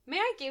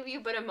give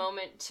you but a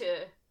moment to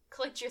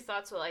collect your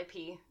thoughts while I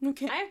pee.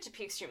 Okay. I have to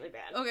pee extremely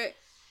bad. Okay.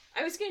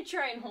 I was gonna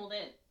try and hold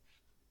it.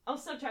 I'll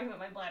stop talking about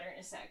my bladder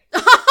in a sec.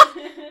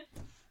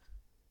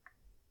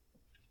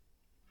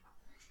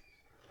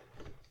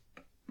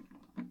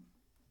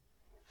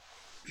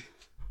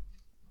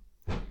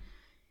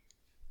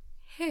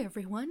 Hey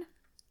everyone,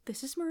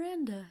 this is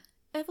Miranda.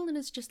 Evelyn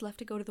has just left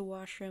to go to the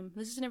washroom.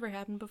 This has never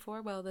happened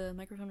before while the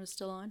microphone was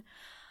still on.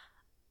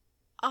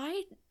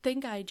 I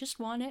think I just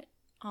want it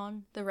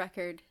on the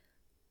record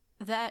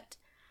that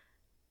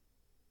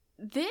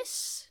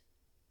this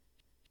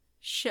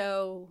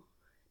show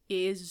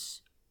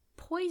is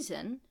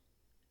poison,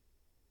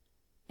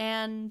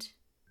 and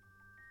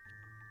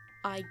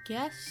I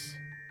guess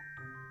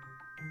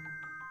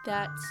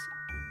that's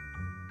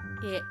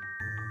it.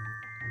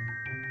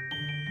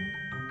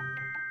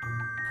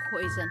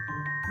 Poison.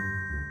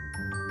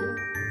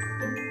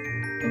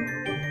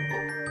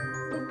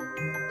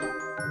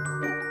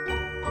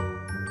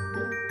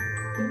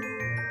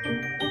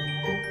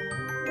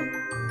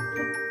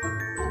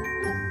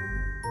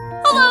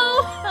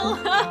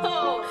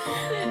 Hello!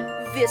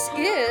 This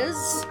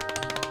is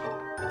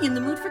In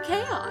the Mood for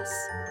Chaos.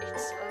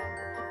 It's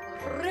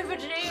a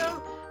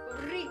Riverdale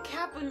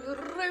recap and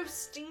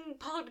roasting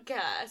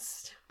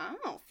podcast.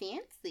 Oh,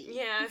 fancy.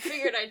 Yeah, I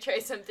figured I'd try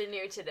something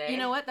new today. You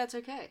know what? That's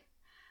okay.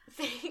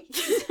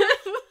 Thanks.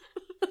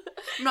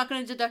 I'm not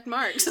going to deduct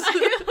marks.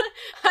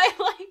 I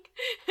like,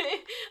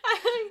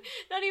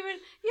 not even,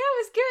 yeah, it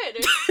was good.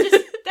 It's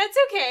just, that's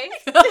okay.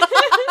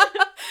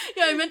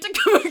 Yeah, I meant to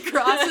come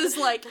across as,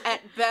 like,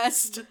 at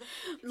best,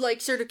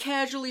 like, sort of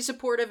casually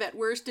supportive, at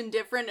worst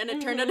indifferent, and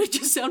it turned out it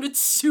just sounded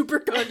super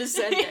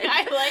condescending.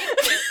 I liked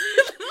it.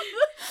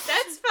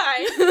 That's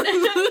fine.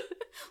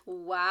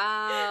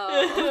 Wow.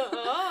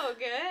 Oh,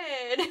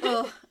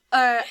 good.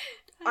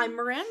 I'm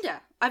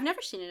Miranda. I've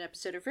never seen an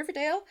episode of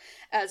Riverdale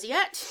as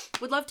yet.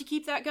 Would love to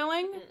keep that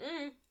going.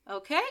 Mm-mm.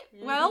 Okay,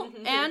 well,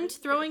 and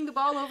throwing the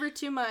ball over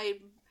to my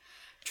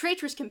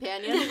traitorous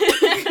companion.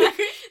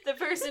 The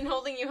person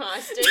holding you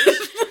hostage.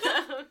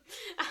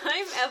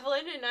 I'm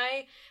Evelyn, and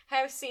I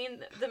have seen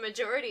the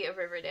majority of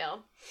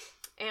Riverdale.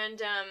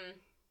 And,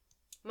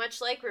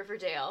 much like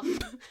Riverdale,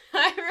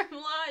 Hiram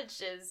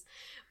Lodge is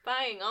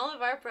buying all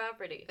of our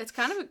property. It's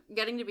kind of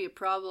getting to be a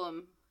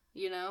problem,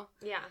 you know?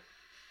 Yeah.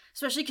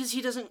 Especially because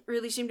he doesn't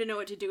really seem to know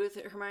what to do with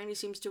it. Hermione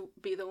seems to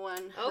be the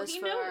one Oh, thus you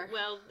far. know?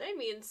 Well, I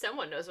mean,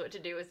 someone knows what to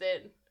do with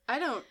it. I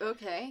don't.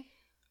 Okay.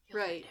 You'll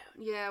Right.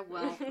 find Yeah,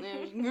 well.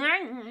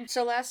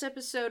 So last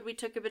episode we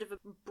took a bit of a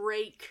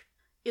break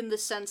in the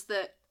sense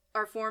that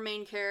our four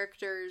main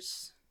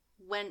characters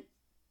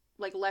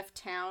left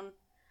town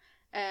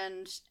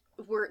and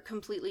were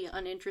completely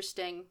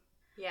uninteresting.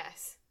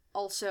 Yes.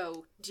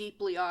 Also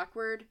deeply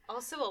awkward.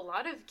 Also, a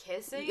lot of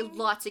kissing.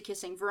 Lots of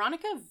kissing.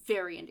 Veronica,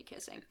 very into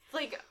kissing.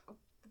 Like,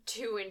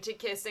 too into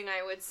kissing,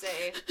 I would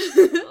say.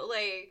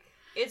 Like,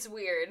 it's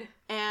weird.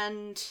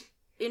 And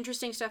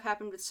interesting stuff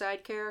happened with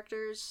side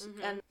characters,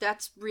 and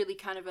that's really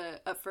kind of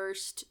a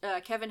first.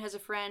 Kevin has a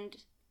friend.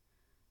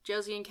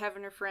 Josie and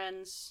Kevin are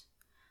friends.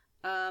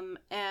 And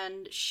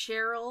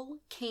Cheryl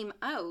came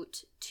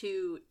out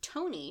to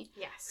Tony,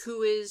 Yes.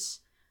 who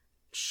is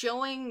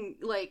showing,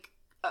 like,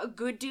 a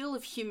good deal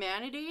of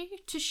humanity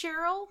to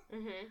Cheryl.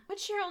 Mm-hmm. What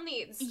Cheryl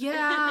needs.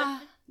 Yeah.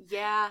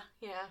 Yeah.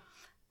 Yeah.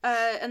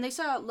 And they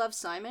saw Love,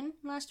 Simon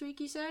last week,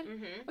 he said.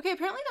 Mm-hmm. Okay,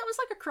 apparently that was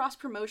like a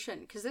cross-promotion,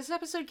 because this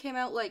episode came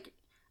out, like,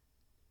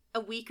 a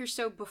week or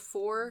so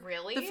before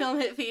Really? the film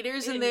hit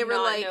theaters, I and did they were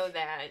not like... know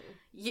that.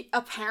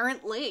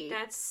 Apparently.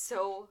 That's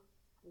so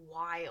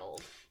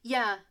wild.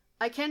 Yeah,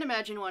 I can't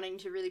imagine wanting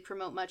to really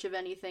promote much of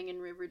anything in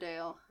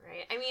Riverdale.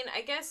 Right? I mean,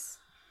 I guess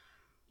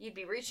you'd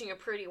be reaching a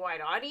pretty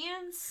wide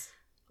audience.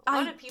 A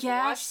lot of people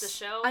watch the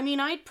show. I mean,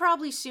 I'd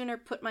probably sooner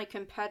put my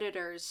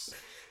competitors'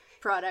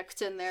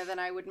 products in there than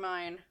I would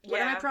mine.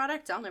 What are my Yeah.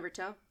 products? I'll never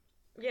tell.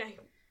 Yeah.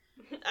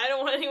 I don't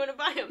want anyone to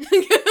buy them.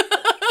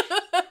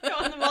 I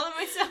want them all to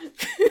myself.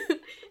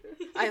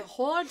 I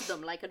hoard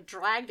them like a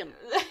dragon.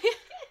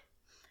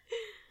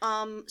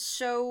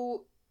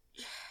 So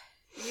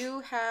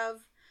you have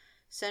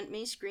sent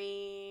me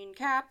screen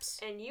caps.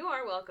 And you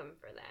are welcome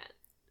for that.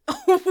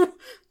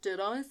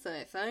 Did I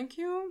say thank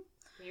you?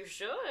 You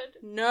should.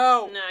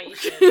 No. No, you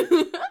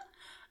should.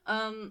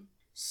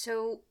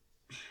 So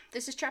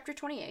this is chapter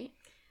 28.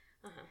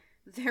 Uh-huh.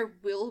 There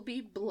will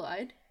be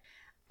blood.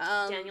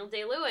 Daniel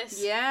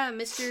Day-Lewis. Yeah,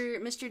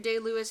 Mr.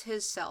 Day-Lewis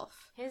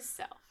himself.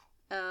 Himself.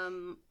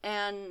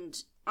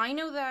 And I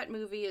know that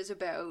movie is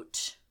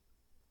about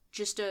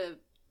just a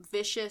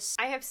vicious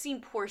I have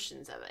seen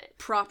portions of it.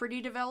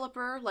 property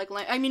developer. I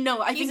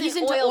think He's he's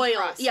an into oil oil.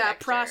 prospector. Yeah,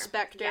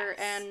 prospector Yes.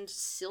 and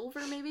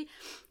silver, maybe?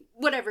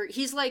 Whatever.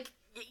 He's like,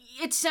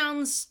 it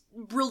sounds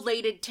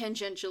related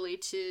tangentially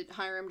to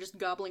Hiram just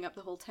gobbling up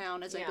the whole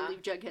town, as I Yeah.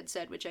 believe Jughead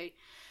said, which I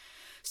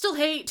still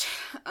hate.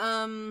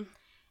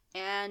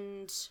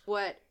 And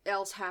what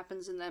else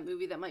happens in that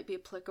movie that might be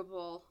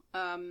applicable?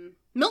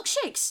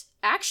 Milkshakes,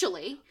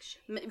 actually.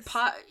 If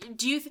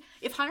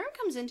Hiram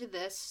comes into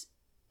this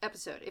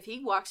episode, if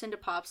he walks into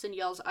Pops and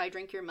yells, "I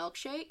drink your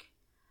milkshake,"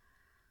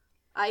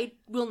 I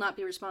will not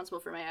be responsible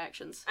for my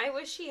actions. I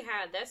wish he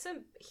had. That's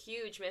a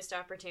huge missed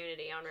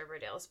opportunity on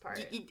Riverdale's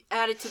part.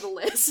 Add it to the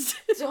list.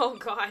 Oh,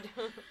 God.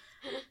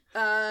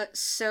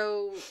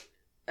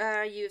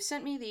 You've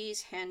sent me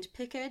these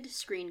hand-picked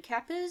screen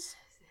cappas.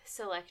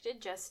 Selected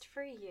just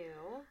for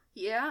you.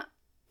 Yeah.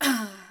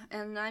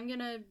 And I'm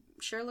gonna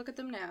sure look at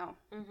them now.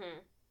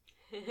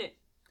 Mm-hmm.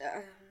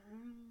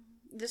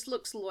 This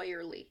looks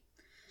lawyerly.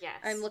 Yes.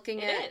 I'm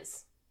looking at... It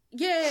is.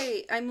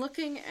 Yay! I'm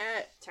looking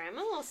at... Sorry, I'm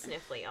a little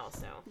sniffly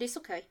also. It's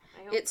okay.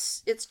 Hope...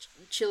 It's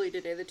chilly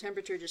today. The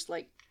temperature just,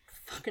 like,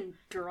 fucking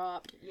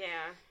dropped.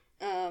 Yeah.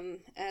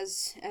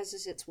 As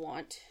is its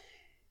wont.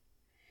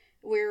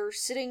 We're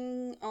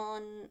sitting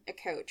on a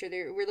couch.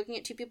 We're looking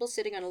at two people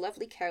sitting on a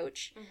lovely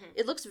couch. Mm-hmm.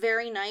 It looks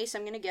very nice.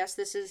 I'm gonna guess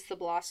this is the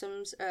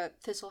Blossoms,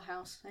 Thistle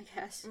House, I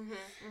guess.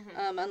 Mm-hmm,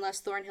 mm-hmm.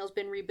 Unless Thornhill's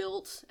been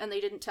rebuilt and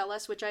they didn't tell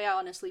us, which I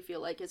honestly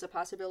feel like is a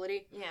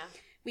possibility. Yeah.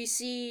 We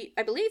see,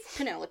 I believe,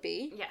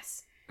 Penelope.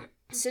 Yes.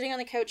 Sitting on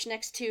the couch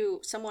next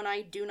to someone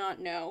I do not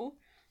know.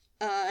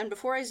 And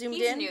before I zoomed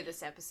in... He's new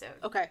this episode.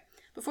 Okay.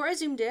 Before I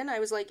zoomed in, I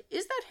was like,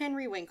 is that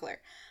Henry Winkler?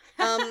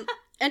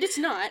 And it's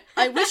not.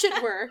 I wish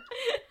it were.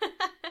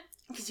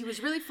 Because he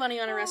was really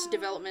funny on Arrested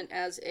Development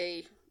as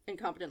a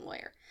incompetent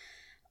lawyer.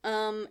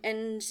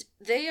 And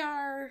they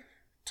are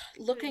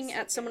looking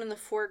at someone in the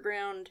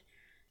foreground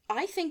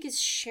I think is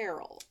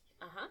Cheryl.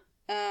 Uh-huh.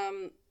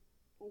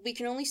 We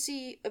can only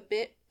see a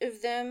bit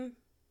of them,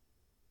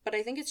 but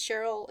I think it's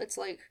Cheryl. It's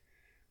like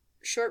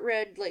short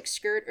red like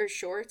skirt or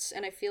shorts,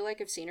 and I feel like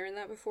I've seen her in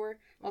that before.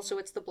 Mm-hmm. Also,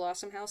 it's the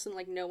Blossom House, and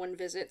like no one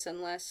visits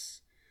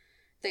unless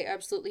they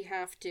absolutely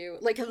have to,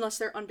 like unless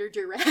they're under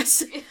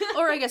duress,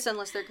 or I guess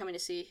unless they're coming to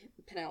see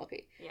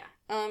Penelope. Yeah.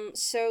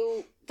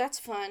 So that's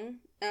fun.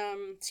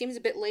 Seems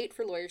a bit late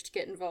for lawyers to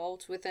get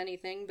involved with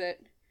anything,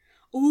 but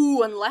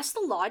ooh, unless the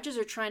lodges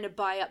are trying to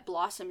buy up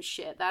Blossom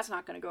shit, that's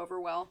not going to go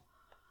over well.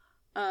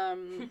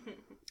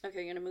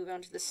 Okay, gonna move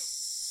on to the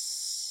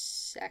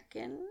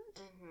second.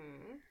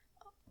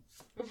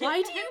 Mm-hmm.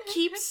 Why do you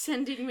keep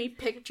sending me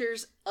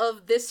pictures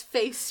of this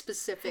face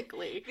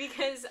specifically?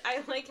 Because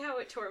I like how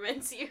it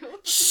torments you.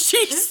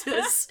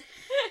 Jesus!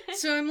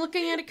 So I'm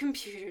looking at a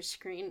computer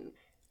screen,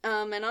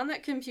 and on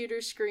that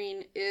computer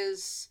screen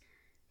is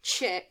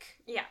Chick.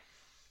 Yeah.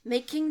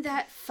 Making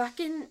that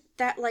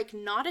like,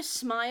 not a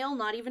smile,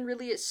 not even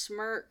really a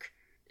smirk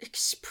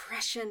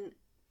expression.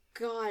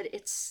 God,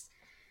 it's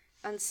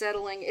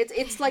unsettling.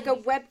 It's like a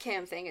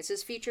webcam thing. It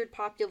says featured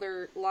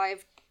popular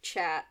live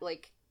chat,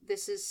 like,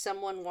 this is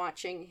someone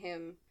watching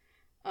him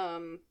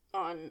on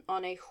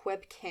a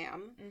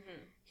webcam.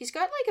 Mm-hmm. He's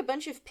got like a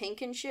bunch of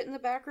pink and shit in the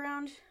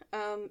background.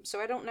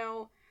 So I don't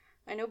know.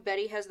 I know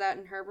Betty has that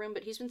in her room,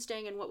 but he's been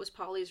staying in what was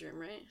Polly's room,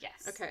 right?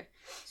 Yes. Okay.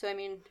 So I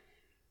mean,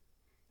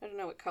 I don't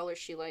know what colors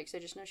she likes. I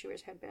just know she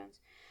wears headbands.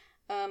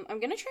 I'm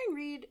gonna try and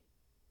read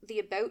the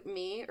About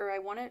Me, or I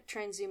want to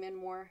try and zoom in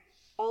more.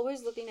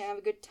 Always looking to have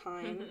a good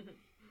time.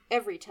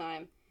 Every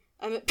time.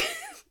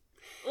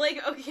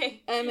 Like,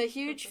 okay. I'm a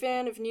huge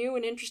fan of new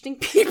and interesting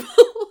people.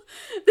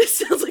 This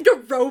sounds like a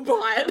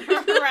robot.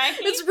 Right?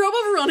 It's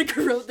Robo Veronica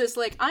wrote this,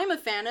 like, I'm a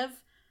fan of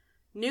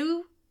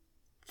new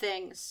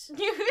things.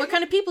 What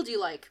kind of people do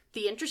you like?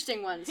 The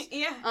interesting ones.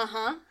 Yeah.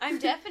 Uh-huh. I'm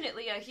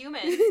definitely a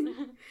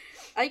human.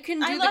 I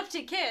love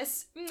to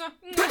kiss.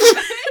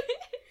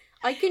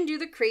 I can do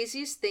the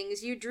craziest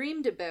things you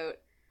dreamed about.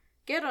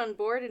 Get on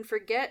board and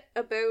forget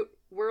about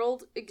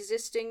world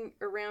existing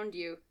around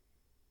you.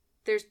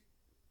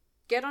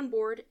 Get on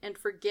board and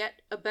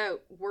forget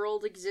about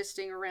world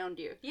existing around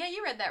you. Yeah,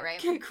 you read that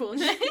right. Okay, cool.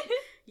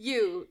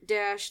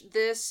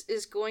 This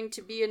is going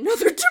to be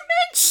another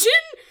dimension!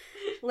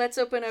 Let's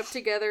open up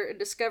together and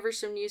discover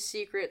some new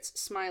secrets,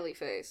 smiley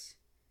face.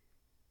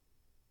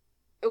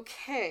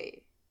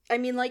 Okay. I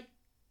mean, like,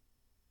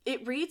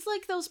 it reads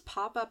like those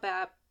pop-up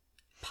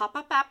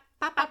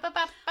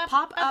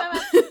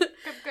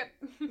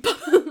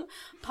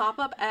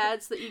pop-up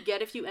ads that you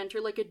get if you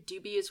enter like a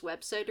dubious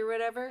website or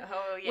whatever.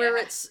 Oh yeah. Where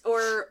it's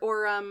or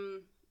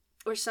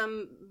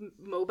some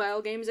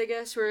mobile games, I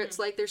guess, where it's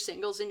like there's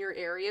singles in your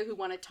area who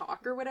want to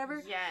talk or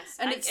whatever. Yes.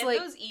 And I it's get like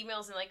those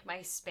emails in like my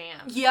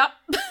spam. Yep.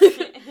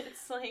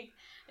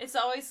 It's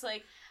always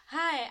like,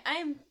 "Hi,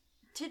 I'm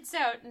Tits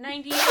Out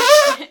 98."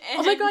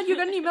 Oh my god, you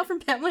got an email from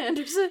Pamela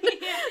Anderson.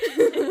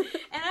 Yeah.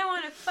 And I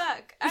want to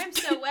fuck. I'm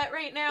so wet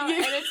right now. Yeah.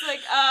 And it's like,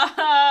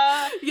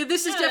 yeah,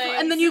 this is definitely...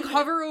 And then you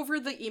hover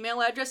over the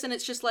email address and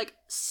it's just like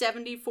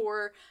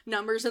 74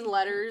 numbers and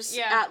letters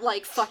at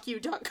like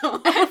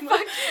fuckyou.com.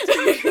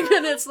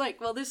 And it's like,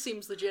 well, this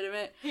seems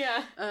legitimate.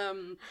 Yeah.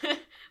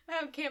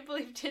 I can't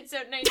believe Tits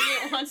Out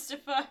 98 wants to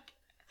fuck.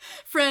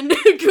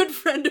 Good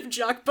friend of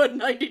Jockbud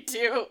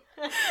 92.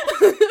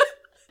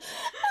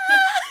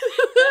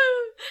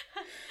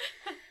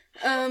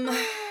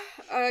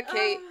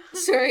 Okay,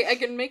 sorry, I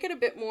can make it a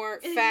bit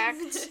more.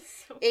 Facts.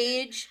 So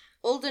age,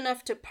 old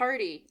enough to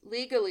party,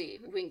 legally,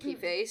 winky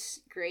face.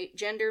 Great.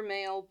 Gender,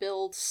 male,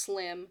 build,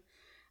 slim.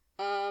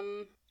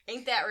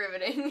 Ain't that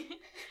riveting?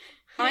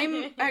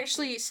 I'm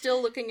actually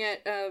still looking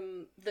at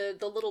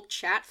the little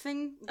chat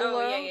thing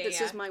below that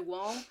says my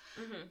wall.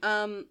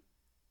 Mm-hmm.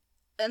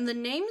 And the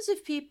names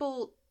of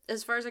people,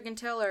 as far as I can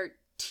tell, are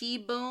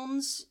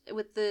T-Bones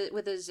with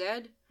a Z.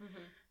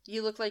 Mm-hmm.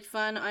 You look like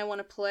fun. I want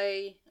to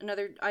play.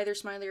 Another either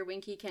Smiley or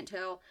Winky, can't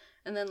tell.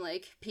 And then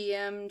like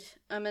PM'd.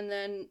 And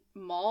then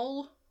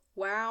Maul.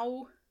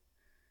 Wow.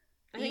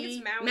 I think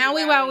it's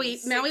Maui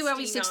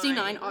Wowie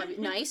 69.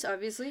 Nice,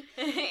 obviously.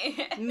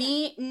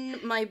 Me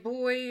and my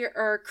boy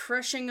are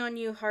crushing on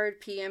you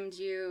hard, PM'd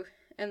you.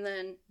 And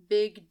then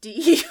Big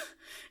D,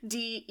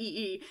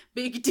 D-E-E,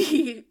 Big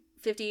D,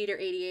 58 or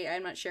 88,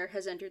 I'm not sure,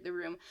 has entered the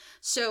room.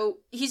 So,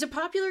 he's a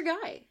popular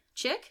guy.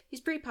 Chick?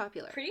 He's pretty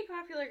popular. Pretty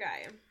popular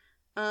guy.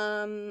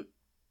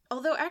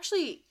 Although,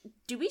 actually,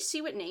 do we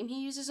see what name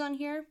he uses on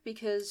here?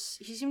 Because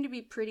he seemed to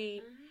be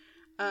pretty,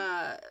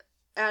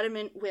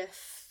 adamant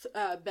with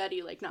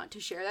Betty, like, not to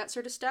share that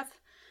sort of stuff.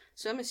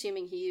 So I'm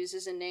assuming he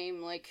uses a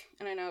name, like,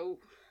 I don't know.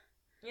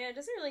 Yeah, it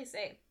doesn't really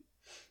say.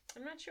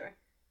 I'm not sure.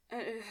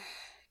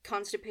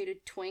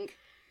 Constipated Twink.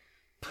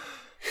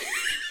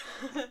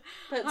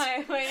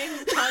 Hi, my name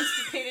is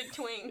Constipated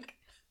Twink.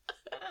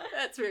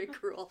 That's very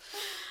cruel.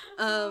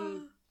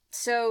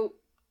 So,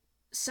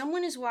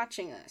 someone is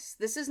watching this.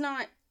 This is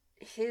not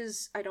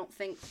his, I don't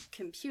think,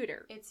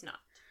 computer. It's not.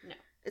 No.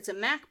 It's a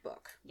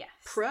MacBook. Yes.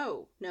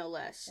 Pro, no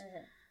less.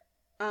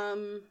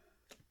 Mm-hmm.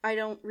 I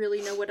don't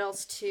really know what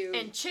else to...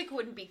 And Chick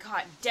wouldn't be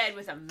caught dead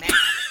with a Mac.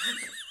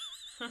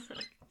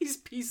 He's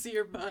PC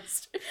or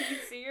bust.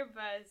 PC or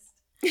bust.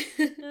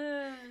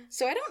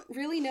 So I don't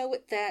really know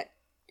what that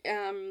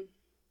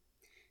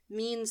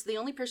means. The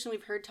only person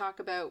we've heard talk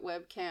about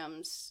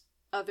webcams,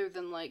 other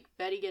than, like,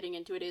 Betty getting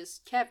into it,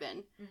 is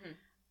Kevin. Mm-hmm.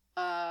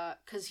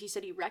 'Cause he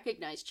said he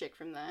recognized Chick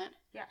from that.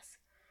 Yes.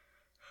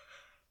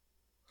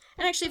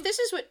 And actually, if this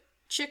is what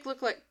Chick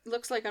looks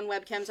like on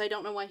webcams, I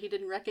don't know why he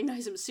didn't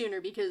recognize him sooner,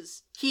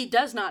 because he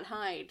does not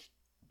hide.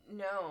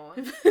 No.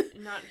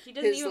 He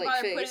doesn't even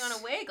bother putting on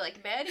a wig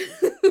like Betty.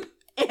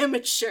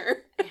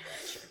 Amateur.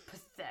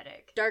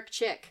 Pathetic. Dark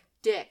Chick.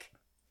 Dick.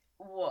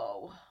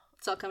 Whoa.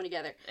 It's all coming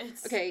together.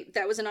 Okay,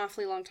 that was an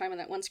awfully long time on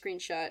that one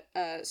screenshot,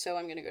 so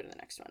I'm gonna go to the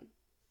next one.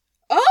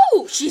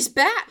 Oh! She's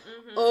back!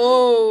 Mm-hmm.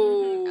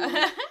 Oh!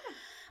 Mm-hmm.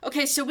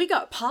 Okay, so we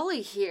got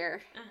Polly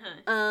here.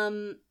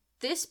 Uh-huh.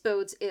 This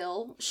bodes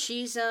ill.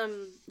 She's,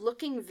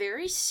 looking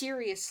very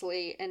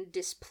seriously and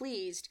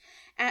displeased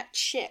at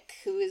Chick,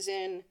 who is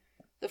in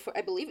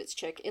I believe it's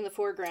Chick, in the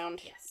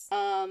foreground. Yes.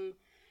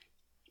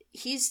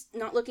 He's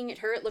not looking at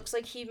her. It looks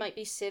like he might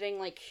be sitting,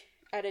 like,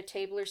 at a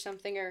table or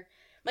something, or...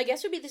 My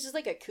guess would be this is,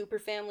 like, a Cooper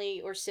family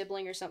or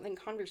sibling or something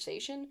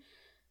conversation,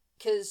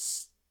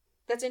 because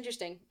that's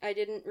interesting. I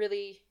didn't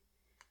really...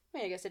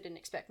 I guess I didn't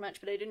expect much,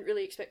 but I didn't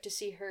really expect to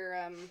see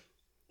her,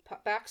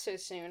 pop back so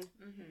soon.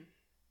 Mm-hmm.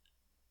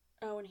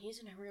 Oh, and he's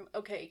in a room.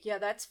 Okay, yeah,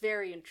 that's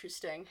very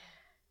interesting.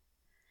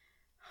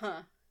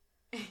 Huh.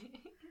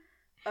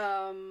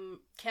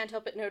 Can't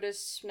help but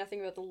notice nothing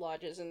about the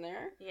lodges in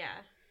there.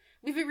 Yeah.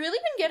 We've really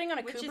been getting on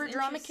a Cooper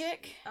drama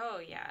kick. Oh,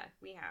 yeah,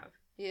 we have.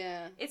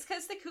 Yeah. It's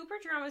because the Cooper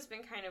drama's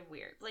been kind of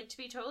weird. Like, to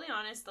be totally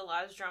honest, the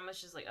Lodge drama's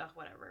just like,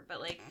 whatever.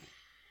 But, like,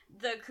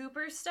 the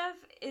Cooper stuff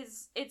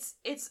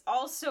it's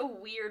all so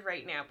weird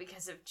right now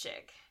because of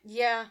Chick.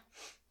 Yeah.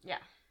 Yeah.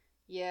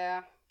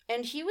 Yeah.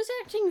 And he was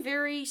acting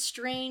very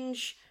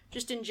strange,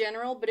 just in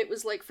general, but it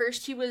was like,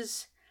 first he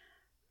was,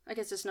 I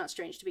guess it's not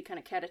strange to be kind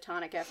of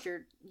catatonic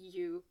after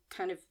you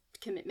kind of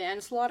commit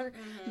manslaughter,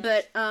 mm-hmm.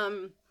 but,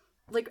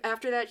 like,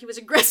 after that, he was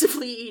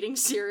aggressively eating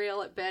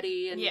cereal at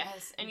Betty, and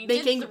yes, and he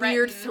making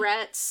weird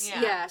threats.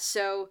 Yeah,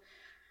 so,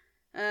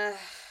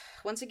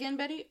 once again,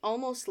 Betty,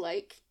 almost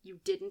like you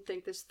didn't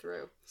think this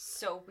through.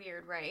 So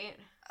weird, right?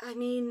 I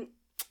mean...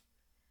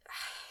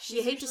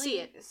 You hate to see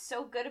it.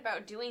 So good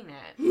about doing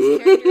that. These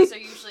characters are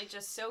usually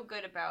just so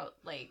good about,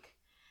 like,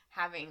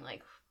 having,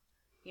 like,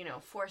 you know,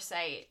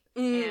 foresight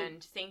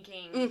and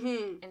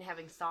thinking and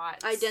having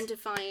thoughts.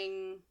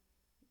 Identifying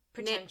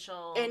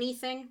potential.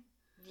 Anything.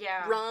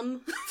 Yeah.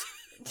 Rum.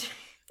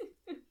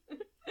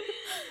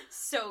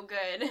 So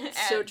good at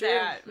so true.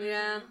 that.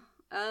 Yeah.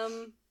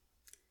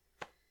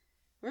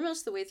 We're most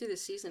of the way through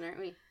this season, aren't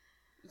we?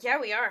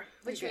 Yeah, we are.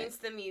 Which means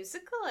the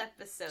musical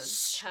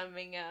episode's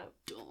coming up.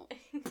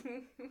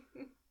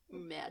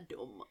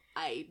 Madam,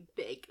 I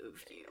beg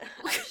of you.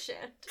 I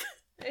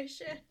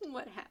shan't.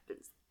 What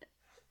happens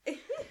then?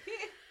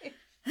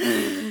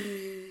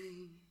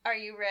 Are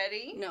you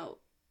ready? No.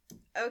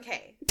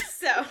 Okay,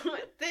 so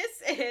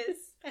this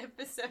is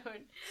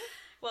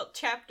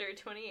chapter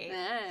 28.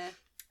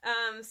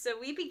 So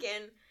we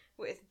begin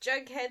with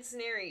Jughead's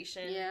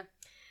narration. Yeah.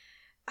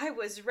 I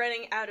was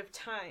running out of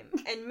time,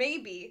 and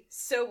maybe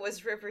so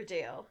was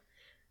Riverdale.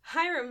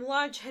 Hiram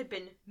Lodge had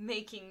been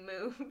making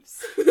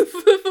moves.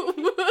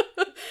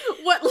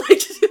 What,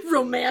 like,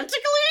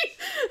 romantically?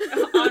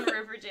 On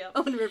Riverdale.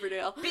 On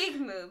Riverdale. Big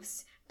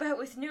moves, But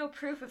with no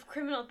proof of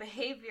criminal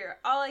behavior,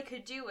 all I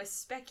could do was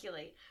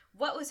speculate.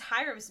 What was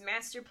Hiram's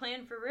master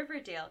plan for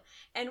Riverdale?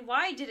 And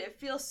why did it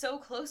feel so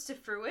close to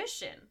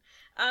fruition?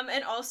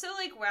 And also,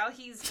 like, while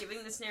he's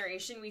giving this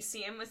narration, we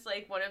see him with,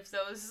 like, one of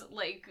those,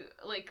 like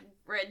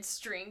red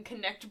string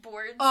connect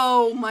boards.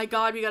 Oh my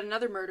god, we got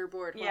another murder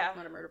board. Well, yeah.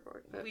 Not a murder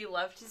board. But... We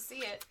love to see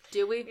it.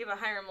 Do we? We have a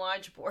Hiram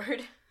Lodge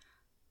board.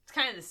 It's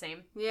kind of the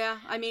same. Yeah,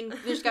 I mean,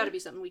 there's gotta be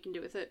something we can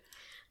do with it.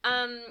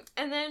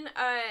 And then,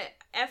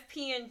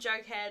 FP and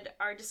Jughead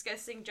are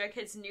discussing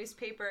Jughead's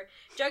newspaper.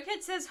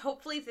 Jughead says,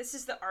 hopefully this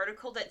is the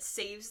article that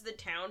saves the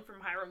town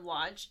from Hiram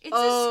Lodge. It's a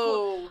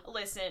school.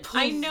 Listen,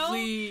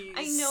 please.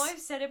 I know I've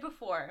said it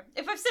before.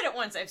 If I've said it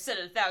once, I've said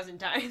it 1,000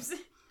 times.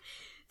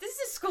 This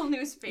is a school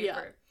newspaper.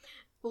 Yeah.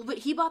 Well, but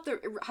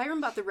Hiram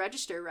bought the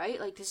Register, right?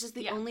 Like, this is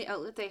the only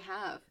outlet they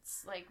have.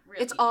 It's, like,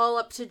 really... It's all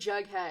up to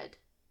Jughead.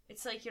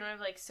 It's like, you don't have,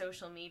 like,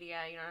 social media,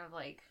 you don't have,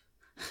 like...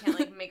 You can't,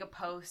 like, make a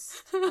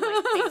post on, like,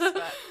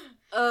 Facebook.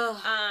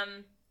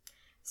 Ugh.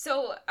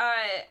 So,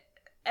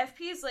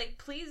 FP is like,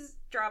 please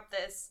drop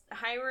this.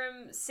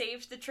 Hiram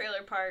saved the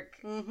trailer park.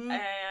 Mm-hmm.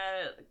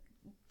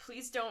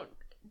 Please don't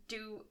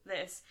do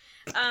this.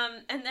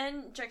 And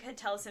then Jughead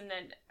tells him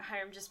that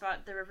Hiram just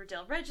bought the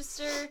Riverdale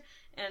Register,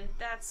 and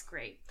that's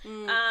great.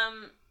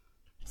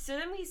 So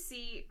then we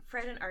see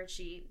Fred and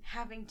Archie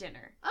having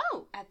dinner.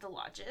 Oh. At the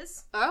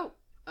lodges. Oh.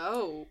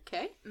 Oh,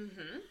 okay.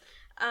 Mm-hmm.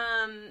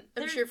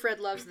 I'm sure Fred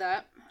loves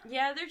that.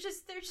 Yeah, they're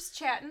just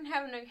chatting,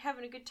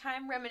 having a good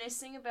time,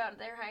 reminiscing about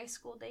their high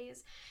school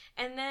days.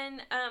 And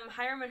then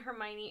Hiram and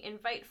Hermione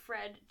invite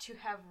Fred to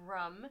have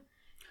rum,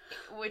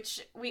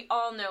 which we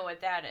all know what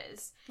that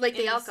is. Like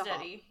the alcohol.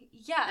 Study.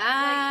 Yeah.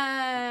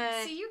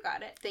 Right. See, you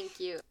got it. Thank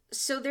you.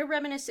 So they're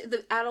reminiscing,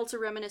 the adults are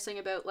reminiscing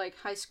about, like,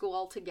 high school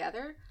all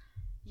together?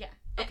 Yeah.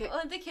 Okay.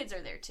 Well, the kids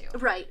are there, too.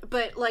 Right,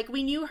 but, like,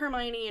 we knew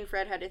Hermione and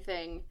Fred had a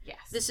thing. Yes.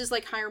 This is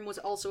like Hiram was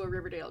also a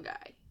Riverdale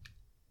guy.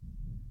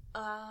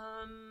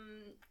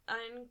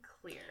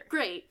 Unclear.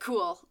 Great,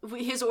 cool.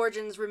 His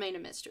origins remain a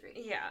mystery.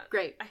 Yeah.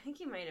 Great. I think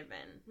he might have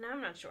been. No,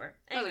 I'm not sure.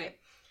 Anyway,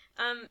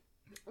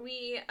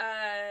 we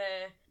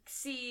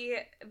see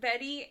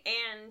Betty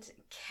and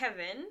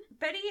Kevin.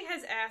 Betty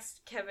has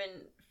asked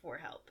Kevin for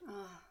help.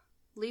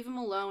 Leave him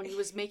alone. He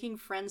was making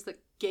friends that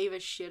gave a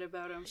shit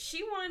about him.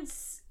 She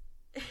wants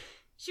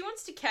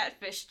to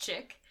catfish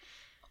Chick.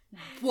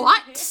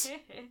 What?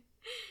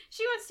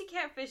 She wants to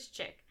catfish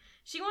Chick.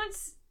 She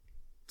wants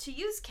to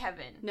use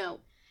Kevin.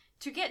 No.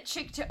 To get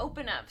Chick to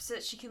open up so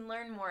that she can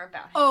learn more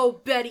about him.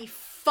 Oh, Betty,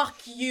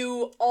 fuck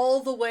you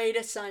all the way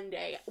to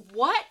Sunday.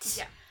 What?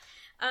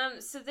 Yeah.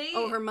 So they...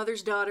 Oh, her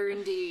mother's daughter,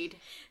 indeed.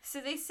 So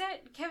they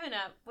set Kevin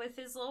up with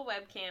his little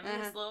webcam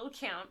and his little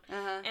account.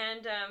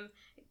 And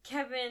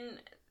Kevin,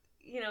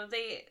 you know,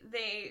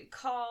 they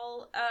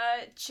call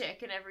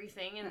Chick and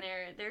everything, and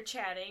they're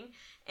chatting.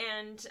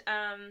 And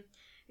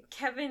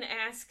Kevin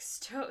asks,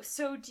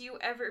 so do you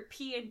ever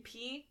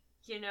P&P?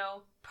 You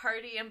know,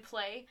 party and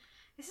play?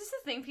 Is this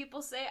a thing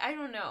people say? I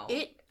don't know.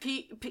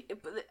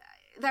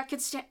 That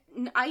could stand...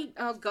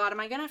 Oh, God, am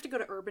I gonna have to go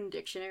to Urban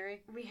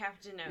Dictionary? We have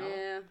to know.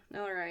 Yeah,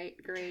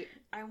 alright, great.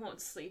 I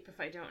won't sleep if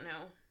I don't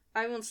know.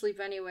 I won't sleep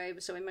anyway,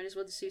 so I might as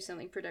well just do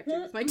something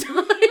productive with my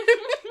time.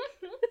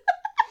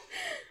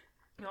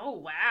 Oh,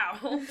 wow.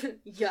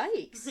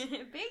 Yikes.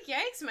 Big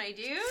yikes, my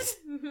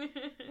dude.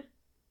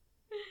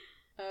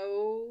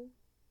 Oh.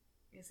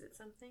 Is it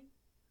something?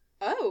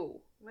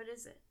 Oh. What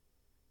is it?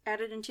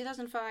 Added in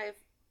 2005,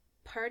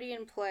 party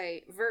and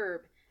play,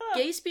 verb.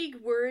 Gay speak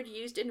word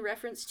used in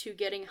reference to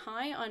getting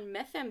high on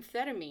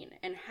methamphetamine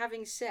and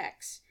having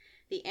sex.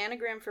 The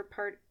anagram for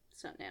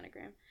it's not an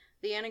anagram.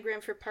 The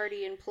anagram for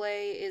party and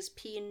play is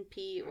P and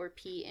P or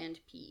P and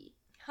P.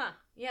 Huh.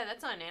 Yeah,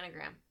 that's not an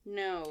anagram.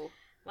 No.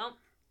 Well,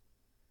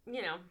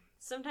 you know,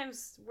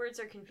 sometimes words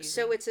are confusing.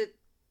 So it's a...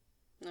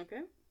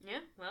 Okay. Yeah,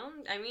 well,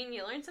 I mean,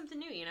 you learn something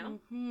new, you know?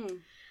 Mm-hmm.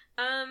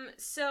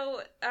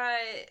 So,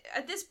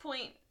 at this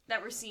point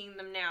that we're seeing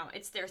them now,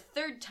 it's their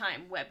third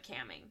time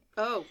webcamming.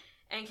 Oh.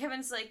 And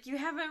Kevin's like, you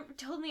haven't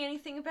told me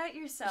anything about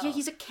yourself. Yeah,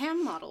 he's a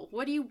cam model.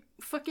 What do you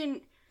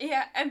fucking...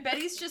 Yeah, and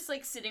Betty's just,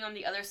 like, sitting on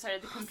the other side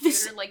of the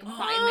computer, like, miming,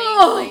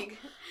 like...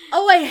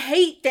 Oh, I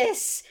hate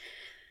this!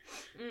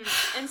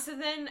 And so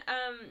then,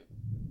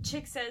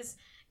 Chick says,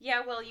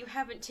 yeah, well, you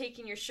haven't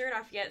taken your shirt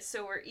off yet,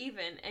 so we're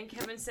even. And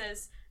Kevin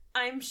says,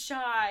 I'm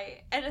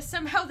shy. And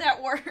somehow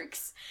that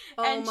works.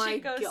 Oh, and my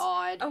Chick goes,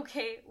 God.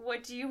 Okay,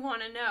 what do you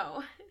want to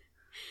know?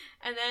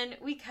 And then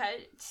we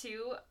cut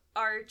to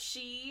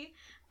Archie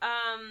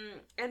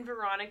and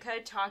Veronica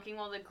talking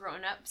while the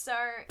grown-ups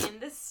are in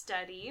the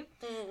study.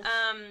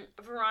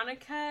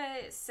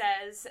 Veronica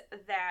says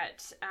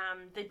that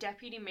the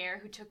deputy mayor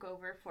who took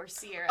over for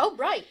Sierra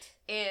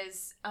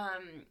is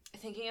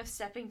thinking of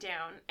stepping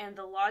down, and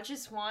the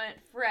lodges want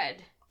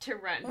Fred to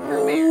run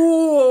for mayor.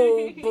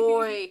 Oh,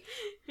 boy.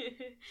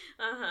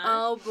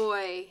 Oh,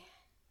 boy.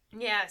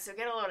 Yeah, so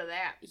get a load of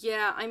that.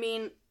 Yeah, I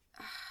mean...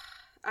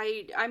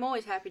 I'm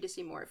always happy to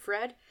see more of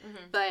Fred,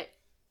 but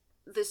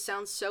this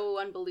sounds so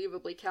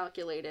unbelievably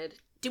calculated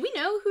Do we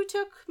know who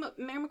took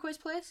Mayor McCoy's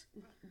place?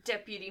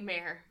 Deputy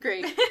Mayor.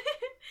 Great.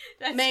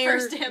 That's Mayor,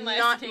 first and last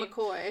not name.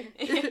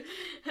 McCoy.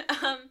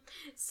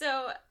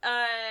 So,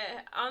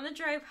 on the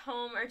drive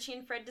home, Archie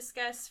and Fred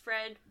discuss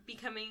Fred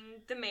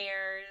becoming the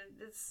mayor.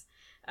 This,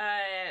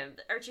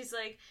 Archie's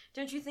like,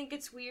 don't you think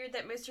it's weird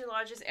that Mr.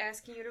 Lodge is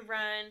asking you to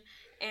run?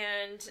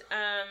 And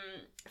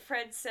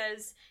Fred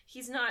says,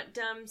 he's not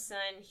dumb,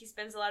 son. He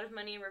spends a lot of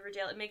money in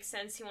Riverdale. It makes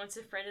sense he wants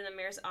a friend in the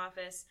mayor's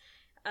office.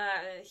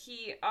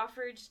 He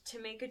offered to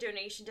make a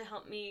donation to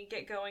help me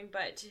get going,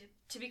 but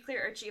to be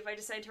clear, Archie, if I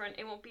decide to run,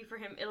 it won't be for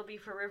him, it'll be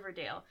for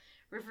Riverdale.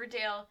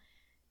 Riverdale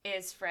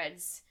is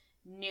Fred's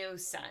new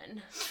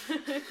son.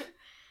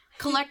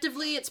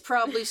 Collectively, it's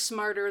probably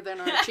smarter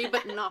than Archie,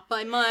 but not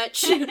by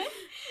much.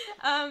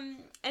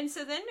 And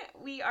so then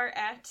we are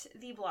at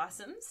the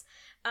Blossoms.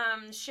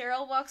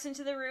 Cheryl walks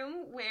into the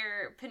room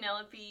where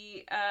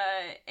Penelope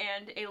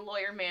and a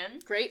lawyer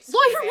man, Great.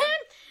 Lawyer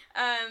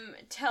man,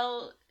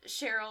 tell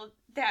Cheryl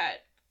that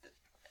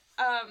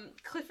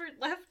Clifford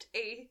left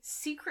a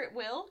secret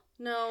will.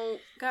 No,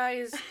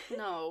 guys,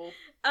 no.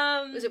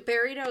 Is it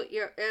buried out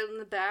in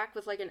the back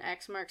with like an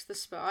X marks the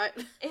spot?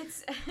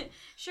 It's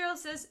Cheryl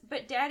says,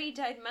 but Daddy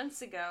died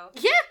months ago.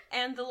 Yeah.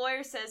 And the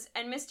lawyer says,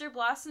 and Mr.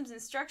 Blossom's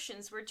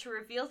instructions were to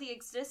reveal the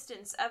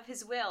existence of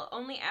his will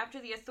only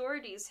after the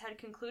authorities had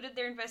concluded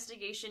their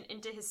investigation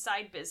into his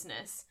side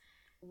business.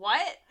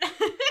 What?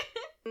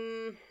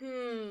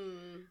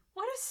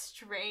 What a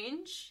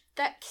strange,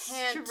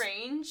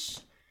 strange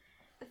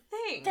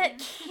thing.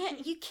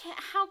 You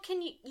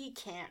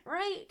can't,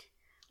 right?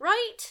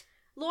 Right?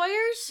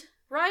 Lawyers,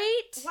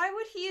 right? Why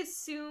would he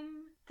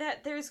assume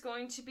that there's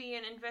going to be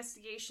an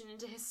investigation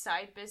into his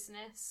side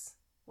business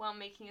while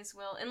making his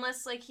will?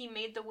 Unless, like, he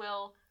made the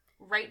will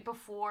right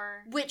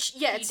before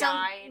he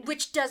died.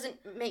 Which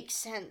doesn't make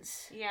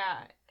sense.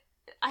 Yeah.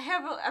 I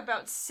have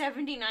about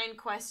 79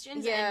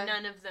 questions, and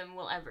none of them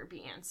will ever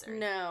be answered.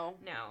 No.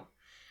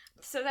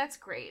 So that's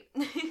great.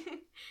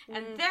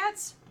 And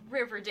that's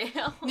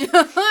Riverdale.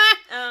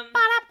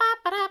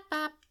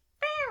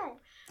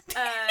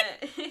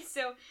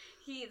 So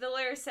the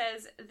lawyer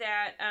says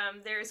that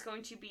there is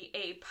going to be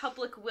a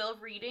public will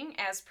reading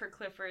as per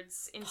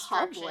Clifford's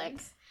instructions.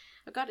 Public?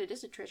 Oh god, it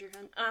is a treasure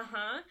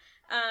hunt.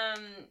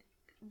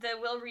 The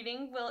will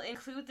reading will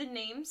include the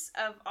names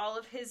of all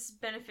of his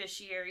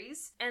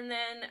beneficiaries, and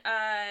then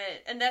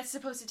and that's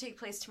supposed to take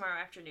place tomorrow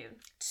afternoon.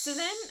 So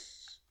then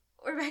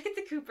we're back at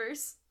the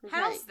Coopers.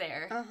 Hal's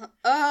there.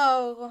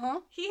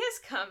 He has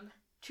come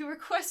to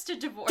request a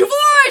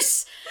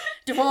divorce.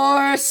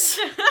 Divorce!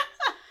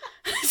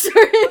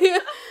 Sorry.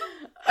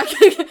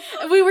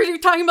 We were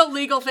talking about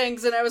legal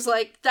things, and I was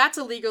like, that's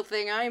a legal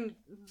thing I'm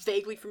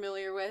vaguely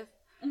familiar with.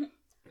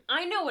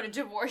 I know what a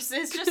divorce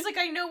is, just like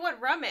I know what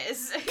rum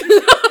is.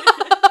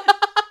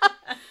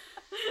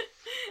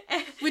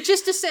 Which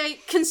is to say,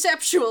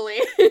 conceptually.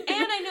 And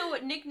I know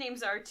what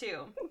nicknames are,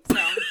 too.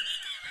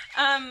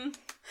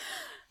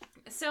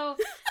 So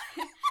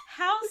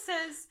Hal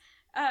says,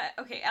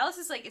 Alice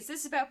is like, is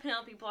this about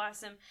Penelope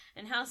Blossom?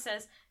 And Hal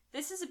says,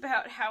 this is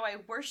about how I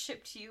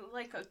worshipped you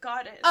like a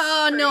goddess.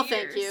 Oh, no, years.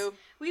 thank you.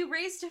 We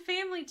raised a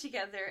family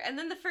together, and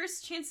then the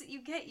first chance that you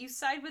get, you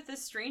side with a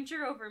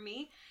stranger over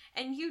me.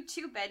 And you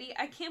too, Betty.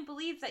 I can't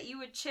believe that you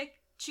would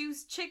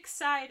choose Chick's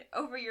side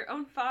over your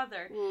own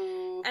father.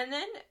 Ooh. And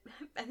then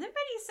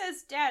Betty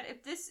says, Dad,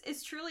 if this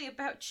is truly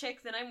about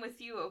Chick, then I'm with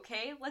you,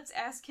 okay? Let's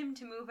ask him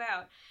to move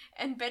out.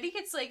 And Betty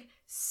gets, like,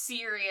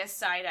 serious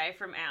side-eye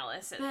from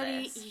Alice at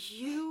Betty, this.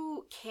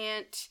 you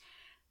can't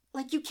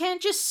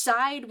just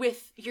side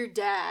with your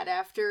dad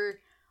after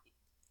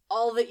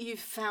all that you've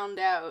found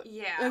out.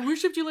 Yeah. I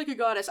worshipped you like a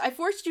goddess. I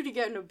forced you to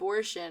get an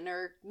abortion,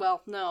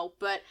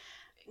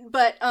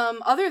 But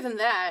other than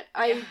that,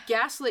 I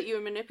gaslit you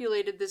and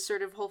manipulated this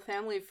sort of whole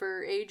family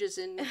for ages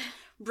and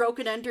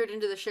entered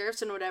into the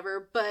sheriffs and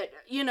whatever. But,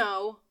 you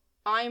know,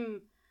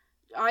 the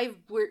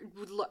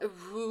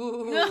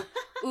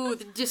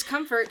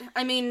discomfort.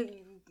 I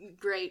mean,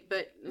 great,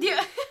 but...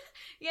 Yeah.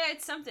 Yeah,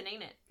 it's something,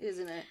 ain't it?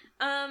 Isn't it?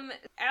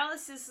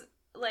 Alice is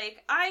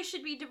like, I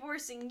should be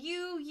divorcing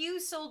you. You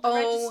sold the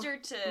register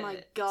to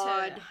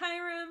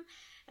Hiram.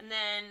 And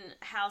then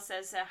Hal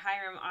says that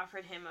Hiram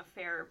offered him a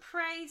fairer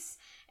price,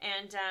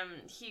 and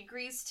he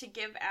agrees to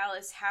give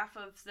Alice half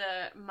of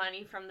the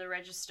money from the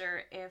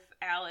register if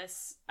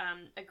Alice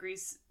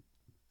agrees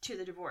to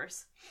the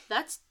divorce.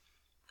 That's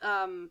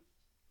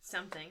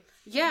something.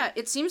 Yeah,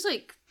 it seems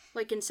like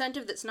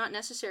incentive that's not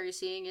necessary,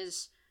 seeing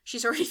is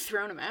she's already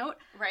thrown him out.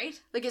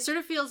 Right? Like, it sort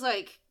of feels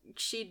like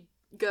she'd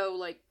go,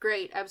 like,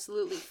 great,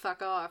 absolutely,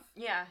 fuck off.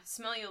 Yeah,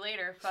 smell you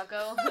later,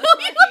 fucko.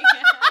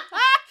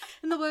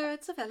 In the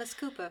words of Alice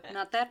Cooper.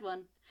 Not that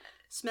one.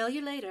 Smell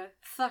you later,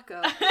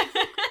 fucko.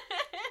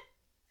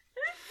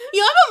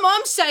 Yeah, I'm on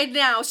Mom's side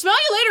now. Smell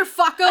you later,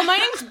 fucko. My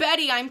name's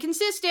Betty. I'm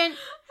consistent.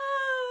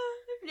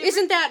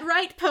 Isn't that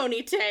right,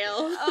 Ponytail?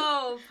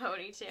 Oh,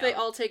 Ponytail. They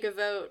all take a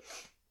vote.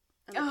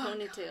 And the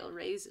ponytail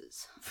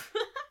raises.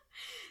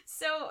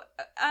 So,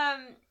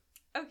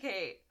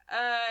 okay.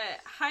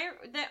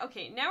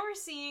 Now we're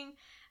seeing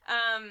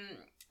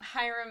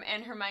Hiram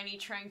and Hermione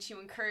trying to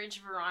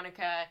encourage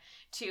Veronica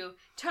to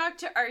talk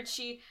to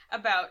Archie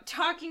about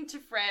talking to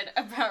Fred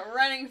about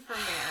running for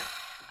mayor.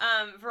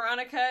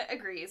 Veronica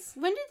agrees.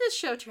 When did this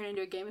show turn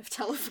into a game of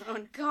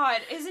telephone?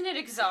 God, isn't it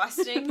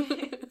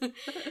exhausting?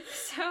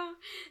 So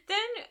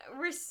then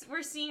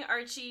we're seeing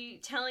Archie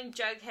telling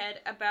Jughead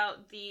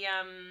about the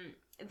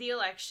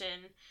election.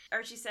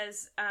 Archie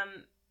says,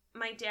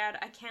 my dad,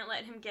 I can't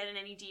let him get in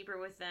any deeper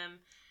with them.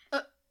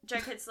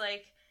 Jughead's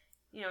like,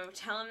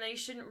 tell him that he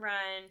shouldn't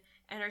run.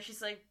 And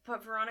Archie's like,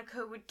 but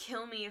Veronica would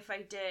kill me if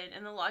I did,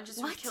 and the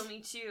Lodges would kill me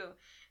too.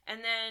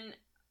 And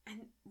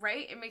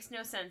right? It makes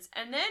no sense.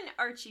 And then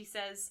Archie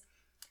says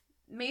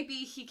maybe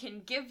he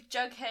can give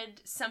Jughead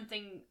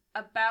something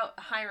about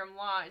Hiram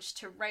Lodge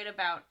to write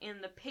about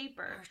in the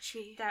paper.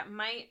 Archie. That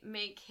might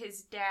make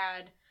his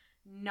dad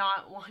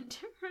not want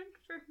to run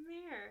for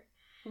mayor.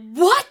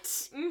 What?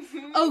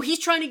 Mm-hmm. Oh, he's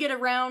trying to get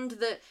around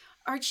the...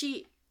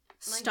 Archie,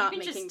 stop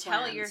making plans. You can just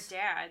tell your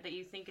dad that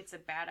you think it's a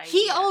bad idea.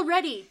 He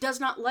already does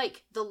not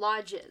like the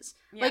Lodges.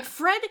 Yeah. Like,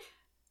 Fred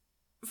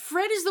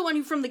is the one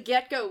who from the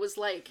get-go was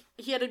like...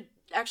 He had a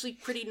actually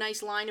pretty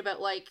nice line about,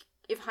 like,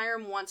 if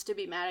Hiram wants to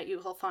be mad at you,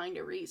 he'll find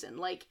a reason.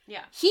 Like,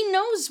 yeah. He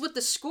knows what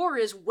the score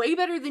is way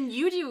better than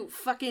you do,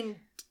 fucking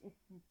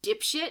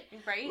dipshit.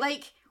 Right?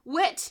 Like,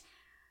 what?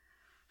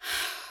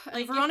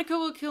 Like, Veronica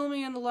will kill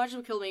me and the Lodge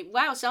will kill me.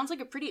 Wow, sounds like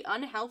a pretty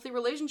unhealthy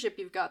relationship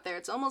you've got there.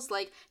 It's almost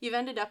like you've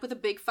ended up with a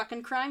big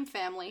fucking crime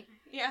family.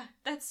 Yeah,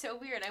 that's so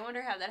weird. I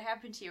wonder how that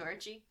happened to you,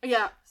 Archie.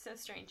 Yeah. So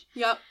strange.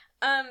 Yep.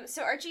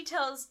 So Archie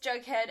tells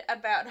Jughead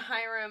about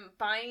Hiram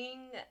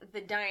buying the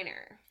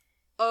diner.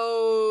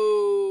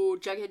 Oh,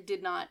 Jughead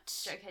did not.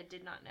 Jughead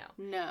did not know.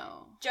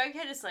 No.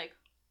 Jughead is like,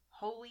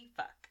 holy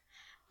fuck.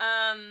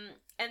 And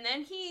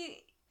then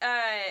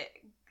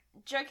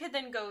Jughead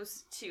then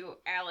goes to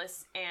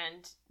Alice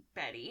and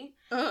Betty,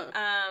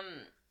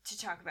 to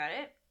talk about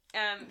it.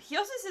 He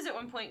also says at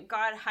one point,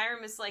 God,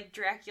 Hiram is like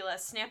Dracula,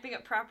 snapping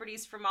up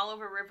properties from all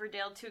over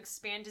Riverdale to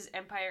expand his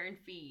empire and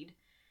feed.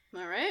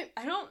 Alright.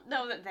 I don't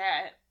know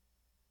that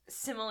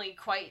simile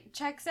quite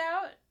checks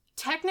out.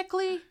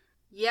 Technically,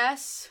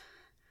 yes.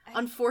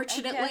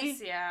 Unfortunately. I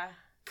guess, yeah.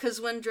 Because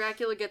when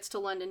Dracula gets to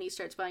London, he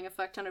starts buying a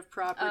fuck ton of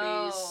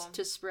properties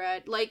to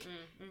spread. Like,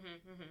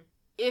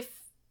 if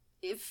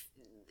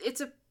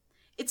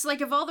it's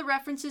like, of all the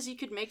references you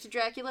could make to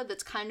Dracula,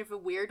 that's kind of a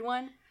weird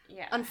one.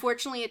 Yeah.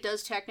 Unfortunately, it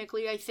does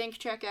technically, I think,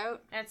 check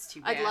out. That's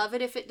too bad. I'd love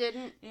it if it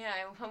didn't. Yeah,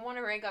 I want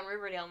to rag on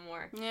Riverdale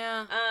more.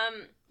 Yeah.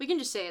 We can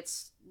just say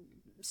it's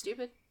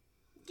stupid.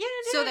 Yeah,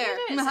 so there.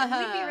 It is.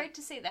 We'd be right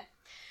to say that.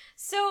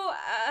 So,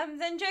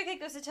 then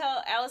Jughead goes to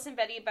tell Alice and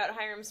Betty about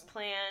Hiram's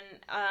plan,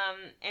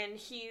 and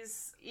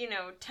he's,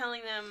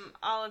 telling them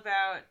all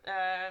about,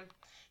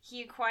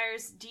 he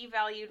acquires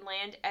devalued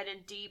land at a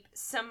deep,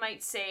 some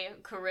might say,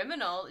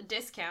 criminal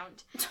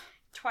discount.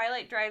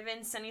 Twilight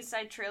Drive-In,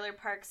 Sunnyside Trailer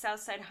Park,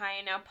 Southside High,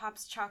 and now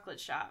Pop's Chocolate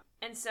Shop.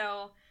 And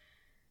so,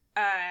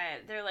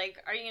 they're like,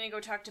 are you gonna go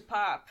talk to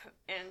Pop?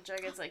 And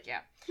Jughead's like, yeah.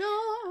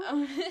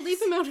 No,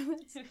 leave him out of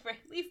it. Right,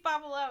 leave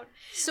Pop alone.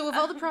 So of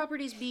all the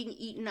properties being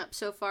eaten up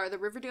so far, the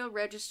Riverdale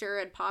Register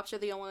and Pop's are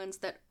the only ones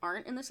that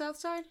aren't in the South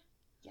Side?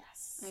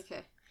 Yes.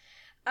 Okay.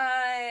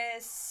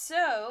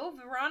 So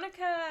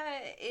Veronica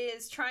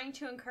is trying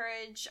to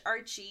encourage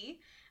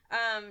Archie,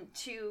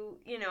 to,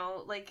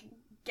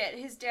 get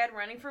his dad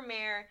running for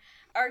mayor.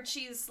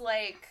 Archie's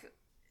like,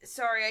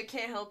 sorry, I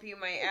can't help you.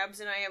 My abs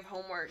and I have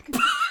homework.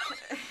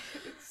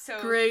 So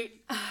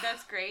great.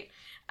 That's great.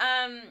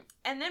 And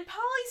then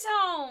Polly's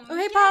home. Oh,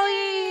 hey,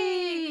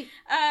 Polly!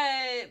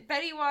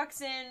 Betty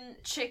walks in.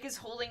 Chick is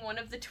holding one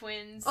of the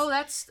twins. Oh,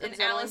 that's and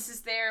unsettling. Alice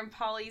is there, and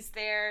Polly's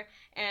there,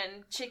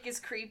 and Chick is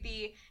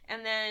creepy.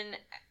 And then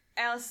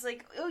Alice is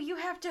like, "Oh, you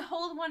have to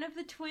hold one of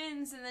the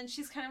twins." And then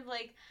she's kind of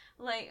like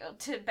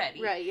to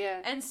Betty, right?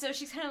 Yeah. And so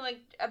she's kind of like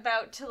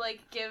about to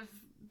give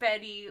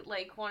Betty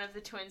one of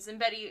the twins, and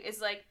Betty is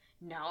like,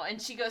 no,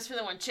 and she goes for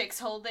the one Chick's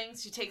holding.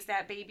 She takes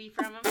that baby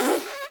from him.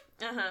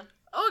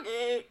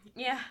 Okay.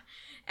 Yeah.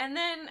 And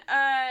then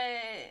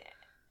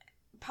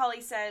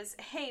Polly says,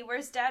 hey,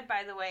 where's Dad,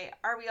 by the way?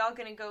 Are we all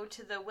gonna go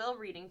to the will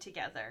reading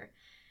together?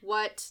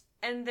 What?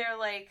 And they're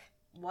like,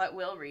 what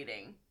will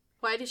reading?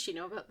 Why does she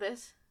know about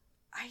this?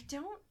 I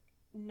don't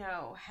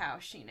know how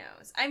she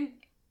knows.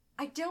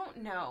 I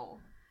don't know.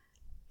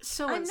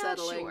 So I'm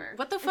unsettling. not sure.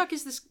 What the fuck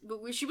is this?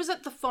 She was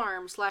at the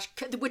farm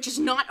 / which is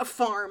not a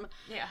farm.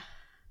 Yeah.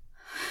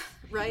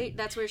 Right?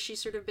 That's where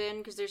she's sort of been,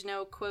 because there's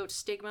no, quote,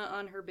 stigma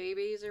on her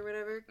babies or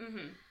whatever.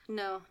 Mm-hmm.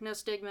 No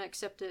stigma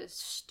except a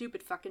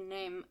stupid fucking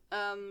name.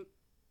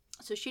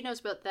 So she knows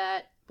about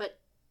that, but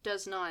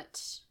does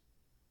not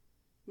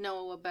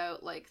know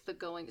about, the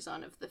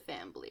goings-on of the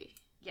family.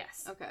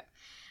 Yes. Okay.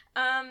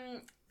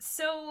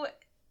 So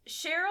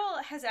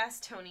Cheryl has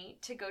asked Tony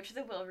to go to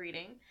the will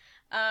reading.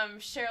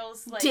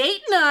 Cheryl's like...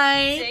 Date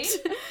night!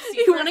 Date?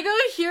 You want to go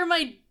hear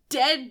my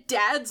dead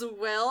dad's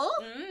will?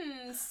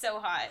 So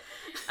hot.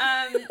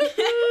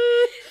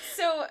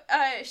 So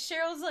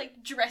Cheryl's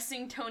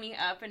dressing Tony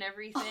up and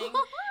everything.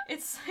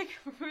 It's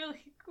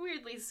really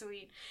weirdly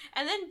sweet.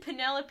 And then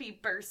Penelope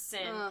bursts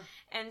in,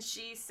 and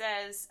she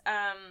says,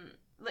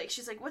 like,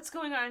 she's like, what's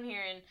going on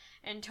here?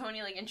 And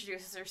Tony, like,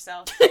 introduces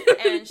herself,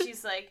 and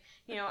she's like,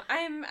 you know,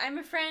 I'm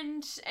a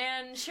friend,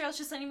 and Cheryl's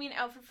just sending me an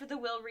outfit for the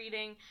will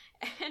reading.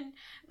 And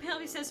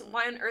Penelope says,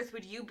 why on earth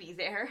would you be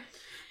there?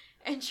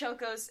 And Cheryl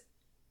goes,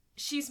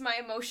 she's my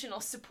emotional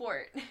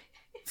support.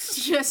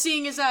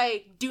 Seeing as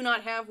I do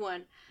not have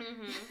one.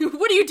 Mm-hmm.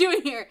 What are you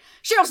doing here?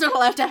 Cheryl's not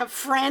allowed to have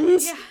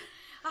friends. Yeah,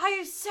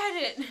 I said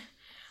it.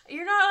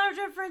 You're not allowed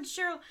to have friends,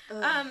 Cheryl.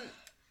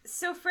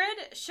 So Fred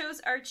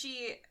shows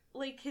Archie,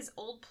 like, his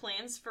old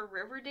plans for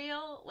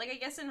Riverdale. Like, I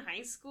guess in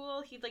high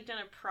school, he'd, like,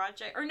 done a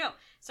project. Or no,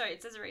 sorry,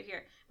 it says it right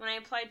here. When I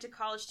applied to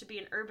college to be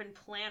an urban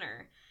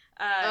planner,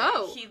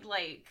 he'd,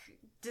 like,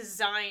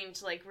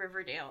 designed, like,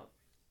 Riverdale.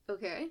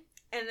 Okay.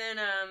 And then,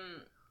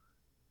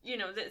 you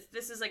know,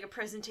 this is like a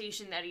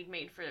presentation that he'd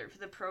made for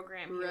the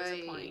program he was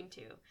applying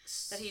to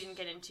that he didn't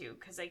get into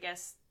because I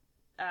guess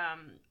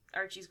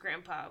Archie's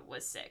grandpa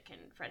was sick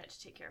and Fred had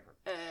to take care of him.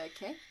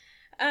 Okay.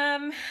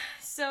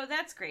 So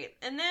that's great.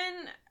 And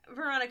then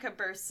Veronica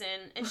bursts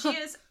in and she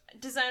has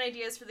design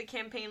ideas for the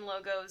campaign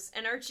logos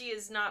and Archie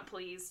is not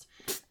pleased.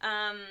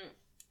 And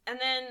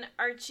then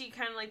Archie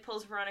kind of like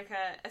pulls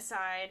Veronica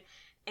aside.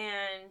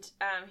 And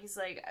he's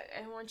like,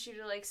 I want you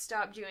to, like,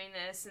 stop doing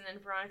this. And then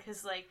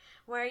Veronica's like,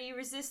 why are you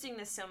resisting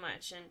this so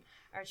much? And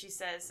Archie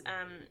says,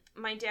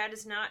 my dad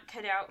is not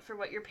cut out for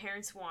what your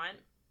parents want.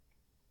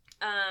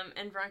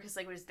 And Veronica's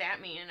like, what does that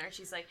mean? And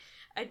Archie's like,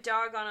 a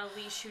dog on a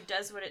leash who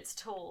does what it's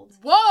told.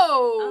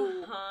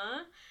 Whoa!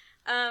 Uh-huh.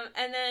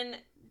 And then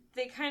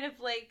they kind of,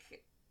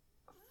 like,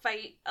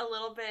 fight a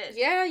little bit.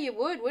 Yeah, you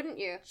would, wouldn't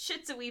you?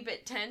 Shit's a wee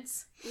bit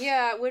tense.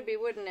 Yeah, it would be,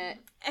 wouldn't it?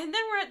 And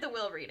then we're at the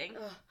will reading.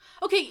 Ugh.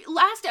 Okay,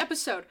 last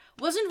episode,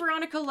 wasn't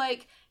Veronica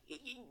like,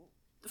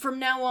 from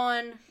now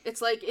on, it's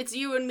like, it's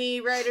you and me,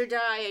 ride or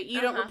die,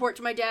 you don't report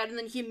to my dad, and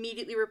then he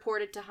immediately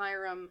reported to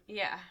Hiram.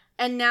 Yeah.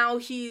 And now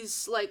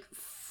he's, like,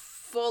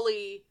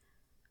 fully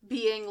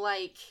being,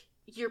 like,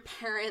 your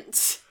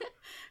parents,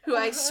 who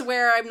I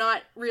swear I'm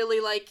not really,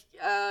 like,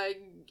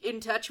 in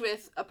touch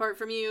with, apart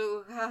from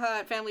you, haha,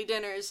 at family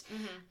dinners,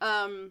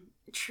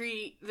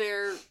 treat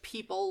their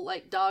people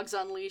like dogs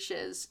on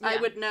leashes. Yeah. I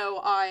would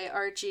know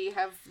Archie,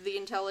 have the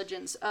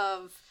intelligence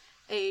of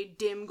a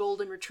dim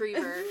golden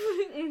retriever.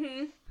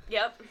 Mm-hmm.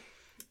 Yep.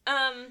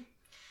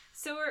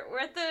 So we're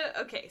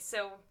at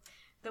so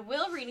the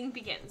will reading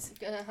begins.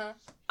 Uh-huh.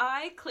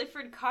 I,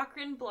 Clifford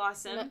Cochran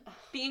Blossom,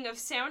 being of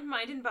sound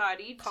mind and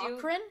body,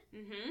 Cochran?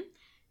 Mm-hmm.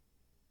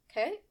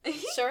 Okay.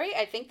 Sorry,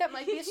 I think that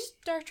might be a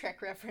Star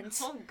Trek reference.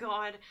 Oh,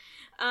 God.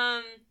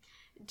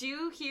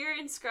 Do here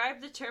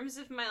inscribe the terms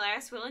of my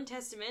last will and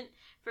testament.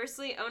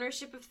 Firstly,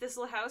 ownership of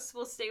Thistle House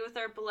will stay with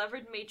our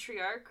beloved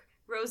matriarch,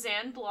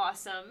 Roseanne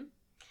Blossom.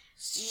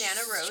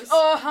 Nana Rose.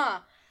 Uh-huh.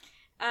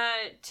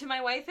 To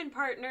my wife and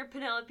partner,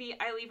 Penelope,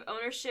 I leave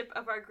ownership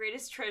of our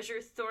greatest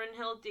treasure,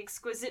 Thornhill, the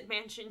exquisite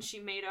mansion she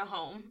made a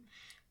home.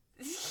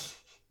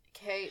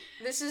 Okay,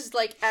 this is,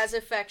 like, as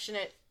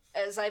affectionate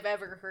as I've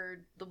ever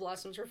heard the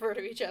Blossoms refer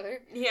to each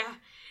other. Yeah.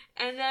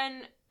 And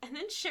then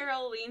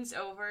Cheryl leans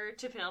over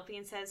to Penelope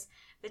and says,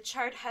 the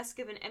charred husk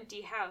of an empty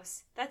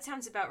house. That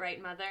sounds about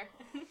right, Mother.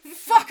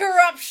 Fuck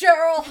her up,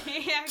 Cheryl!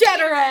 Yeah, get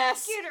her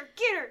ass! Get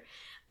her!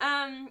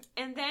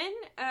 And then,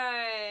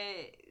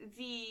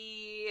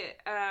 the,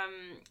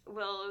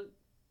 Will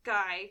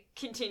guy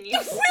continues.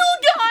 The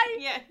Will guy?!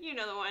 Yeah, you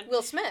know the one.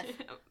 Will Smith.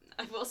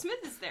 Will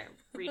Smith is there,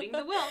 reading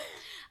the will.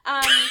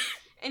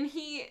 And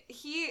he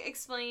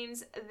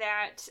explains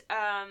that,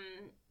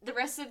 the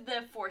rest of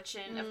the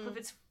fortune of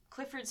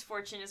Clifford's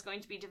fortune is going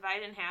to be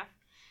divided in half,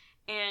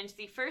 and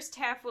the first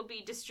half will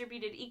be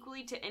distributed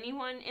equally to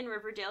anyone in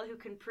Riverdale who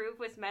can prove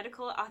with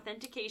medical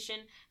authentication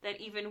that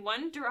even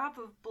one drop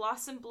of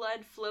Blossom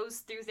blood flows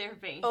through their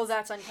veins. Oh,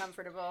 that's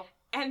uncomfortable.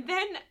 And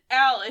then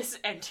Alice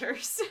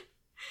enters.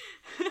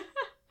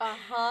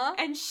 Uh-huh.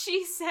 And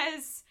she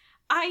says,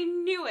 I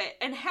knew it.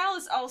 And Hal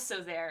is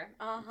also there.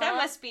 Uh-huh. That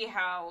must be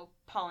how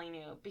Polly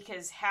knew,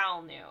 because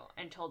Hal knew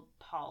and told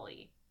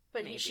Polly.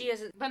 But maybe. she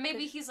hasn't... But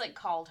maybe he's, like,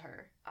 called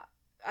her.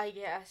 I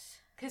guess.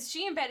 Because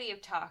she and Betty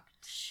have talked.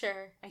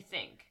 Sure. I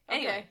think.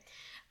 Okay.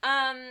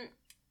 Anyway.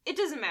 It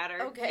doesn't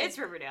matter. Okay. It's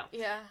Riverdale.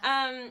 Yeah.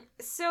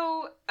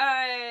 So,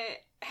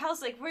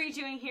 Hal's like, what are you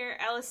doing here?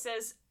 Alice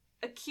says,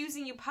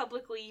 accusing you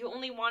publicly. You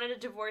only wanted a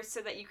divorce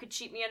so that you could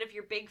cheat me out of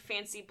your big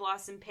fancy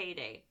Blossom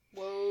payday.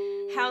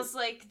 Whoa. Hal's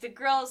like, the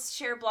girls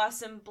share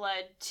Blossom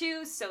blood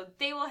too, so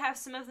they will have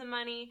some of the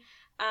money.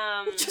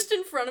 Just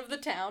in front of the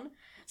town.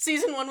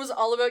 Season 1 was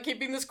all about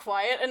keeping this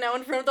quiet, and now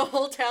in front of the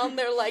whole town,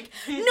 they're like,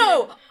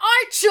 no,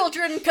 our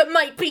children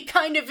might be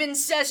kind of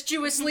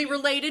incestuously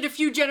related a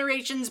few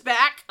generations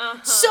back.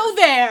 Uh-huh. So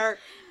there!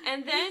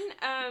 And then,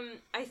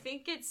 I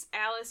think it's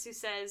Alice who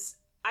says,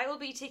 I will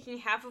be taking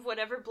half of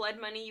whatever blood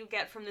money you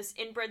get from this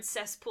inbred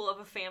cesspool of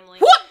a family.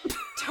 What?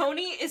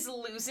 Tony is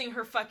losing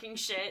her fucking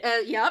shit.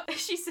 Yep.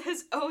 She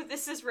says, oh,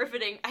 this is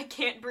riveting. I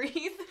can't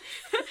breathe.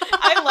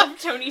 I love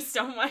Tony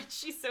so much.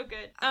 She's so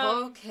good.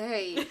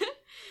 Okay.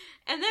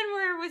 And then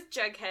we're with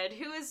Jughead,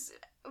 who is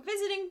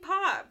visiting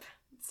Pop.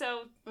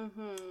 So,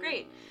 Mm-hmm.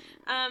 great.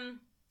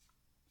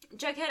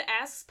 Jughead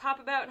asks Pop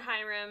about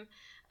Hiram.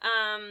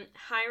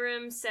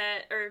 Hiram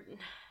said, or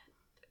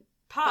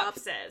Pop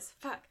says,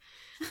 fuck.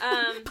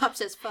 Pop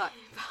says fuck.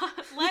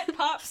 Let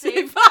Pop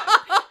say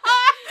fuck.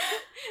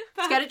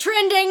 It's got it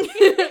trending.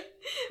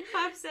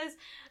 Pop says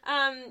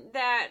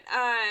that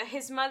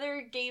his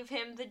mother gave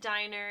him the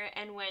diner,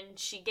 and when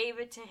she gave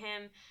it to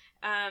him,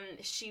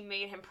 she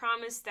made him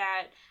promise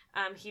that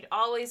he'd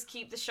always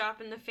keep the shop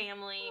in the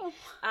family.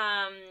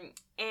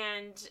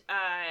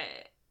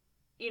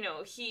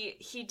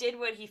 He did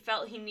what he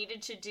felt he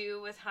needed to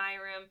do with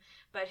Hiram,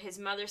 but his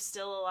mother's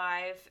still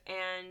alive,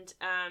 and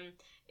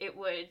it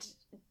would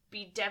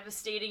be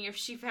devastating if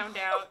she found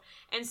out.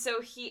 And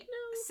so he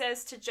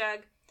says to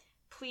Jug,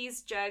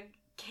 please, Jug,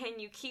 can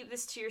you keep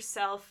this to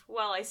yourself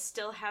while I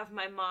still have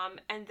my mom,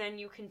 and then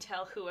you can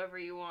tell whoever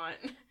you want.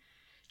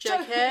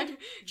 Jughead.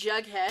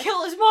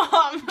 Kill his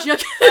mom!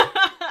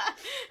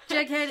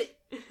 Jughead,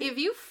 if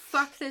you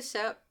fuck this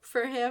up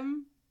for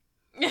him...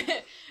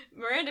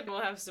 Miranda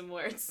will have some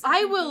words.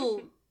 I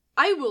will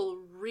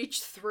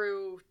reach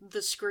through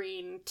the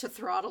screen to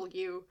throttle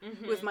you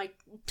with my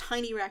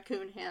tiny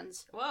raccoon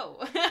hands.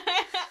 Whoa.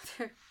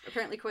 They're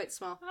apparently quite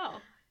small.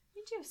 Oh,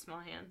 you do have small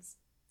hands.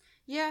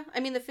 Yeah, I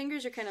mean, the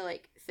fingers are kind of,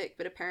 like, thick,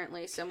 but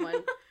apparently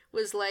someone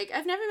was like,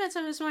 I've never met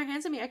someone with smaller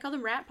hands than me. I call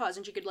them rat paws,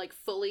 and she could, like,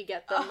 fully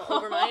get them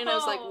over mine, and I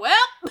was like,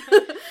 well...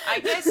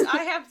 I guess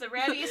I have the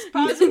rattiest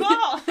paws of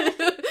all.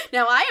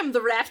 Now I am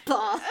the rat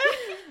paw.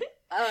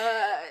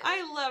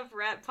 I love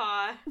rat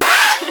paw.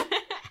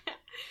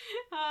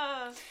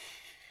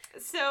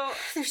 So...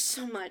 There's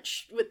so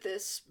much with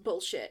this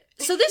bullshit.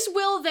 So this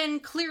will then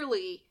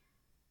clearly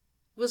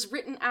was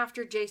written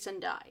after Jason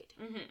died.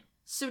 Mm-hmm.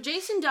 So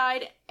Jason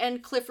died,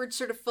 and Clifford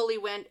sort of fully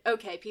went,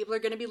 okay, people are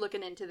going to be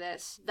looking into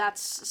this.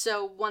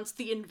 So once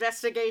the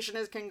investigation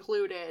is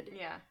concluded.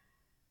 Yeah.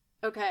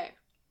 Okay.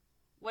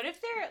 What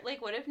if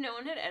no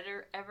one had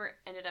ever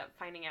ended up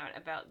finding out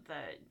about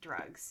the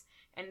drugs,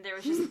 and there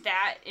was just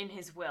that in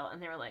his will,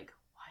 and they were like,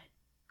 what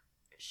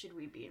should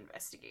we be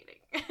investigating?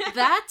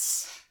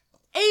 That's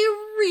a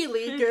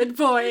really good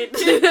point.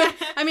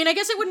 I mean, I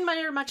guess it wouldn't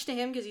matter much to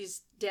him because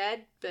he's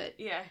dead, but...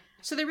 Yeah.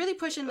 So they really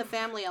push in the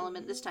family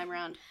element this time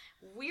around.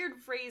 Weird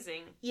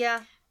phrasing.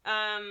 Yeah.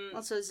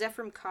 Also,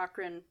 Zephram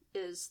Cochrane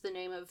is the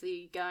name of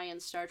the guy in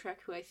Star Trek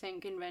who I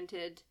think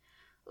invented...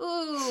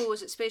 Ooh,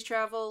 was it space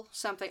travel?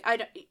 Something.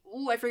 I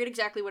forget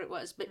exactly what it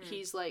was, but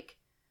he's like...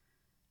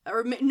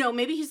 Or, no,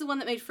 maybe he's the one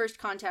that made first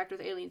contact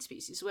with alien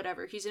species,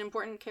 whatever. He's an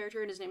important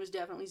character, and his name is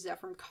definitely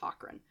Zephram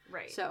Cochrane.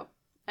 Right. So,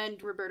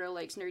 and Roberto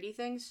likes nerdy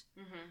things.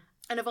 Mm-hmm.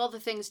 And of all the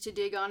things to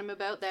dig on him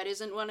about, that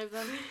isn't one of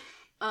them.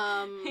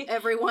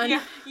 Everyone...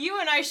 Yeah, you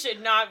and I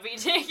should not be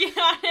digging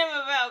on him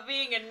about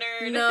being a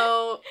nerd.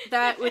 No,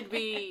 that would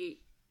be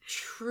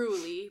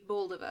truly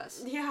bold of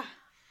us. Yeah.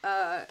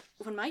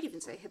 One might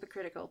even say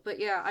hypocritical. But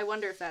yeah, I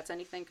wonder if that's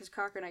anything, because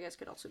Cochrane, I guess,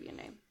 could also be a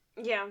name.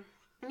 Yeah.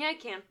 Yeah, I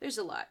can. There's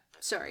a lot.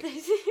 Sorry.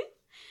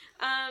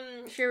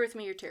 Share with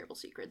me your terrible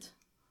secrets.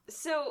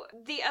 So,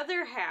 the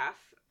other half,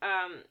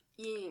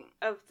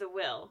 of the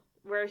will,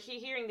 where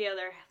hearing the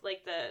other,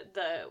 like,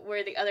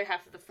 where the other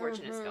half of the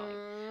fortune is going.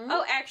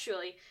 Oh,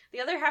 actually,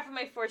 the other half of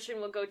my fortune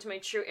will go to my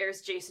true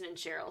heirs, Jason and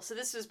Cheryl. So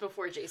this was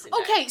before Jason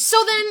died. Okay,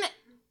 so then...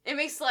 It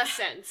makes less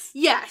sense.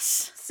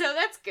 Yes. So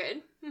that's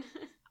good.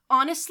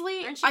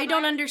 Honestly, I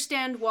don't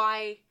understand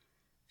why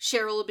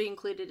Cheryl will be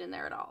included in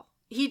there at all.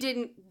 He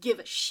didn't give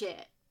a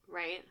shit.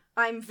 Right.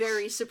 I'm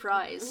very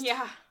surprised.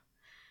 Yeah.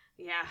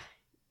 Yeah.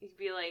 You'd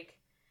be like,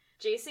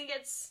 Jason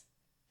gets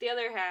the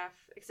other half,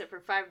 except for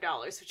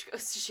 $5, which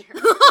goes to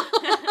Cheryl.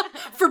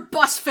 For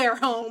bus fare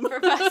home. for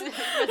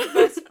the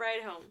bus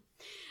ride home.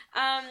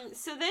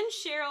 So then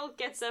Cheryl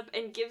gets up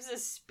and gives a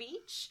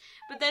speech,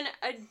 but then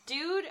a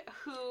dude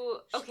who...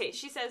 Okay,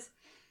 she says...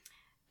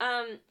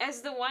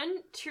 as the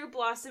one true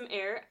Blossom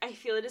heir, I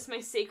feel it is my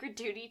sacred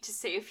duty to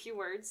say a few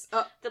words.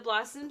 The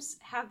Blossoms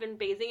have been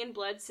bathing in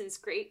blood since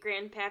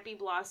great-grandpappy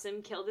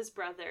Blossom killed his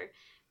brother,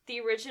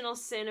 the original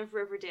sin of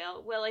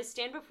Riverdale. Well, I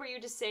stand before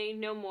you to say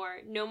no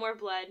more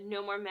blood,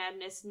 no more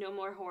madness, no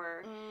more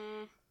horror.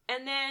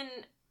 And then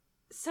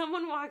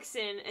someone walks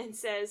in and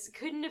says,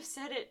 couldn't have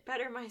said it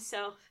better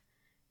myself.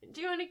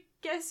 Do you want to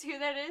guess who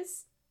that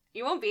is?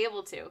 You won't be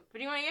able to, but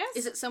do you want to guess?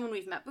 Is it someone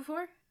we've met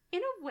before?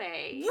 In a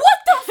way. What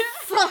the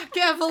fuck,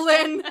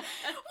 Evelyn?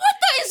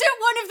 Is it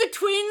one of the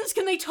twins?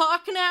 Can they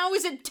talk now?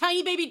 Is it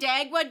tiny baby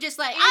Dagwood just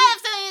like, I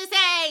have something to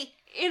say?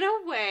 In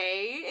a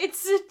way,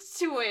 it's a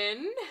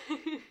twin.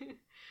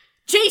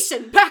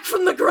 Jason, back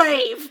from the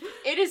grave!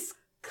 It is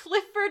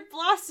Clifford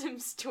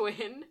Blossom's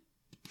twin.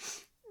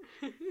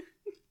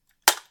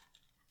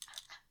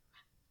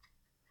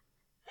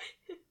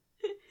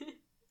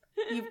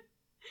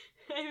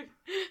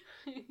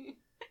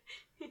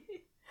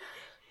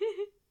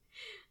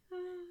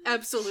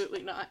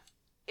 Absolutely not.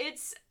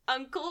 It's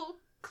Uncle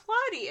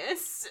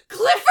Claudius.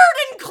 Clifford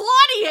and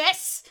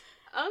Claudius!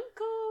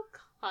 Uncle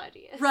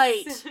Claudius.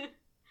 Right.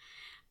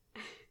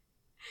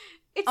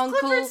 It's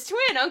Clifford's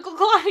twin, Uncle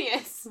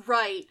Claudius.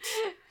 Right.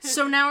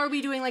 So now are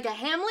we doing like a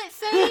Hamlet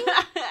thing?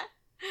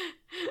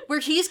 Where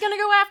he's gonna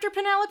go after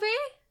Penelope?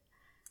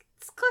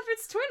 It's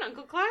Clifford's twin,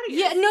 Uncle Claudius.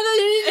 Yeah, no,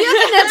 you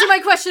didn't answer my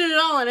question at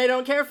all, and I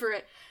don't care for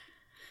it.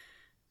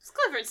 It's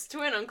Clifford's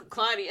twin, Uncle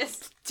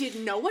Claudius. Did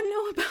no one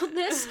know about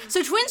this?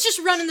 So twins just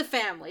run in the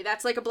family.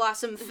 That's like a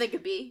Blossom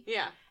thingabee.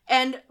 Yeah.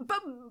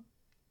 But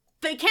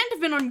they can't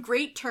have been on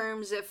great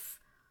terms if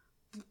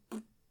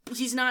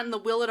he's not in the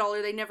will at all,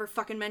 or they never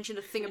fucking mentioned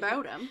a thing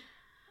about him.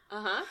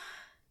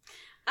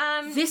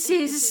 This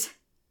is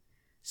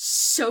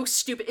so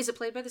stupid. Is it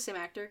played by the same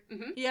actor?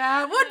 Mm-hmm.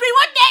 Yeah, it would be,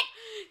 wouldn't it?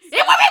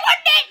 It would be,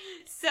 wouldn't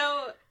it?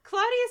 So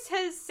Claudius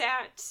has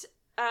sat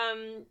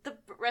the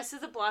rest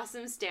of the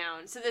Blossoms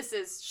down. So this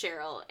is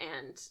Cheryl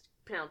and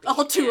Penelope.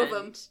 All two of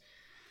them.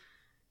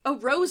 Oh,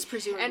 Rose,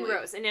 presumably. And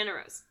Rose, and Nana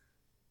Rose.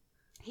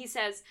 He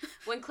says,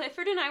 when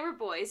Clifford and I were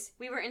boys,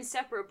 we were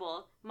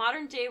inseparable,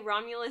 modern-day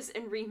Romulus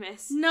and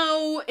Remus.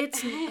 No,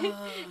 it's...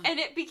 And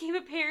it became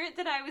apparent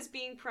that I was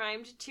being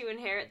primed to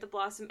inherit the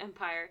Blossom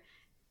Empire.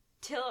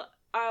 Till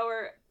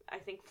our, I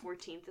think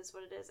 14th is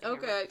what it is.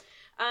 Okay.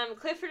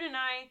 Clifford and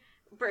I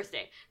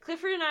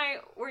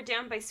were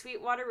down by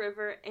Sweetwater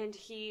River, and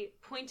he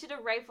pointed a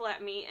rifle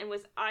at me, and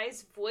with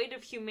eyes void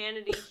of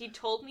humanity, he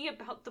told me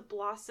about the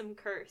Blossom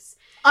Curse.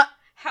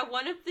 How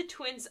one of the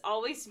twins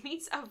always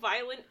meets a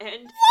violent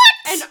end.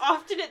 What? And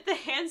often at the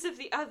hands of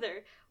the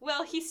other.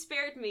 Well, he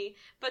spared me,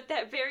 but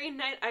that very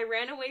night I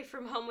ran away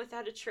from home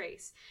without a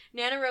trace.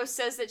 Nana Rose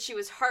says that she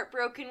was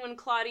heartbroken when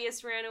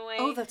Claudius ran away.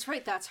 Oh, that's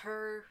right, that's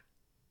her.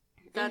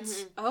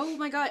 That's... Mm-hmm. Oh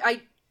my god,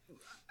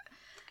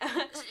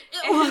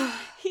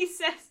 he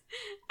says,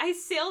 I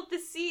sailed the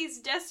seas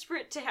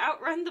desperate to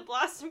outrun the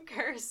Blossom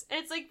Curse. And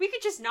it's like, we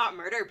could just not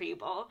murder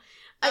people.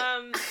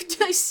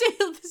 I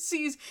sailed the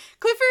seas.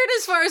 Clifford,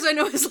 as far as I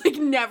know, has, like,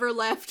 never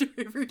left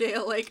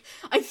Riverdale. Like,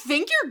 I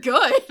think you're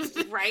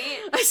good. Right?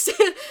 I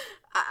said...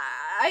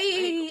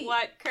 Like,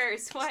 what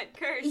curse?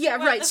 Yeah,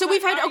 what right. So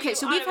we've had... Okay,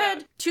 so we've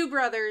had two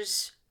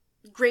brothers,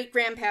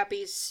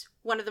 great-grandpappies,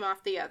 one of them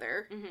off the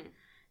other. Mm-hmm.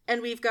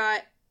 And we've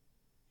got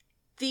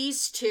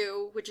these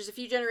two, which is a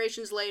few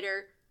generations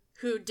later,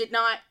 who did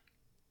not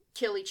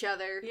kill each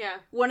other. Yeah.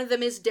 One of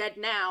them is dead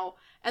now.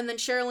 And then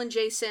Cheryl and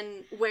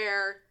Jason,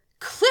 where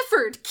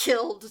Clifford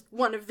killed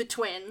one of the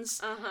twins.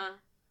 Uh-huh.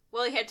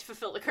 Well, he had to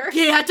fulfill the curse.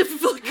 He had to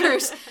fulfill the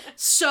curse.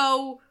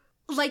 So,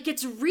 like,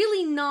 it's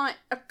really not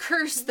a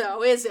curse,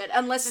 though, is it?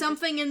 Unless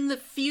something in the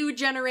few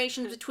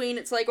generations between,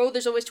 it's like, oh,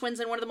 there's always twins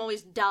and one of them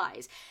always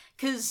dies.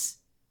 Because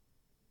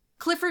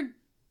Clifford,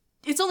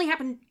 it's only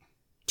happened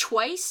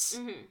twice.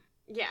 Mm-hmm.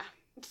 Yeah.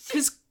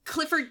 Because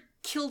Clifford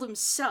killed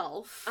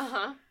himself.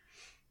 Uh-huh.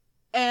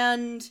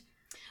 And...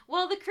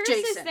 Well, the curse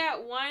Jason. is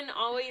that one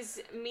always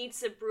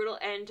meets a brutal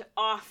end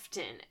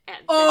often at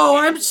the Oh,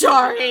 end I'm of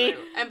sorry.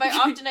 And by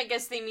often, I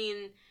guess they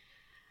mean...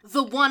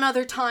 the one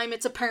other time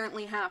it's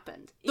apparently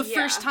happened. The Yeah.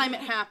 first time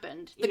it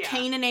happened. The Yeah.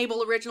 Cain and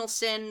Abel original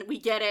sin, we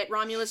get it.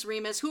 Romulus,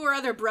 Remus, who are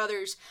other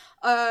brothers?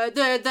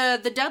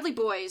 The Dudley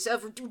boys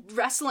of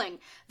wrestling.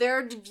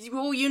 They're,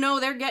 well, you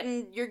know, they're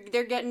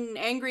getting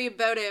angry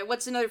about it.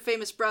 What's another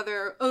famous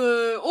brother?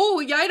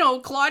 Yeah, I know,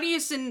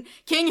 Claudius and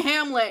King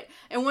Hamlet.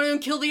 And one of them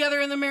kill the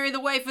other and then marry the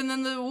wife and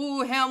then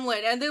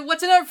Hamlet. And then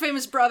what's another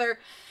famous brother?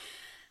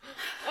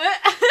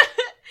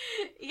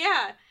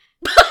 Yeah.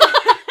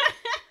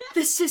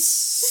 This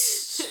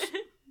is...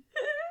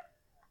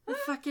 the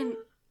fucking...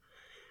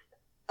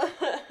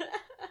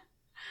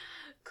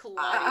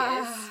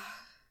 Claudius.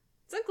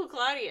 It's Uncle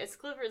Claudius,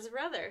 Clifford's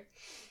brother.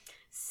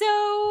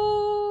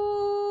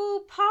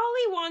 So,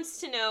 Polly wants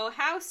to know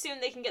how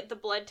soon they can get the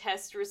blood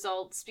test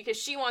results because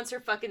she wants her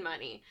fucking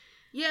money.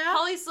 Yeah.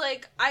 Polly's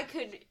like, I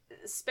could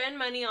spend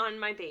money on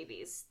my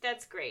babies.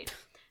 That's great.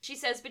 She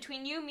says,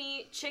 between you,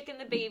 me, Chick,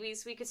 and the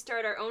babies, we could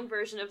start our own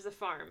version of the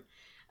farm.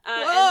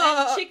 And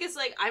then Chick is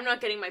like, I'm not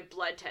getting my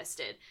blood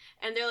tested.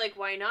 And they're like,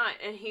 why not?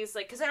 And he's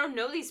like, because I don't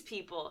know these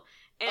people.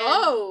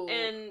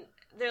 And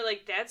they're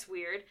like, that's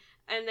weird.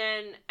 And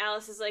then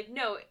Alice is like,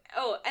 no.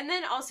 Oh, and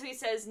then also he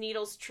says,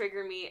 needles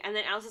trigger me. And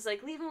then Alice is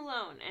like, leave him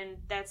alone. And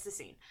that's the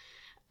scene.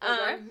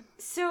 Okay.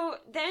 So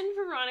then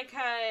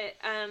Veronica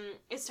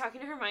is talking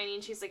to Hermione,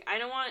 and she's like, I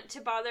don't want to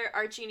bother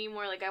Archie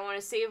anymore. Like, I want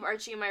to save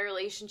Archie and my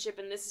relationship,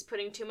 and this is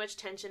putting too much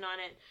tension on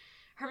it.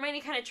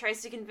 Hermione kind of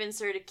tries to convince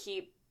her to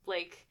keep,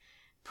 like,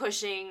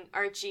 pushing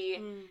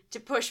Archie to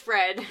push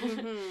Fred.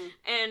 Mm-hmm.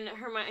 And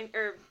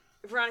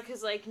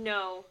Veronica's like,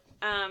 no,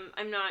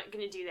 I'm not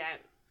gonna do that.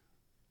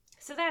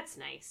 So that's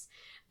nice.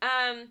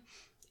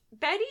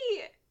 Betty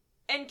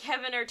and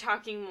Kevin are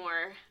talking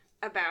more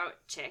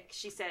about Chick.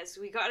 She says,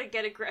 we gotta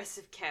get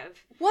aggressive, Kev.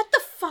 What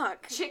the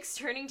fuck? Chick's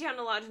turning down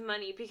a lot of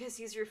money because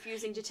he's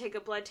refusing to take a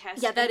blood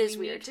test. Yeah, that and is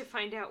we weird. need to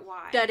find out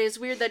why. That is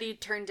weird that he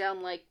turned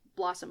down, like,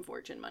 Blossom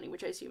Fortune money,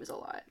 which I assume is a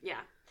lot. Yeah.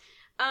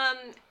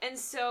 And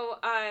so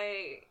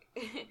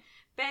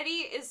Betty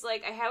is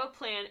like, I have a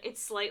plan.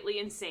 It's slightly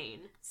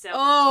insane. So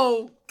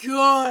oh,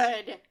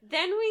 good.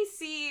 then we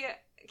see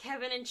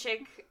Kevin and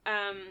Chick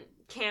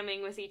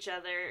camming with each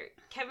other.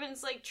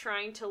 Kevin's like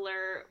trying to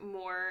lure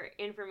more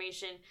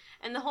information,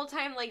 and the whole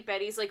time like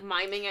Betty's like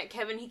miming at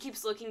Kevin. He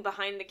keeps looking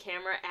behind the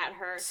camera at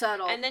her.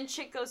 Subtle. And then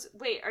Chick goes,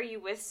 "Wait, are you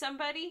with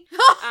somebody?"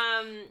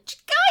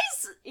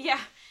 Guys. Yeah.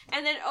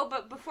 And then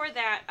but before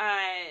that,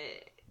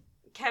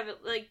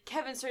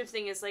 Kevin's sort of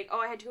thing is like,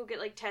 "Oh, I had to go get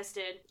like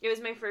tested. It was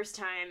my first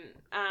time."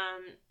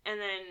 And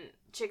then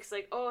Chick's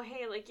like, "Oh,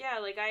 hey, like yeah,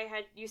 like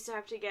I used to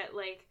have to get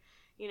like,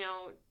 you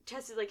know,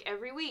 tested like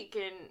every week,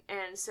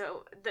 and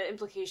so the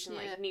implication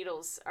like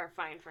needles are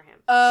fine for him."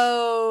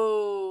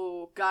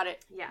 Oh, got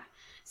it. Yeah.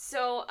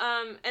 So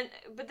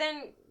but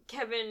then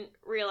Kevin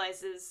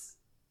realizes,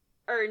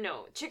 or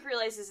no, Chick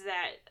realizes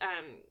that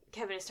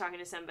Kevin is talking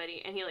to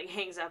somebody, and he like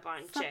hangs up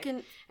on Chick,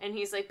 and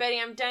he's like, "Betty,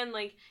 I'm done."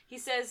 Like he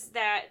says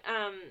that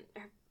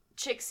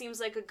Chick seems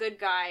like a good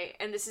guy,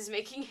 and this is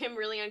making him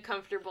really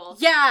uncomfortable.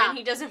 Yeah, and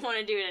he doesn't want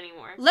to do it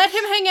anymore. Let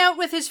him hang out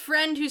with his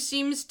friend who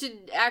seems to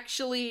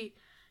actually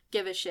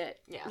give a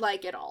shit. Yeah,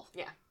 like it all.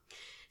 Yeah.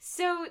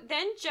 So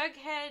then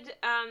Jughead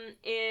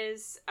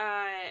is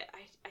I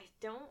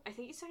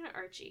think he's talking to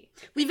Archie.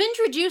 We've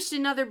introduced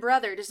another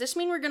brother. Does this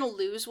mean we're gonna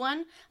lose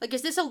one? Like,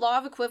 is this a law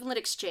of equivalent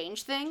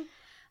exchange thing?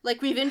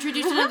 Like, we've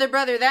introduced another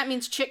brother, that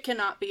means Chick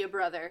cannot be a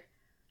brother.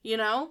 You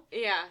know?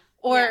 Yeah.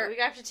 Or yeah, we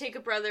have to take a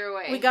brother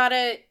away. We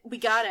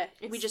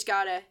just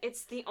gotta.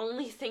 It's the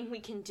only thing we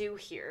can do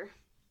here.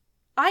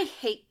 I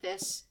hate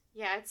this.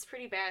 Yeah, it's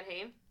pretty bad,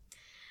 hey?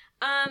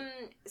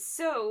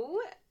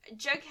 So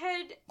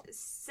Jughead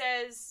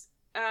says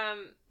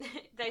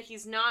that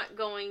he's not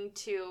going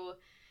to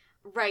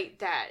write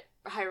that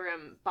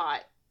Hiram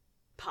bought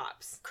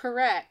Pops.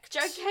 Correct.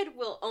 Jughead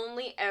will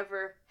only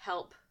ever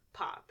help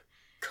Pop.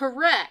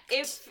 Correct.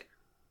 If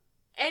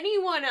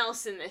anyone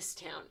else in this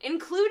town,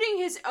 including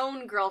his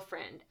own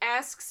girlfriend,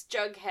 asks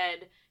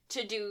Jughead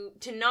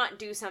to not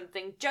do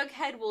something,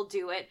 Jughead will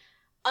do it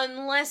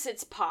unless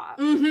it's Pop.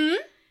 Mm-hmm.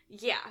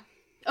 Yeah.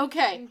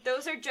 Okay.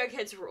 Those are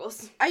Jughead's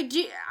rules. I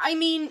do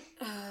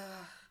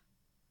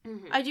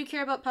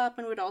care about Pop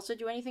and would also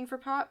do anything for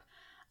Pop.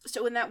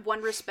 So in that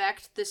one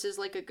respect, this is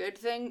like a good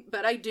thing,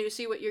 but I do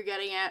see what you're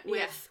getting at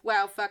with,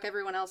 wow, fuck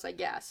everyone else, I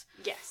guess.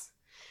 Yes.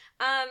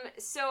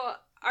 So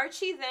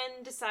Archie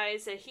then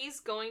decides that he's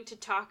going to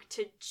talk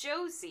to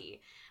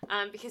Josie,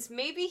 because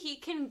maybe he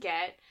can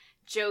get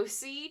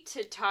Josie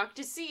to talk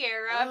to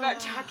Sierra about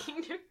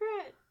talking to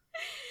Fred.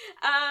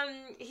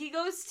 He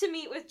goes to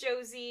meet with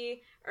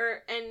Josie,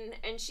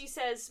 and she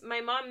says, "My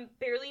mom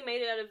barely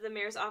made it out of the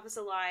mayor's office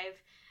alive,"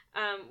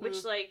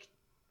 which, like,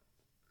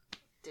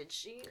 did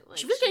she? Like,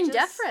 she was getting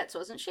death threats,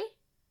 wasn't she?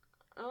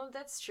 Oh,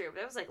 that's true.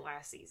 That was, like,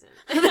 last season.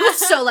 That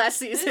was so last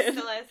season. This is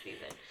the last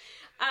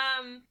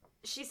season.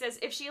 She says,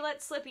 if she let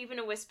slip even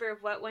a whisper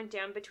of what went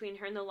down between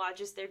her and the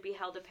Lodges, there'd be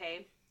hell to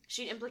pay.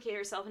 She'd implicate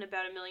herself in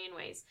about 1,000,000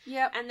 ways.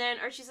 Yep. And then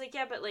Archie's like,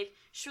 yeah, but, like,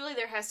 surely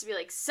there has to be,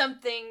 like,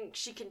 something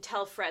she can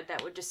tell Fred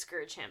that would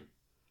discourage him.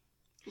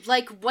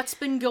 Like, what's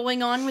been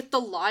going on with the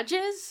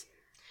Lodges?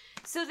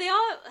 So they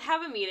all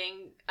have a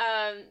meeting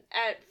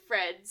at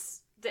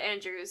Fred's, the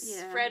Andrews.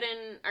 Yeah. Fred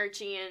and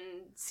Archie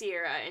and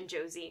Sierra and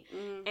Josie.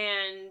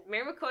 And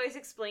Mayor McCoy's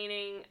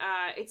explaining,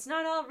 it's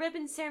not all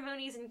ribbon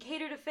ceremonies and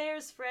catered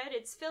affairs, Fred.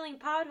 It's filling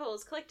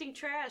potholes, collecting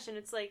trash. And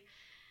it's like,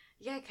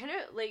 yeah, kind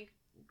of, like,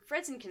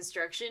 Fred's in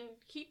construction.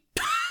 He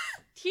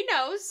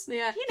knows.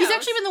 Yeah. He knows. He's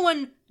actually been the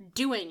one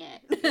doing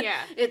it.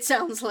 Yeah. It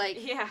sounds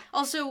like. Yeah.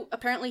 Also,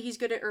 apparently he's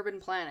good at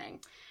urban planning.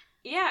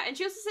 Yeah, and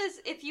she also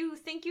says, if you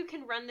think you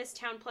can run this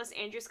town plus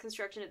Andrew's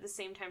construction at the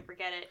same time,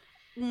 forget it.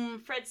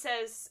 Fred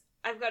says,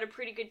 I've got a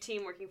pretty good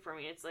team working for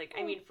me. It's like,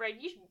 I mean, Fred,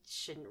 you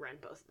shouldn't run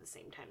both at the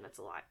same time. That's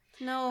a lot.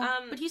 No,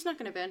 but he's not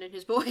going to abandon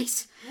his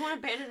boys. He won't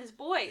abandon his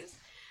boys.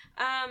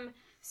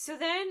 So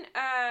then,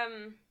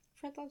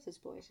 Fred loves his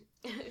boys.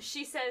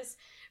 She says,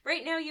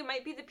 right now you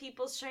might be the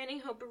people's shining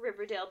hope of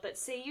Riverdale, but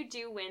say you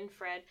do win,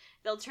 Fred,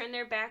 they'll turn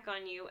their back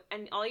on you,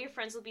 and all your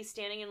friends will be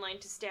standing in line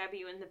to stab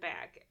you in the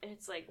back. And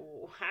it's like,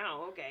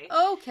 wow, okay.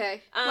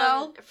 Okay,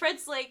 well...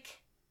 Fred's like,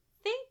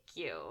 thank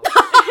you.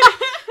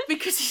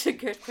 Because he's a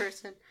good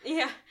person.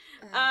 Yeah.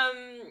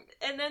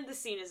 And then the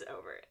scene is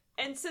over.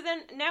 And so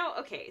then, now,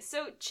 okay,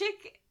 so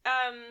Chick,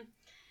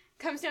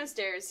 comes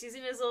downstairs. He's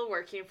in his little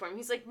work uniform.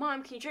 He's like,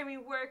 Mom, can you drive me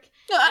to work?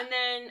 And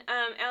then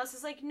Alice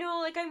is like,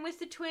 no, like, I'm with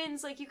the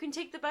twins. Like, you can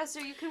take the bus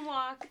or you can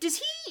walk. Does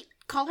he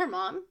call her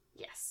Mom?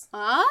 Yes.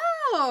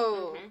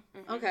 Oh.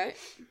 Okay.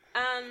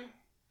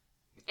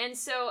 And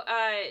so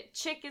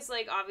Chick is,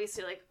 like,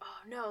 obviously like, oh,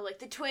 no, like,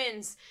 the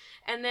twins.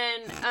 And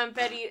then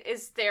Betty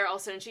is there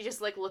also, and she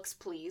just, like, looks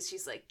pleased.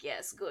 She's like,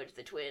 yes, good,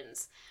 the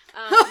twins.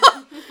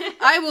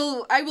 I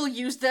will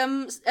use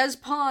them as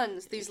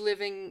pawns, these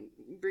living,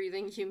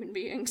 breathing human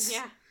beings.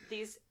 Yeah,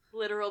 these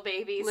literal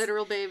babies.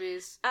 Literal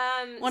babies.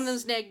 One of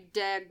them's named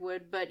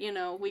Dagwood, but, you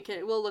know,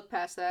 we'll look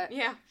past that.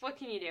 Yeah, what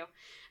can you do?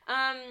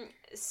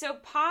 So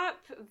Pop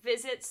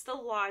visits the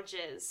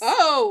Lodges.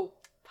 Oh!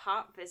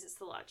 Pop visits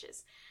the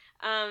Lodges.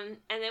 And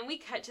then we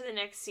cut to the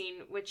next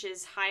scene, which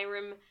is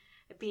Hiram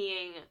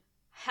being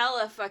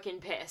hella fucking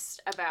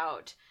pissed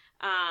about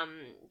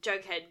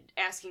Jughead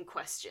asking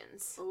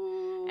questions.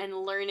 Ooh. And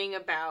learning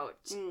about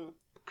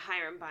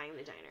Hiram buying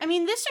the diner. I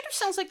mean, this sort of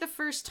sounds like the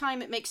first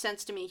time it makes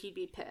sense to me he'd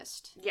be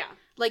pissed. Yeah.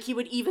 Like he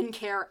would even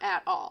care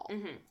at all.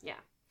 Mm-hmm. Yeah.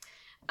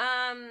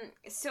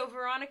 So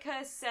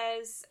Veronica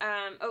says,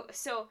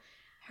 so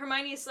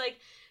Hermione's like,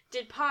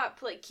 did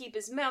Pop, like, keep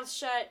his mouth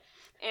shut?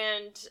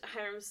 And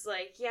Hiram's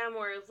like, yeah,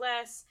 more or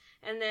less.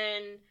 And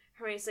then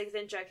Hermione's like,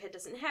 then Jughead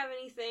doesn't have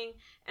anything.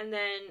 And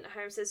then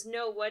Hiram says,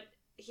 no, what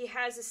he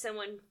has is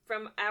someone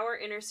from our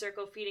inner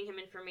circle feeding him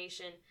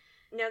information.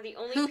 Now the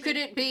only Who could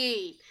it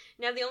be?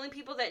 Now the only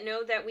people that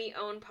know that we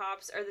own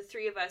Pops are the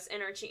three of us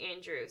and Archie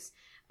Andrews.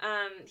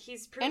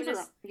 He's proven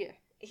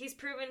He's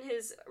proven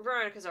his...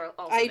 Veronica's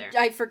also there.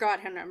 I forgot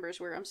how numbers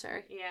were, I'm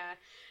sorry. Yeah.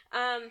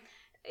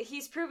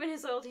 He's proven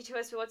his loyalty to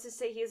us, but what's to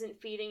say he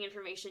isn't feeding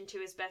information to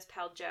his best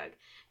pal, Jug?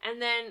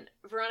 And then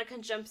Veronica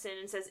jumps in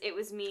and says, it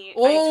was me. I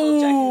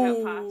told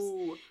Jughead about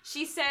Pops.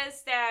 She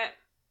says that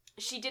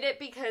she did it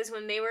because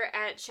when they were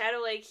at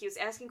Shadow Lake, he was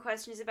asking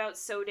questions about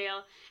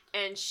Sodale,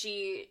 and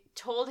she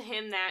told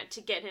him that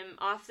to get him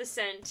off the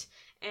scent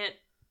and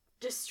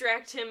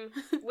distract him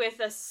with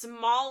a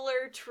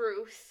smaller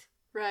truth.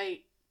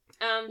 Right.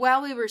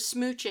 While we were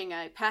smooching,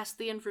 I passed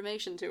the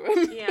information to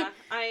him. Yeah,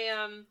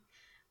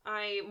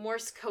 I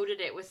Morse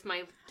coded it with my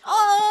tongue.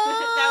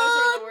 Oh, that was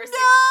one of the worst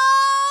things.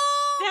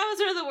 That was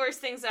one of the worst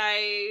things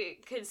I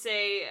could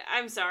say.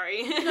 I'm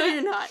sorry. No,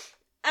 you're not.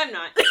 I'm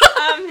not.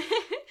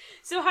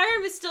 So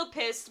Hiram is still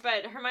pissed,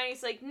 but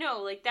Hermione's like,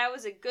 no, like, that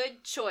was a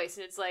good choice.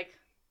 And it's like,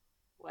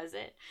 was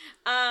it?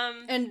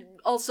 And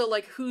also,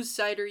 like, whose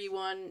side are you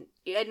on?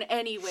 In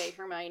any way,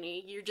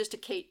 Hermione, you're just a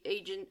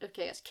agent of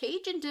chaos.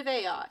 Cagent of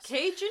Chaos.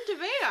 Cagent of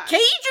Chaos.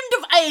 Cagent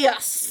of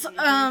Chaos!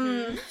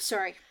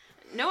 Sorry.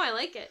 No, I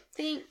like it.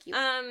 Thank you.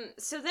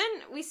 So then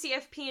we see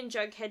FP and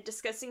Jughead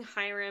discussing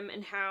Hiram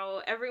and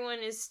how everyone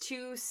is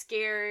too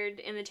scared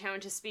in the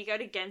town to speak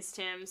out against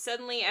him.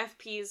 Suddenly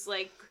FP's,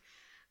 like,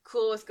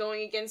 cool with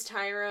going against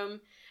Hiram.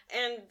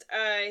 And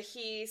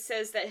he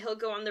says that he'll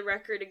go on the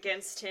record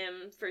against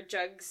him for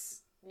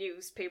Jug's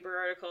newspaper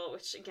article,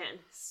 which, again,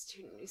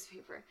 student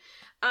newspaper.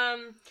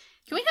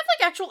 Can we have,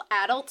 like, actual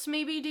adults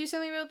maybe do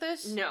something about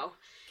this? No.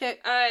 Okay.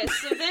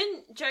 So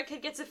then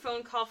Jughead gets a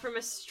phone call from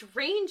a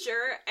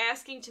stranger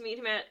asking to meet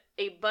him at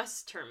a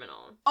bus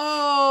terminal.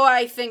 Oh,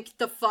 I think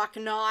the fuck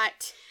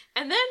not.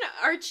 And then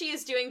Archie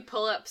is doing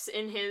pull-ups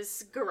in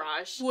his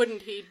garage.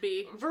 Wouldn't he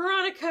be?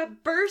 Veronica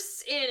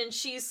bursts in and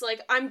she's like,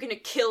 I'm gonna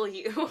kill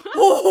you.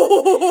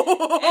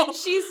 And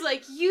she's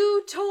like,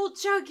 you told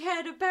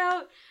Jughead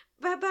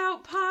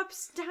about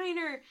Pop's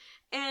diner.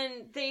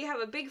 And they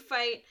have a big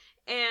fight,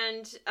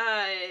 and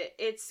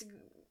it's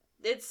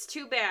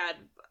too bad.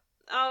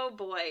 Oh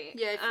boy.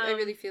 Yeah, I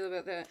really feel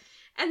about that.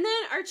 And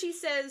then Archie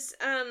says,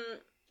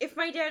 if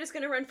my dad is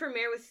going to run for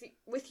mayor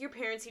with your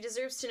parents, he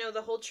deserves to know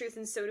the whole truth,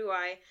 and so do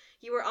I.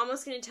 You were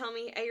almost going to tell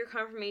me at your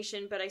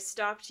confirmation, but I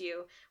stopped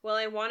you. Well,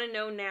 I want to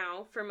know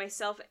now, for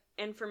myself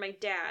and for my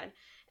dad.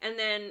 And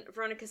then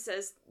Veronica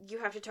says, you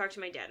have to talk to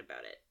my dad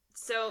about it.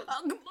 So...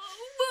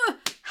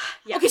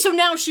 yeah. Okay, so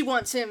now she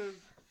wants him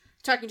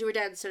talking to her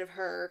dad instead of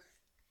her.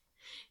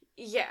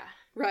 Yeah.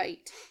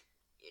 Right.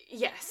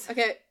 Yes.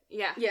 Okay.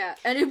 Yeah. Yeah,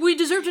 and if we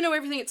deserve to know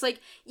everything, it's like,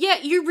 yeah,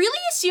 you're really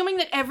assuming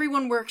that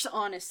everyone works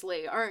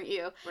honestly, aren't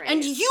you? Right.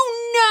 And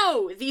you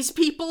know these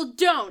people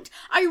don't.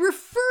 I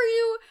refer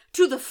you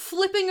to the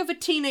flipping of a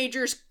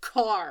teenager's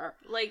car.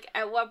 Like,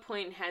 at what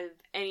point have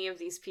any of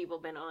these people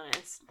been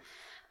honest?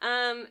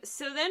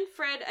 So then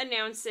Fred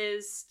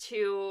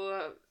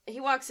he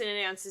walks in and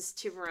announces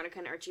to Veronica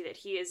and Archie that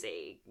he is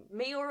a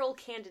mayoral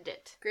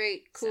candidate.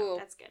 Great, cool. So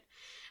that's good.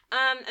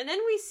 And then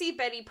we see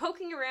Betty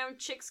poking around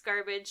Chick's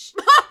garbage.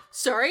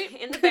 Sorry?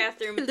 In the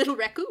bathroom. Little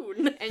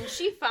raccoon. And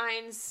she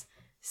finds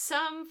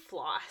some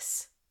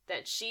floss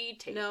that she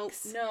takes. No,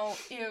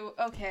 ew,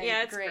 okay,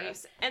 yeah, it's great.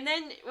 gross. And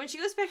then when she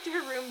goes back to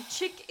her room,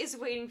 Chick is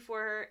waiting for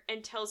her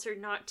and tells her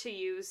not to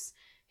use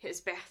his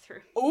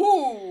bathroom.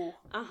 Ooh!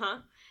 Uh-huh.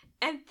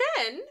 And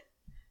then,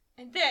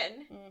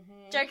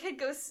 Jughead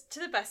goes to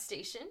the bus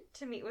station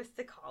to meet with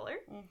the caller.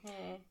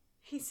 Mm-hmm.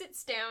 He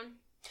sits down.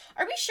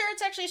 Are we sure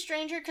it's actually a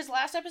stranger? Because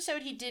last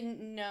episode he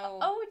didn't know.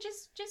 Oh,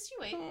 just you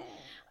wait.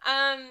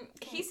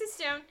 He sits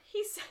down.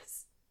 He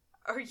says,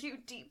 "Are you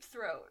Deep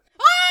Throat?"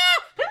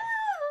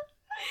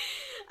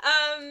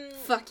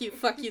 Fuck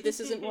you. This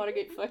isn't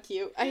Watergate. Fuck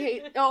you. I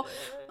hate. Oh.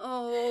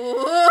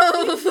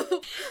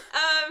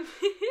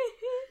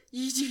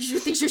 You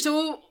think you're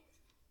so?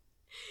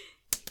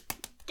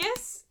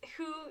 Guess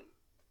who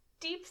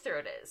Deep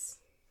Throat is?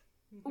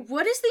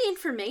 What is the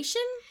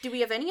information? Do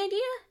we have any idea?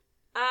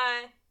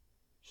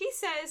 He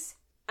says,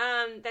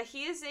 that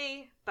he is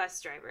a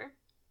bus driver.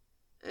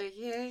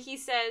 Okay. He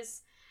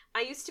says,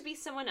 I used to be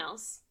someone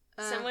else.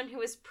 Someone who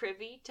was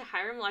privy to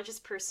Hiram Lodge's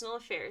personal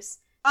affairs.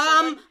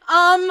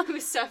 Who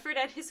suffered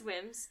at his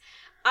whims.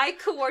 I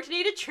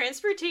coordinated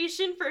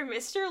transportation for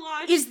Mr.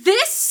 Lodge. Is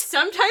this?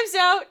 Sometimes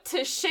out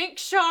to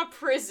Shankshaw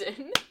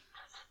Prison.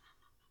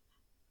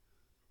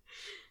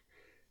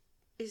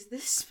 Is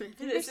this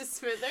Smithers? This is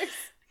Smithers.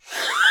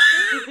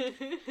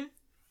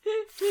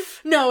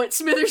 No, it's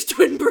Smithers'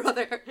 twin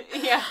brother.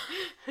 Yeah.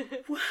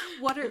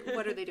 What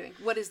are they doing?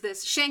 What is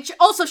this?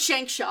 Also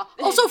Shankshaw.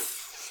 Also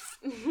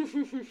we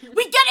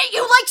get it!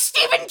 You like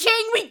Stephen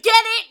King! We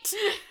get it!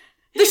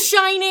 The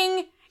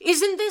Shining!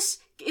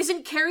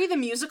 Isn't Carrie the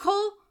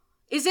musical?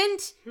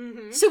 Isn't?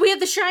 Mm-hmm. So we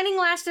had The Shining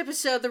last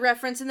episode, the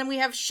reference, and then we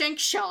have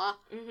Shankshaw.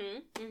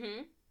 Mm-hmm.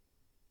 Mm-hmm.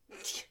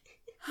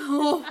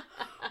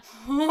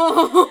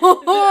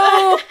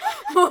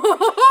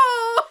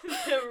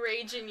 The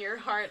rage in your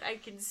heart, I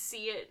can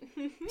see it.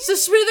 So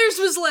Smithers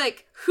was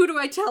like, who do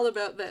I tell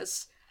about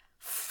this?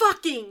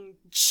 Fucking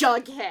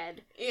Jughead.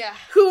 Yeah.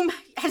 Whom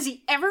has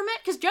he ever met?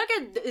 Because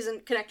Jughead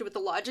isn't connected with the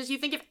lodges. You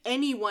think if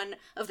any one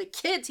of the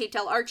kids, he'd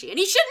tell Archie. And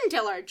he shouldn't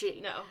tell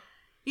Archie. No.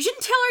 You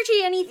shouldn't tell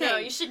Archie anything. No,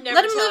 you should never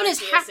Let him tell live in his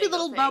Archie a happy single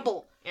little thing.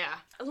 bubble. Yeah.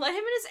 Leave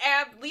him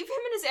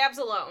in his abs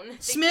alone. They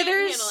Smithers,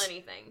 can't handle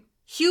anything.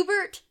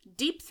 Hubert,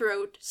 Deep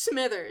Throat,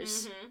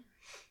 Smithers. Mm-hmm.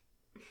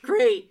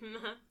 Great.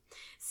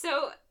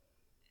 So,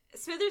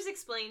 Smithers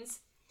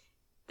explains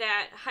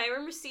that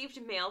Hiram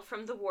received mail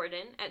from the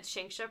warden at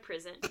Shankshaw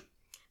Prison.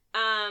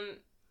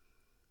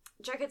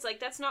 Jughead's like,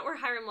 that's not where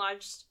Hiram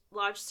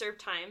Lodge served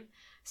time.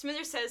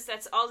 Smithers says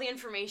that's all the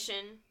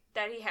information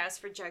that he has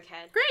for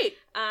Jughead. Great.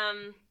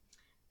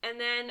 And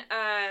then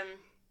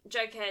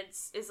Jughead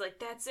is like,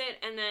 that's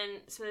it. And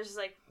then Smithers is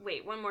like,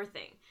 wait, one more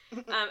thing.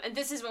 And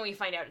this is when we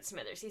find out it's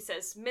Smithers. He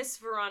says, Miss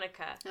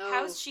Veronica,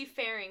 how's she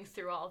faring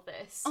through all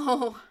this?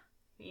 Oh.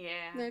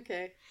 Yeah.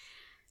 Okay.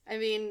 I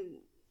mean,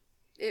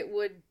 it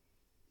would...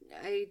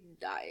 I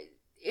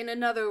in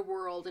another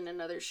world, in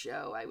another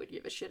show, I would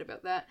give a shit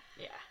about that.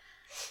 Yeah.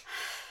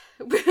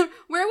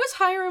 Where was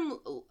Hiram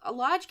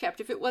Lodge kept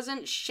if it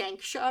wasn't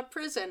Shankshaw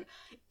Prison?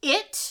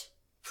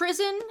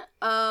 Prison?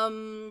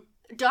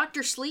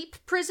 Dr. Sleep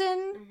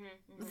Prison?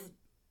 Mm-hmm, mm-hmm.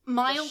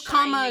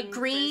 Mile,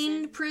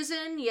 Green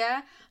prison,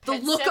 yeah. The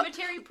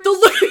Cemetery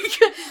Prison?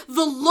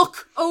 The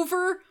look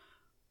over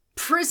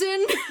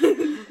prison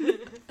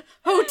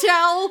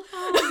hotel.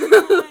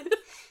 Oh, God.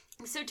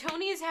 So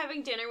Tony is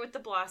having dinner with the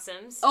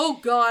Blossoms. Oh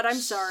God, I'm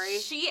sorry.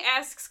 She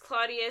asks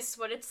Claudius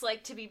what it's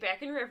like to be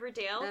back in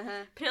Riverdale.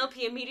 Uh-huh.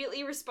 Penelope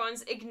immediately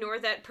responds, ignore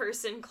that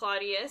person,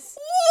 Claudius.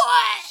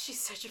 What?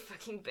 She's such a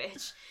fucking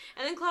bitch.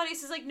 And then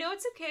Claudius is like, no,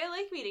 it's okay, I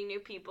like meeting new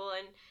people.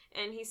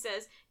 And he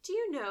says, do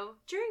you know,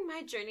 during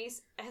my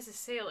journeys as a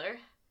sailor,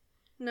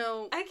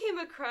 no, I came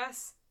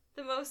across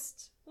the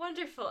most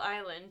wonderful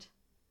island.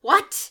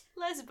 What?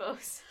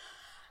 Lesbos.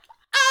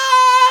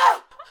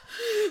 Ah!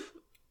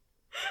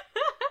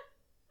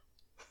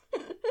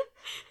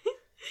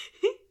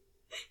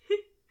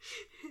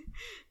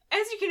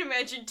 As you can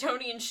imagine,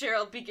 Tony and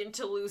Cheryl begin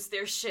to lose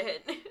their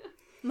shit.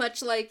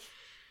 Much like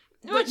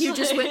what you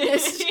just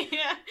witnessed.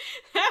 Yeah,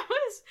 that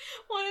was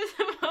one of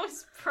the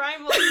most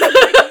primal things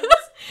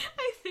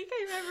I think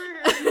I've ever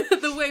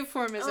heard. The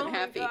waveform isn't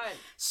happy. Oh my God.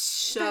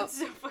 So that's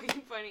so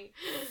fucking funny.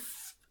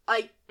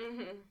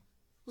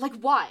 Like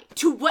why?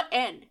 To what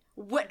end?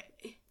 What?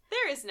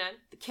 There is none.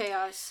 The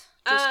chaos.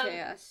 Just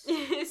chaos.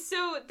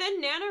 So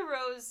then Nana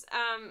Rose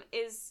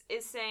is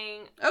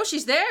saying, oh,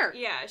 she's there.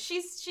 Yeah,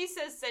 she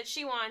says that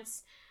she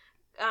wants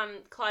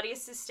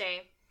Claudius to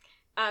stay.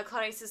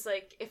 Claudius is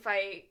like, if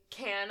I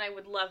can, I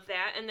would love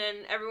that. And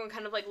then everyone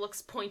kind of like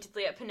looks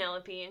pointedly at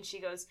Penelope, and she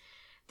goes,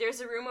 there's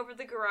a room over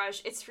the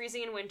garage. It's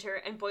freezing in winter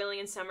and boiling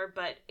in summer,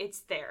 but it's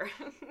there.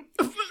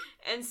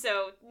 And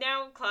so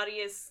now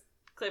Claudius,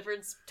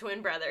 Clifford's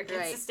twin brother,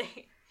 gets to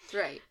stay.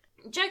 Right.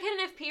 Jughead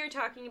and FP are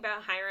talking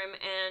about Hiram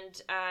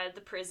and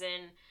the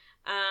prison.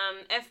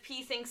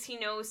 FP thinks he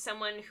knows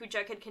someone who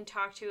Jughead can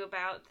talk to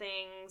about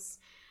things.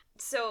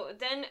 So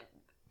then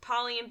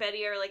Polly and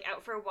Betty are like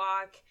out for a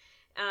walk.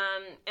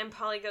 And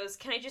Polly goes,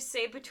 can I just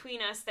say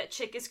between us that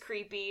chick is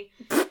creepy?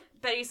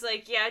 Betty's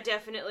like, yeah,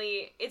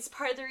 definitely. It's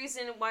part of the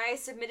reason why I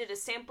submitted a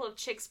sample of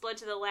Chick's blood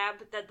to the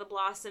lab that the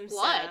Blossoms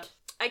set up.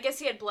 I guess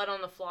he had blood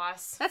on the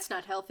floss. That's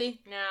not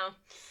healthy. No.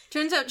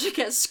 Turns out Chick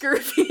has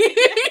scurvy.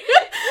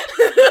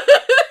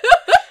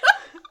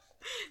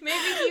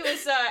 Maybe he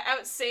was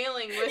out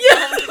sailing with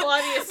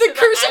Claudius to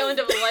the island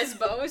of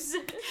Lesbos.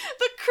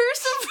 The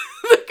curse of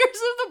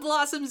the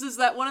Blossoms is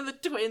that one of the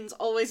twins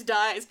always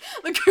dies.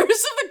 The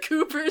curse of the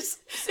Coopers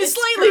is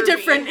slightly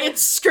different.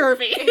 It's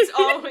scurvy. It's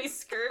always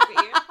scurvy.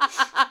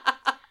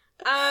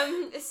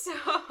 So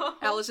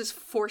Alice is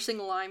forcing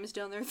limes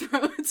down their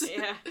throats.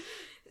 Yeah.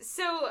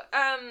 So,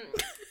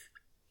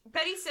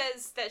 Betty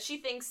says that she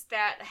thinks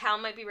that Hal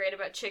might be right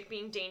about Chick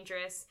being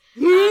dangerous,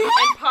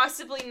 and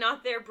possibly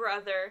not their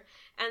brother.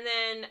 And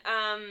then,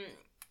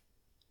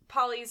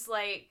 Polly's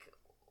like,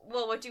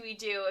 well, what do we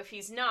do if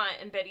he's not?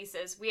 And Betty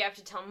says, we have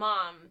to tell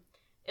Mom.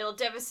 It'll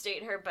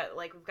devastate her, but,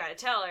 like, we've got to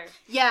tell her.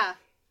 Yeah.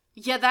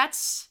 Yeah,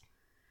 that's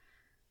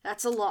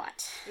a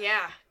lot.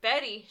 Yeah,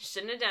 Betty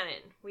shouldn't have done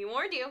it. We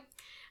warned you.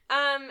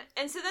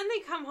 And so then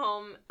they come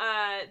home.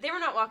 They were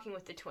not walking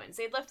with the twins.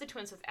 They had left the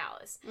twins with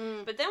Alice.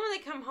 But then when they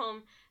come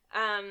home,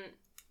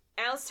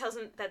 Alice tells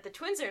them that the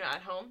twins are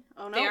not home.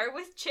 Oh, no. They are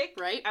with Chick,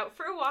 out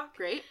for a walk.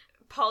 Great.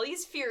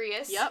 Polly's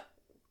furious. Yep.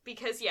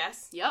 Because,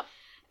 yes. Yep.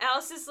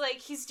 Alice is like,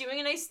 he's doing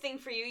a nice thing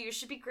for you. You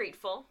should be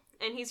grateful.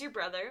 And he's your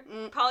brother.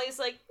 Polly's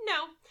like,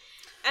 no.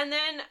 And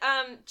then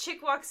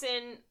Chick walks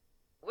in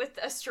with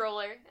a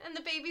stroller, and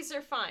the babies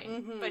are fine.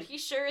 Mm-hmm. But he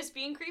sure is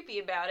being creepy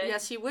about it.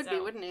 Yes, he would be,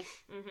 wouldn't he?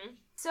 Mm-hmm.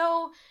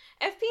 So,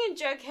 FP and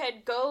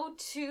Jughead go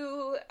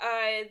to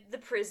the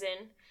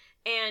prison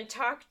and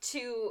talk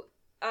to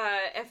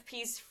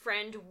FP's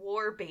friend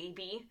War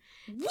Baby.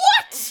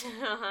 What?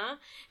 Uh-huh.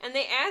 And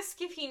they ask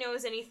if he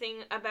knows anything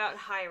about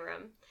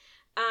Hiram.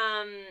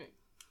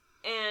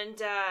 And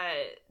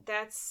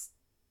that's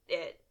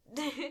it.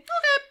 Okay.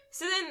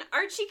 So then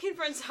Archie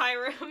confronts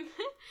Hiram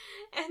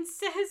and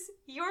says,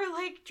 "You're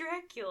like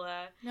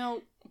Dracula."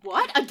 No,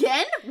 what?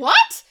 Again?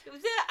 What?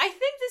 I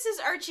think this is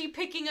Archie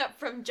picking up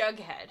from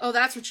Jughead. Oh,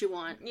 that's what you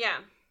want. Yeah.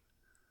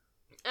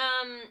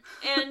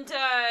 And,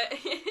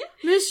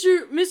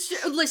 Mr.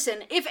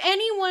 Listen, if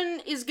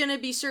anyone is gonna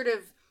be sort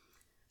of,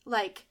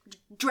 like,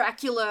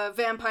 Dracula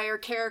vampire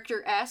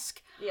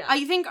character-esque, yeah.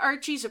 I think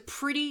Archie's a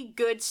pretty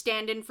good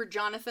stand-in for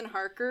Jonathan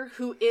Harker,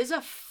 who is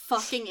a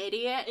fucking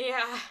idiot.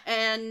 Yeah.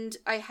 And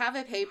I have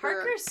a paper...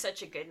 Harker's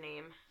such a good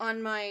name.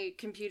 ...on my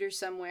computer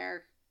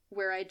somewhere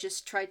where I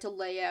just tried to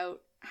lay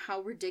out how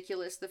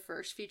ridiculous the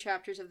first few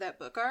chapters of that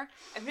book are.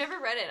 I've never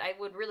read it. I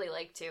would really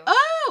like to.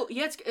 Oh!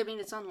 Yeah,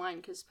 it's online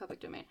because public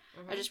domain.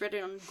 Mm-hmm. I just read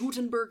it on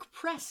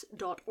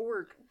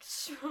gutenbergpress.org.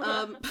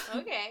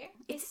 Okay.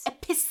 It's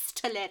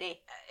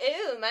epistolary.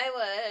 Ew, my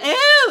word.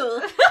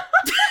 Ew!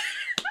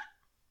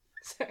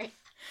 Sorry.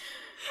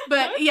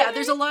 But okay. Yeah,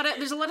 there's a lot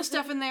of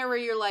stuff in there where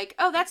you're like,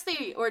 oh, that's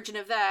the origin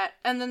of that.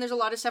 And then there's a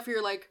lot of stuff where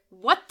you're like,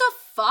 what the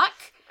fuck?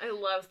 I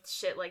love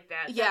shit like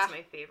that. Yeah. That's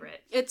my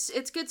favorite. It's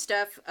good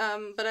stuff.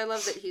 But I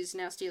love that he's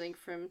now stealing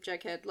from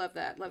Jughead. Love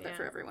that. Love that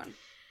for everyone.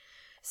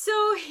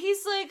 So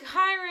he's like,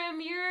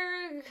 Hiram,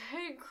 you're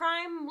a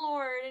crime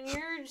lord and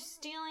you're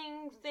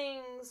stealing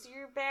things.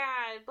 You're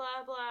bad,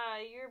 blah, blah.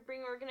 You're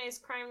bringing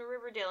organized crime to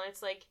Riverdale. And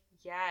it's like,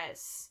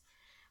 yes.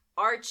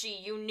 Archie,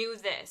 you knew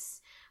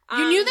this.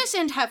 You knew this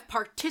and have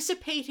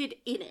participated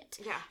in it.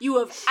 Yeah. You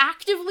have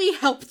actively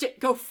helped it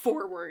go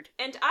forward.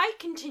 And I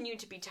continue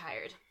to be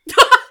tired.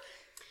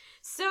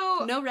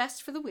 So... No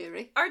rest for the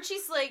weary.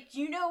 Archie's like,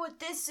 you know what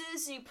this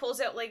is? And he pulls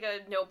out, like,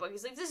 a notebook.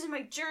 He's like, this is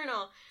my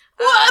journal.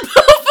 What?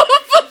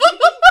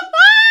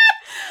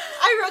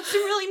 I wrote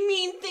some really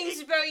mean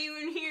things about you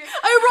in here.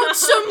 I wrote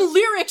some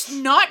lyrics,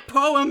 not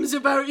poems,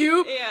 about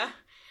you. Yeah.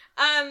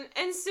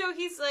 And so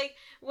he's like,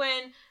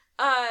 when...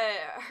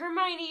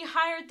 Hermione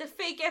hired the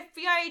fake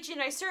FBI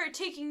agent, I started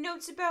taking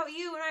notes about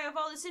you, and I have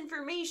all this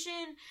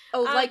information.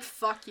 Oh, like,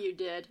 fuck you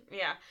did.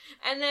 Yeah.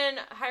 And then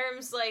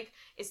Hiram's like,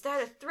 is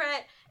that a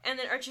threat? And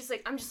then Archie's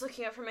like, I'm just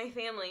looking out for my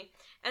family.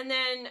 And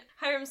then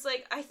Hiram's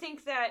like, I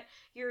think that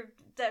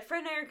that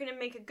Fred and I are gonna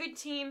make a good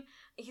team.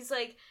 He's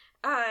like,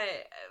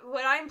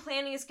 what I'm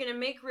planning is gonna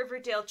make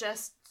Riverdale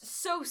just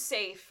so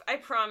safe, I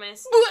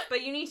promise.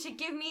 But you need to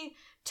give me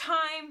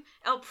time,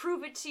 I'll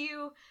prove it to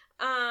you.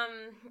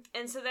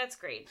 And so that's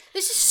great.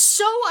 This is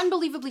so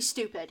unbelievably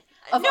stupid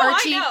of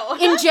Archie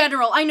in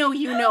general. I know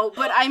you know,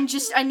 but I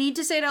need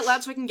to say it out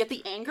loud so I can get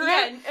the anger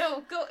out. Yeah,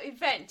 oh, go,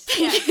 vent.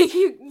 Yeah.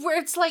 Where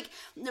it's like,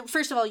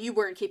 first of all, you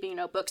weren't keeping a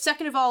notebook.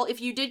 Second of all, if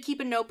you did keep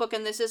a notebook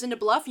and this isn't a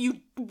bluff,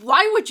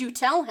 why would you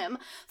tell him?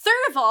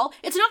 Third of all,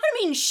 it's not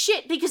gonna mean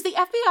shit because the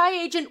FBI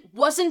agent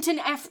wasn't an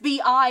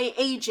FBI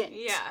agent.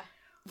 Yeah.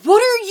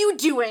 What are you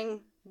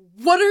doing?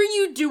 What are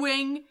you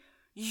doing?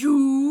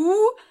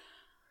 You...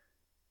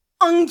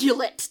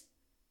 Ungulate.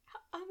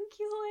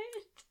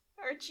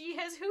 Archie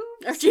has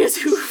hooves. Archie has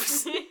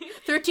hooves.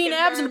 13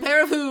 abs and a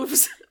pair of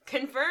hooves.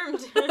 Confirmed.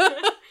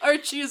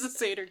 Archie is a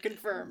satyr,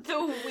 confirmed.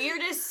 The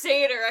weirdest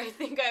satyr I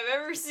think I've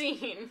ever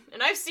seen.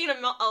 And I've seen a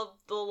lot.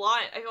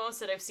 I almost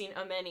said I've seen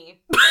a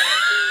many.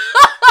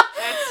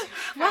 That's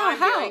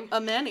how?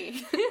 A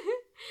many.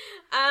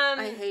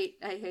 I hate.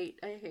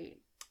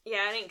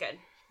 Yeah, it ain't good.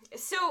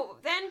 So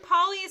then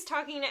Polly is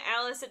talking to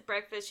Alice at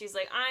breakfast. She's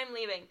like, I'm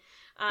leaving.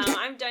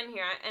 I'm done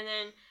here. And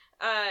then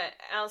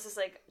Alice is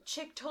like,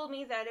 Chick told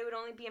me that it would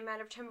only be a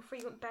matter of time before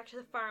you went back to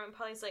the farm. And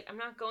Polly's like, I'm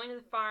not going to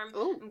the farm.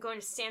 Ooh. I'm going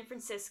to San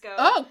Francisco.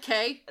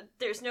 Okay.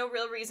 There's no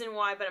real reason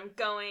why, but I'm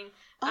going.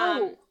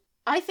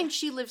 I think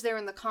she lives there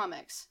in the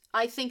comics.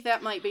 I think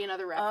that might be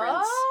another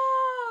reference.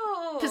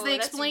 Oh, because they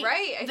explain. That's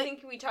right. I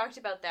think we talked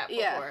about that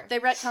before. Yeah, they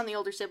retcon the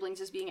older siblings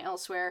as being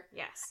elsewhere.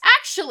 Yes.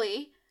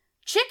 Actually,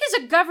 Chick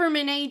is a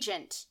government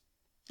agent.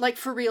 Like,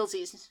 for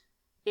realsies.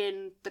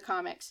 In the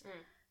comics.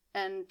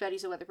 And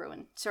Betty's a weather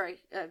Bruin. Sorry.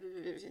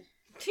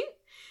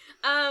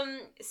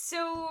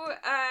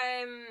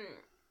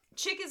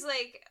 Chick is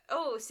like,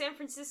 oh, San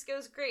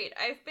Francisco's great.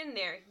 I've been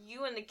there.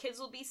 You and the kids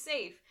will be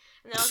safe.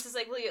 And Alice is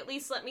like, will you at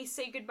least let me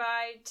say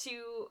goodbye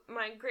to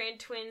my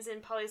grand twins?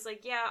 And Polly's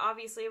like, yeah,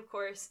 obviously, of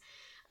course.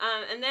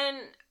 And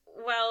then,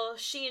 while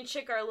she and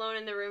Chick are alone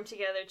in the room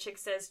together, Chick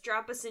says,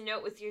 drop us a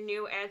note with your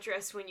new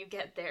address when you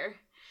get there.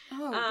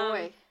 Oh,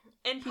 boy.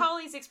 And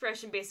Polly's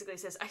expression basically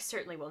says, I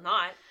certainly will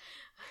not.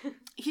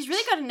 He's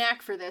really got a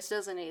knack for this,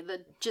 doesn't he?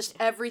 That just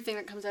everything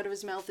that comes out of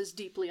his mouth is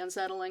deeply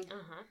unsettling.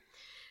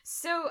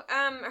 So,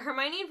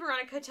 Hermione and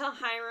Veronica tell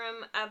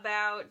Hiram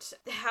about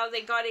how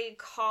they got a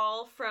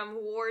call from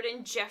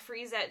Warden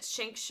Jeffries at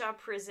Shankshaw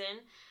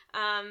Prison.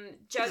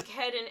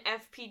 Jughead and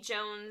F.P.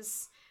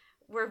 Jones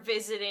were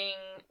visiting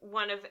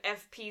one of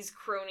F.P.'s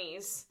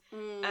cronies.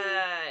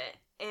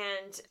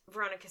 And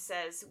Veronica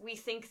says, we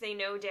think they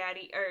know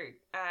Daddy, or,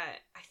 I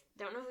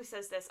don't know who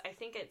says this. I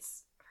think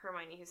it's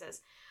Hermione who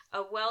says,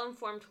 a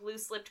well-informed,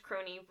 loose-lipped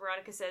crony.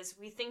 Veronica says,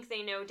 we think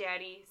they know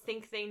Daddy,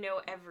 think they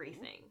know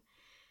everything.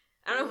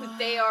 I don't know who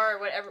they are or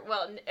whatever.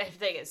 Well, I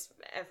think it's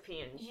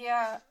FP and...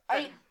 Yeah,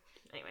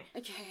 Anyway.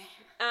 Okay.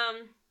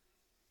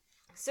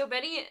 So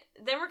Betty...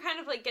 Then we're kind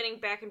of, like, getting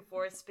back and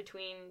forths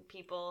between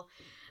people.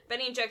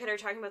 Betty and Jughead are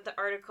talking about the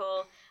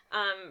article.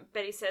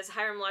 Betty says,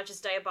 Hiram Lodge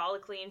is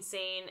diabolically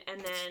insane. And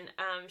then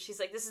she's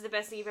like, this is the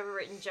best thing you've ever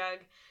written, Jug.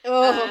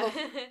 Oh.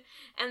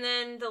 And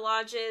then the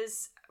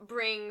Lodges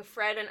bring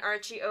Fred and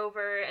Archie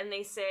over, and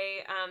they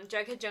say,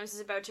 Jughead Jones is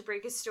about to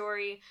break his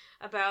story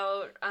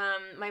about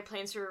my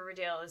plans for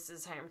Riverdale. This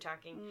is Hiram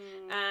talking.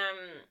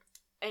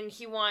 And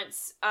he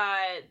wants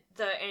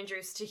the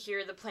Andrews to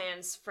hear the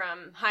plans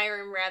from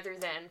Hiram rather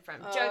than from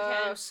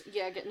Jughead.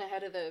 Yeah, getting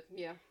ahead of the...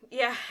 Yeah.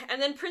 Yeah, and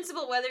then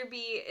Principal Weatherby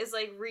is,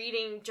 like,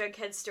 reading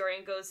Jughead's story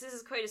and goes, this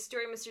is quite a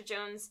story, Mr.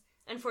 Jones.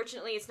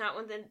 Unfortunately, it's not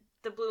one that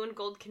the blue and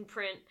gold can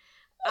print.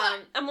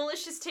 A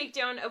malicious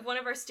takedown of one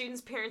of our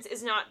students' parents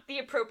is not the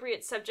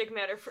appropriate subject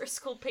matter for a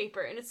school paper.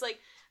 And it's like,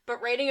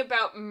 but writing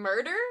about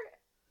murder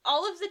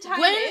all of the time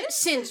is?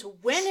 Since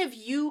when have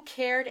you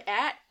cared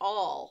at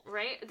all?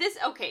 Right?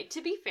 Okay,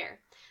 to be fair,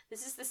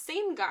 this is the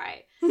same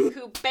guy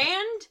who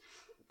banned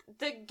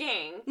the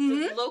gang,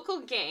 the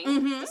local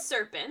gang, the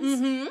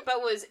Serpents,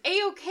 but was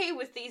A-okay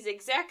with these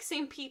exact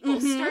same people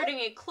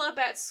starting a club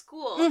at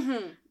school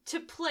to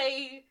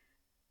play...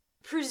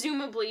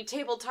 presumably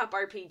tabletop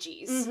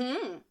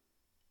RPGs.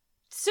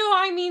 So,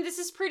 I mean, this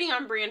is pretty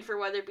on brand for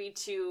Weatherby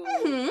to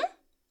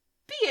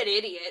be an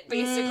idiot,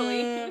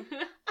 basically.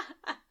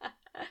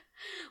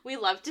 We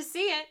love to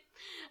see it.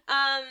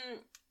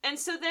 And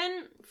so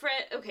then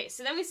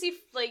then we see,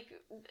 like,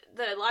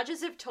 the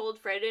Lodges have told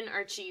Fred and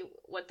Archie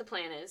what the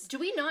plan is. Do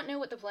we not know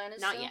what the plan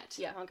is? Not yet.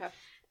 Yeah, okay.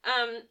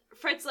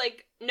 Fred's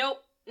like,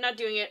 nope. Not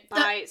doing it.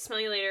 Bye. Smell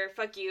you later.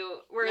 Fuck you.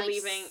 We're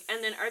leaving.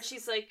 And then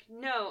Archie's like,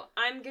 no,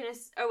 I'm gonna...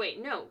 Oh, wait.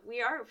 No.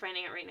 We are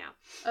finding out right now.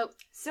 Oh.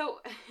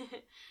 So,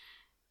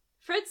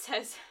 Fred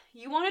says,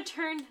 you want to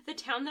turn the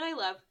town that I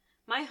love,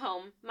 my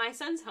home, my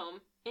son's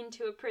home,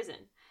 into a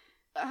prison.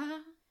 Huh?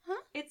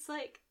 It's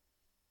like,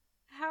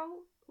 how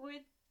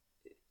would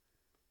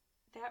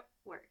that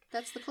work?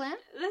 That's the plan?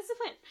 That's the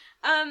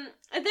plan.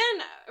 And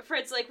then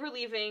Fred's like, we're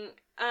leaving.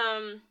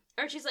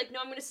 Archie's like, no,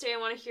 I'm gonna stay. I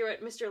want to hear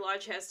what Mr.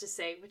 Lodge has to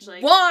say. Which,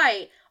 like...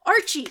 Why?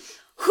 Archie,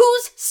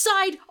 whose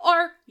side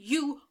are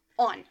you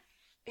on?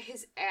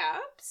 His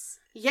abs?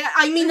 Yeah,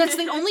 I mean, that's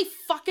the only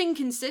fucking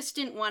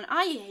consistent one.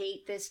 I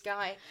hate this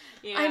guy.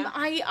 Yeah.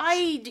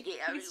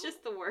 He's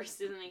just the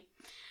worst, isn't he?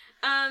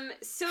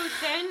 So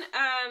then,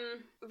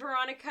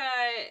 Veronica,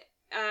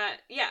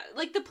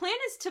 like, the plan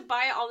is to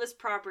buy all this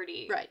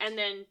property. Right. And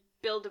then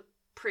build a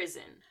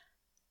prison.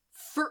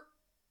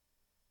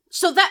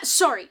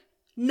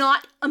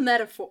 Not a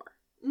metaphor.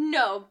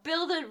 No,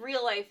 build a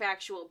real-life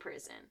actual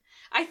prison.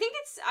 I think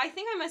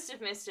I must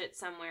have missed it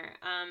somewhere,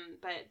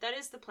 but that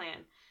is the plan.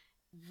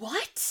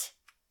 What?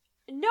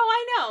 No,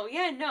 I know.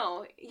 Yeah,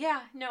 no.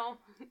 Yeah, no.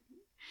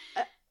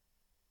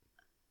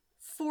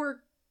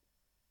 For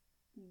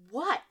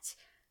what?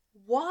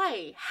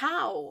 Why?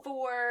 How?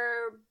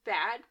 For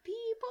bad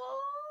people?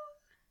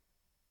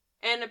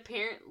 And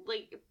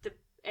apparently,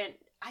 and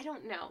I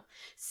don't know.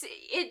 See,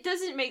 it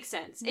doesn't make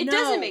sense. It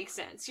doesn't make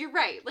sense. You're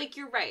right. Like,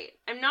 you're right.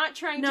 I'm not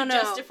trying to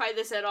justify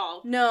this at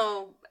all.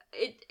 No.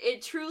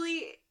 It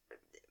truly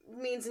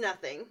means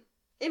nothing.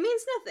 It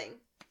means nothing.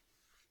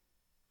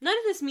 None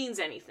of this means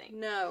anything.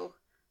 No.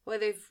 Well,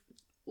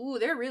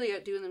 they're really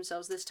outdoing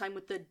themselves this time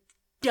with the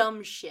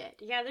dumb shit.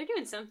 Yeah, they're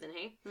doing something,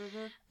 hey?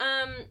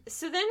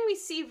 So then we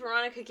see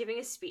Veronica giving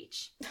a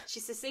speech.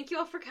 She says, thank you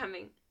all for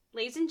coming.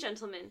 Ladies and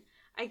gentlemen,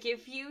 I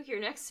give you your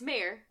next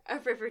mayor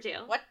of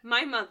Riverdale. What?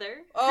 My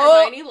mother,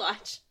 Hermione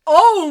Lodge.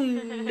 Oh,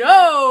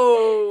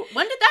 no!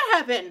 When did that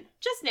happen?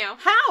 Just now.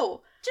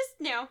 How? Just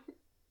now.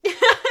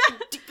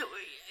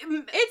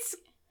 It's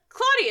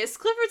Claudius,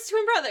 Clifford's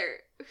twin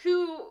brother,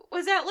 who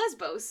was at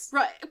Lesbos.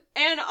 Right.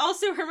 And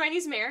also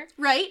Hermione's mayor.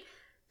 Right.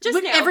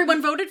 Just now.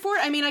 Everyone voted for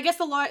it? I mean, I guess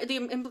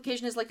the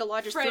implication is, like, the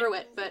Lodges threw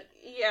it, but...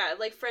 Yeah,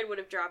 like, Fred would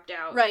have dropped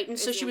out. Right, and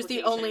so she was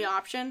the only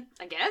option?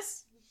 I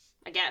guess.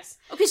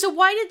 Okay, so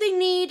why did they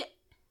need...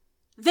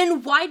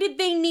 Then why did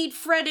they need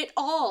Fred at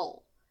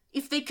all?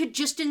 If they could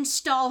just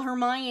install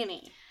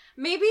Hermione?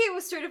 Maybe it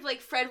was sort of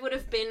like Fred would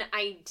have been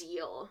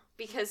ideal,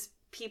 because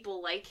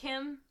people like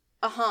him.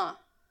 Uh-huh.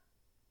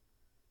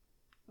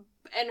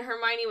 And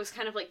Hermione was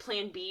kind of like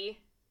Plan B.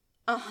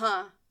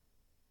 Uh-huh.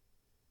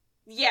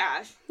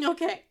 Yeah.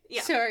 Okay.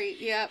 Yeah. Sorry,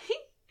 yeah.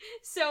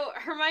 So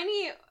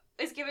Hermione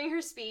is giving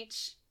her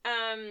speech.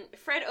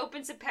 Fred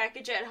opens a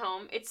package at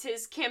home. It's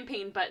his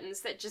campaign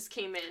buttons that just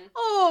came in.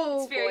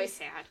 Oh, it's very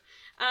sad.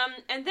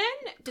 And then...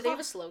 Do they have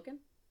a slogan?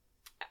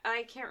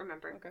 I can't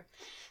remember. Okay.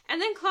 And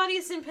then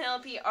Claudius and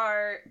Penelope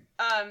are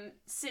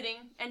sitting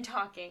and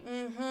talking.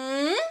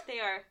 Mm-hmm. They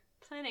are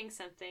planning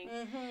something.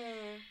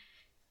 Mm-hmm.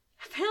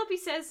 Penelope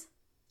says,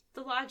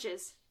 "The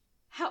lodges.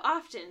 How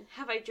often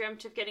have I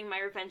dreamt of getting my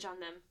revenge on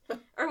them?"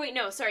 Or wait,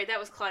 no, sorry, that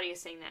was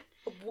Claudius saying that.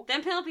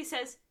 Then Penelope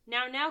says,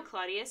 Now,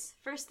 Claudius.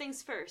 First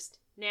things first.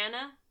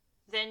 Nana,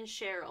 then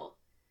Cheryl."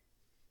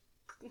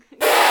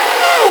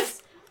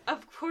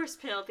 Of course,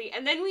 Penelope.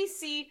 And then we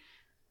see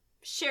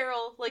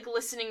Cheryl, like,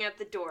 listening at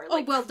the door.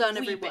 Like, well done,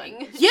 weeping.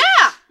 everyone.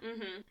 Yeah!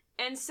 Mm-hmm.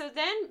 And so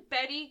then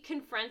Betty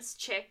confronts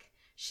Chick.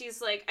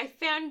 She's like, "I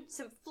found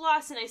some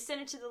floss and I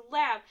sent it to the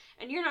lab,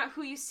 and you're not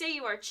who you say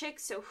you are, Chick,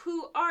 so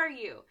who are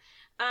you?"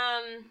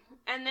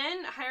 And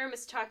then Hiram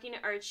is talking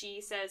to Archie.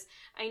 He says,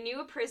 "I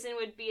knew a prison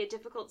would be a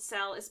difficult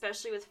sell,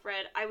 especially with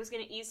Fred. I was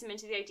going to ease him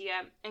into the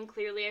idea, and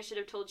clearly I should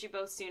have told you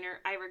both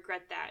sooner. I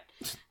regret that."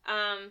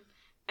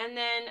 And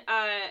then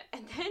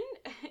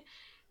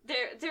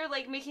they're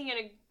like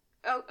making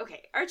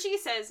Archie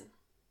says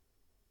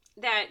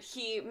that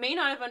he may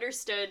not have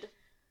understood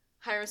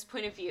Hiram's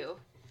point of view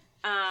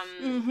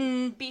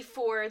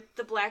before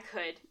the Black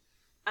Hood.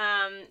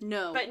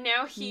 No. But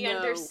now he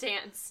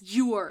understands.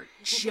 You are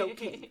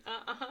joking.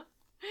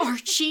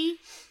 Archie?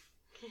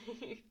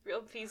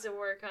 Real piece of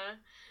work, huh?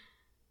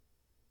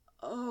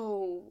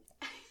 Oh.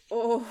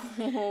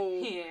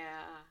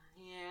 Yeah.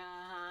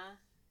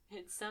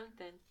 It's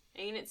something.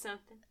 Ain't it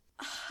something?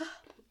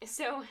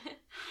 So...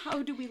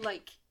 How do we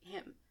like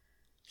him?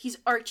 He's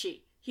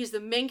Archie. He's the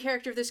main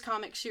character of this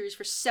comic series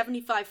for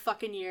 75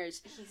 fucking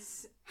years.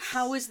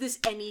 How is this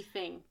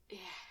anything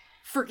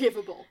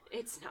forgivable?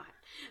 It's not.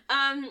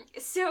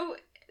 So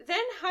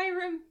then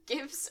Hiram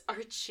gives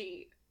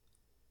Archie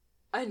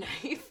a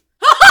knife.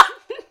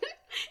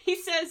 He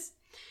says,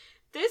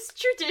 "This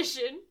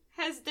tradition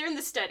they're in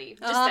the study,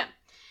 just them.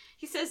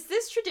 He says,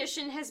 "This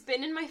tradition has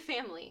been in my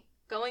family,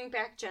 going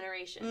back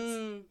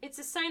generations. It's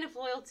a sign of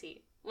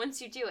loyalty.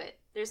 Once you do it,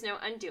 there's no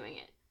undoing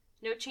it.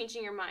 No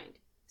changing your mind.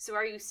 So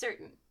are you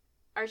certain?"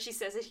 Archie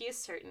says that he is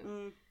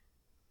certain.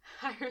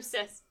 Hiram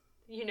says,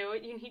 "You know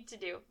what you need to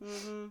do."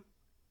 Mm-hmm.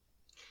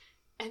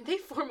 And they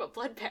form a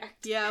blood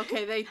pact. Yeah,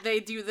 okay,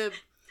 they do the...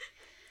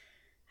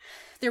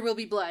 There will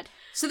be blood.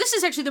 So this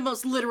is actually the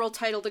most literal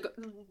title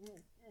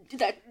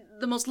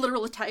the most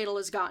literal title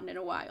has gotten in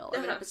a while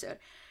of an episode.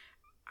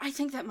 I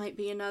think that might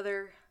be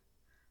another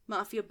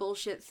mafia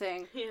bullshit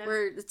thing. Yeah.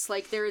 Where it's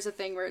like, there is a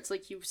thing where it's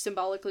like you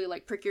symbolically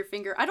like prick your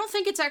finger. I don't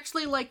think it's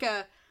actually like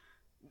a...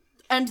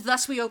 And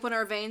thus we open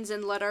our veins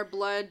and let our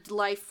blood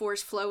life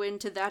force flow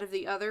into that of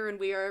the other, and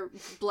we are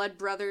blood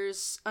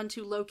brothers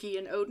unto Loki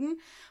and Odin.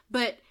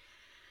 But...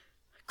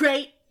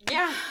 Great.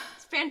 Yeah,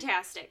 it's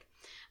fantastic.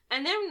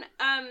 And then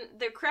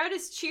the crowd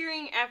is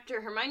cheering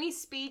after Hermione's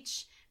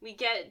speech. We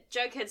get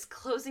Jughead's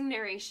closing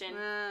narration.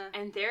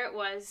 And there it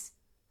was.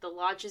 The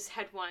lodges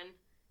had won.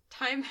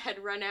 Time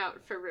had run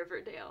out for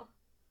Riverdale.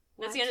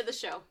 What? That's the end of the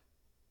show.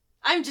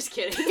 I'm just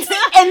kidding. It's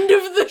the end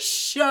of the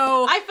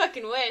show. I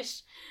fucking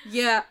wish.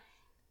 Yeah.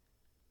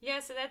 Yeah,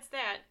 so that's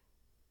that.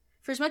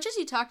 For as much as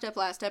you talked up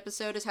last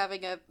episode as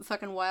having a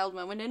fucking wild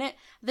moment in it,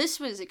 this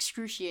was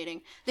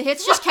excruciating. The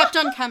hits just kept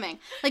on coming.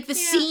 Like, the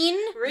scene,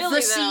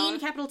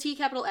 capital T,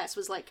 capital S,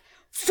 was like,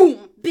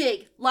 boom,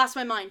 big, lost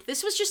my mind.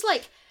 This was just,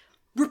 like,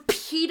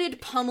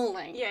 repeated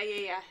pummeling.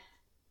 Yeah.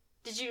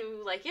 Did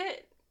you like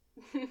it?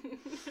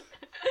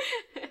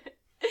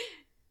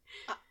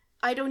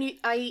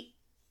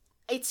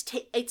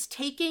 It's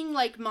taking,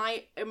 like,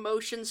 my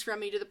emotions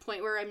from me to the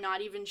point where I'm not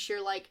even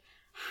sure, like,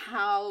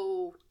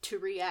 how to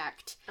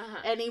react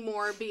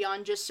anymore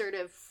beyond just sort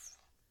of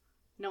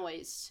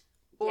noise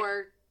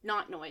or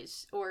not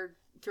noise or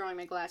throwing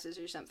my glasses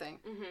or something.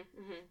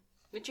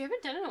 Which you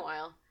haven't done in a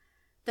while.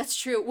 That's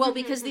true. Well,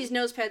 because these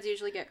nose pads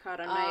usually get caught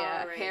on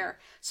my hair.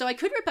 So I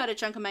could rip out a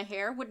chunk of my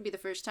hair. Wouldn't be the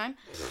first time.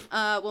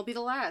 Won't be the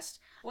last.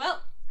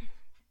 Well,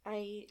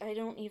 I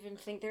don't even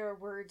think there are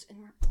words, and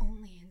we're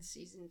only in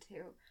season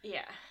 2.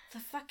 Yeah. The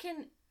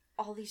fucking...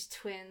 all these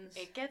twins.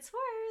 It gets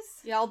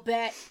worse. Yeah, I'll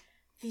bet.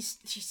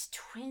 These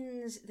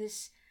twins,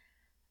 this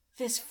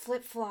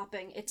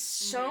flip-flopping, it's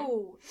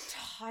so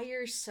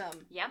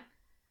tiresome. Yep.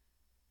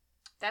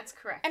 That's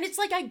correct. And it's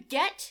like, I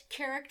get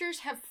characters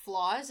have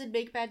flaws and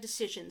make bad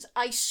decisions.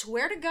 I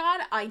swear to God,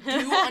 I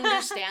do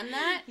understand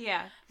that.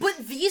 Yeah.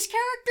 But these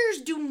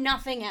characters do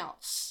nothing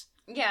else.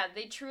 Yeah,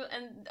 they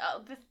and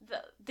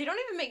they don't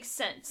even make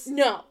sense.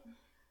 No.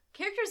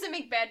 Characters that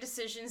make bad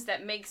decisions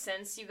that make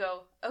sense, you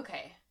go,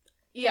 okay.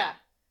 Yeah.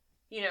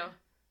 You know,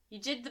 you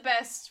did the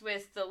best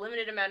with the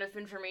limited amount of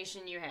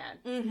information you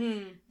had.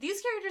 Mm-hmm.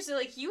 These characters are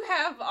like, you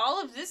have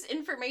all of this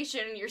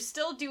information and you're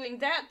still doing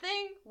that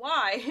thing?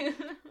 Why?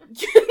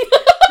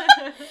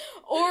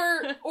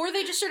 or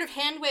they just sort of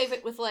hand wave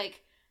it with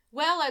like,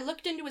 well, I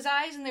looked into his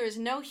eyes and there is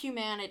no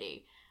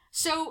humanity.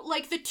 So,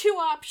 like, the two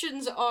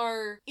options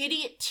are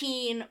idiot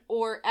teen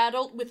or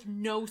adult with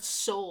no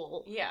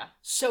soul. Yeah.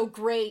 So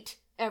great,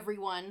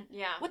 everyone.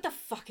 Yeah. What the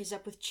fuck is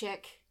up with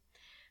Chick?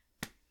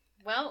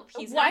 Well,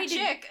 he's not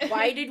Chick.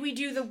 Why did we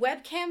do the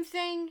webcam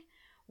thing?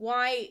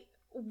 Why?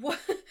 What?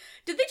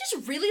 Did they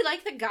just really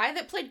like the guy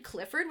that played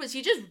Clifford? Was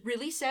he just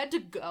really sad to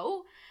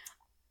go?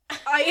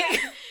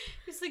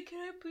 He's like, can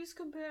I please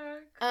come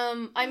back?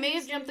 I may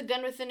have jumped the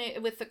gun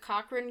with the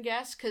Cochrane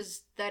guess,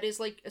 because that is,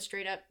 like, a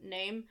straight-up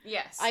name.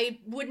 Yes. I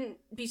wouldn't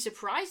be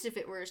surprised if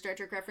it were a Star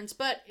Trek reference,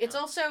 but it's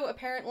also,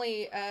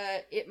 apparently,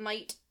 it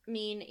might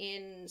mean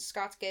in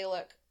Scots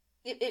Gaelic,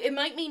 it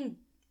might mean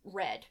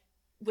red,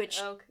 which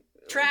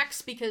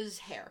tracks because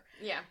hair.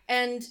 Yeah.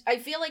 And I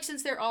feel like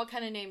since they're all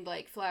kind of named,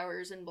 like,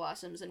 flowers and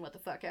blossoms and what the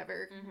fuck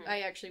ever, I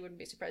actually wouldn't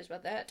be surprised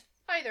about that.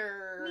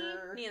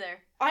 Either. Me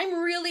neither.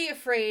 I'm really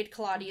afraid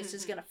Claudius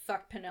is gonna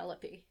fuck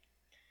Penelope.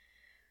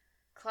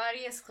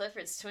 Claudius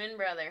Clifford's twin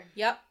brother.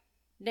 Yep.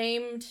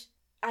 Named...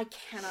 I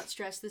cannot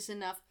stress this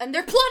enough. And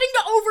they're plotting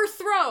to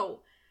overthrow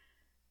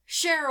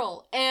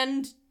Cheryl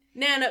and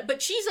Nana,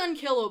 but she's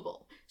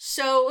unkillable.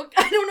 So,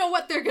 I don't know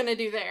what they're gonna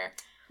do there.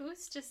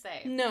 Who's to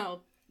say?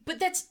 No. But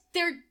that's...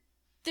 They're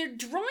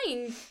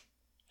drawing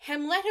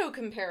Hamleto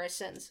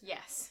comparisons.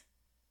 Yes.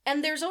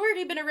 And there's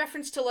already been a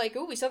reference to, like,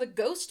 oh, we saw the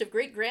ghost of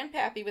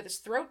great-grandpappy with his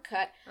throat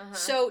cut.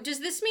 So, does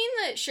this mean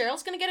that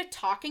Cheryl's gonna get a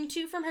talking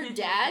to from her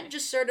dad?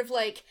 Just sort of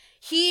like,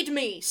 heed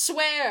me,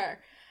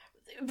 swear.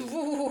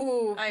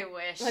 Ooh. I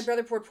wish. My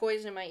brother poured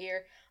poison in my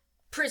ear.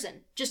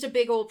 Prison. Just a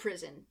big old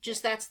prison.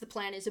 Just that's the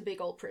plan, is a big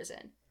old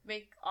prison.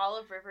 Make all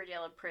of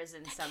Riverdale a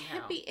prison somehow.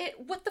 Can't be it.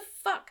 What the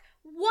fuck?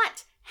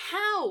 What?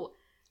 How?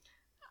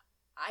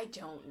 I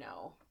don't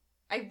know.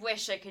 I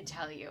wish I could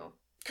tell you.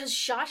 Because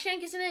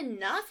Shawshank isn't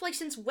enough? Like,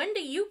 since when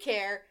do you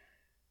care?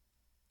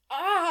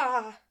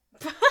 Ah!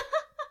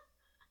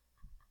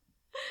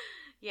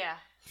 Yeah.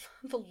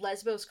 The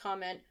Lesbos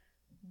comment.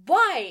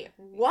 Why?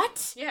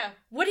 What? Yeah.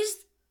 What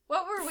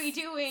were we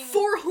doing?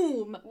 For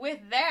whom?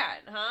 With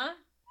that, huh?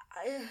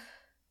 I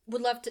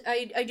would love to...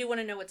 I do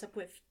want to know what's up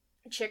with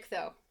Chick,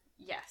 though.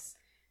 Yes.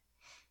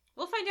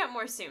 We'll find out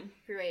more soon.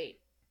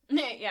 Great.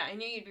 Yeah, I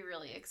knew you'd be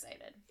really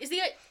excited. Is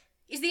the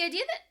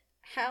idea that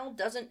Hal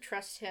doesn't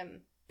trust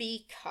him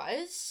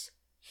because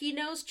he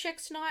knows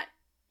Chick's not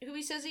who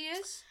he says he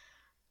is?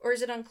 Or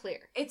is it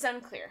unclear? It's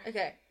unclear.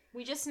 Okay.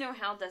 We just know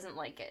Hal doesn't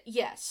like it.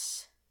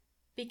 Yes.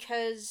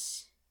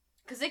 Because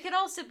it could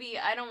also be,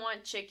 I don't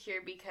want Chick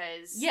here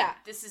because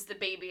this is the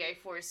baby I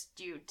forced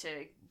you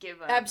to give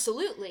up.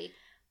 Absolutely.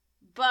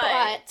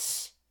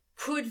 But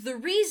could the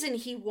reason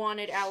he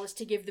wanted Alice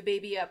to give the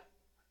baby up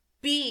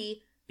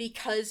be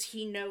because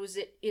he knows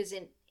it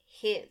isn't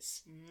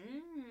his?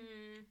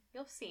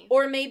 You'll see.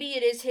 Or maybe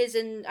it is his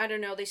and, I don't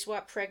know, they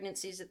swap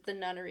pregnancies at the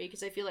nunnery,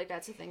 because I feel like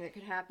that's a thing that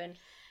could happen.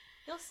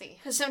 You'll see.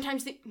 Because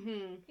sometimes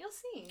You'll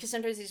see. Because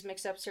sometimes these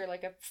mix-ups are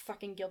like a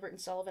fucking Gilbert and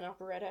Sullivan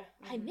operetta.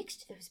 I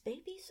mixed those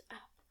babies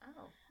up.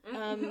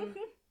 Oh.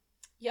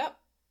 Yep.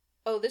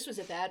 Oh, this was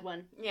a bad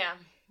one. Yeah.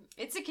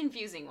 It's a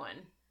confusing one.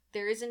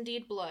 There is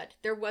indeed blood.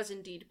 There was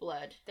indeed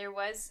blood. There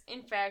was,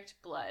 in fact,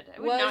 blood. I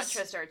would not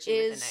trust Archie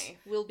with a knife.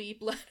 Will be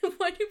blood.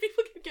 Why do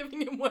people keep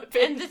giving him weapons?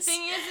 And the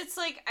thing is, it's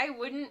like, I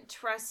wouldn't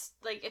trust,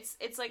 like,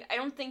 it's like, I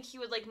don't think he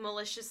would, like,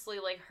 maliciously,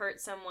 like,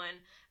 hurt someone,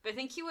 but I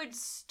think he would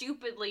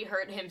stupidly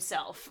hurt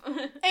himself.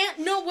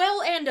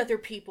 and other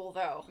people,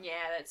 though. Yeah,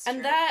 that's true.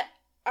 And that,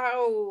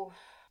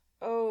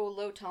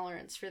 low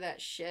tolerance for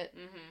that shit.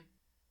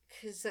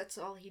 Because that's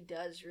all he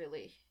does,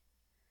 really.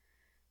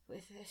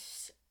 With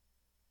this...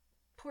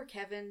 Poor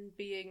Kevin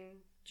being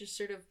just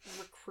sort of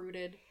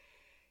recruited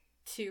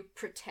to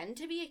pretend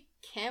to be a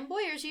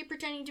camboy, or is he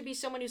pretending to be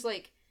someone who's,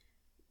 like,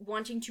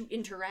 wanting to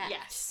interact?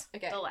 Yes.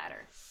 Okay. The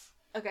latter.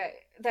 Okay,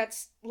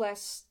 that's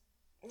less...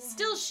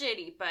 Still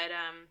shitty, but,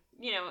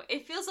 you know,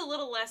 it feels a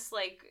little less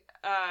like,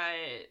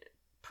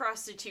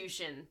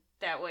 prostitution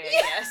that way,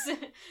 I guess.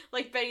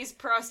 Like Betty's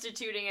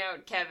prostituting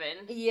out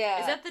Kevin. Yeah.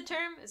 Is that the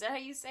term? Is that how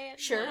you say it?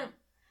 Sure. Yeah.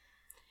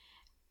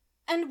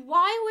 And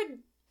why would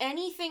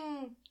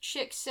anything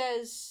Chick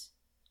says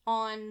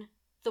on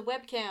the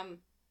webcam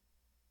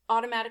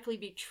automatically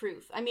be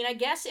truth? I mean, I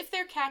guess if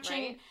they're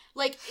catching... Right.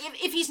 Like,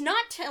 if he's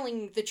not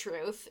telling the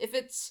truth,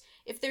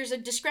 if there's a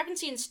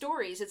discrepancy in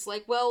stories, it's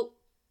like, well,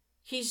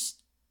 he's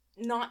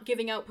not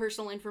giving out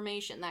personal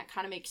information. That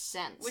kind of makes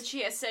sense. Which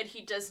he has said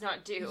he does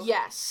not do.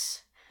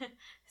 Yes.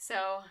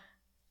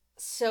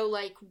 So,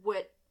 like,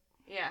 what...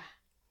 Yeah.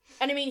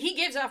 And I mean, he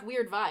gives off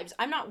weird vibes.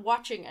 I'm not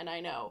watching, and I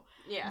know.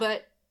 Yeah.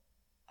 But...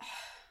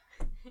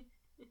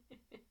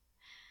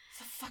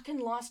 the fucking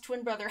lost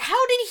twin brother.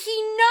 How did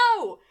he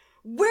know?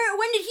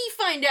 When did he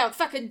find out?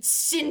 Fucking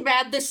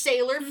Sinbad the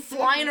sailor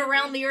flying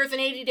around the earth in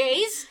 80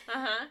 days?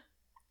 Uh-huh.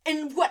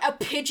 And what, a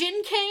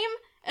pigeon came?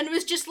 And it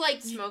was just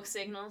like... Smoke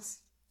signals.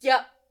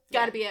 Yep.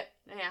 Gotta be it.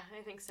 Yeah,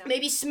 I think so.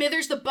 Maybe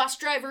Smithers the bus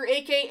driver,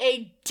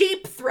 a.k.a.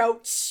 Deep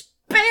Throat,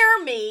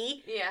 spare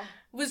me! Yeah.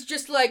 Was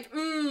just like,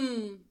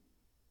 And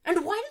why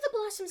do the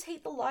Blossoms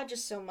hate the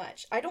Lodges so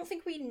much? I don't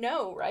think we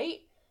know, right?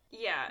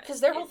 Yeah.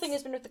 Because their whole thing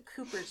has been with the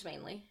Coopers,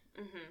 mainly.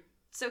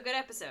 So, good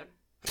episode.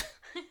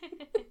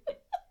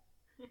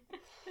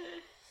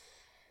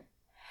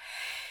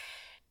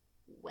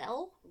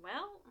 Well,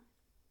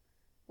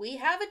 we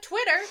have a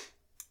Twitter.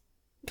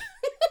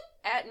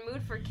 At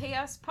Mood for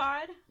Chaos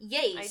Pod.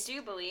 Yes. I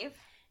do believe.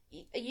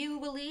 You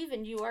believe,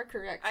 and you are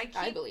correct.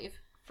 I believe.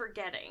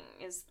 Forgetting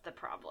is the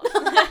problem.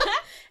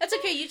 That's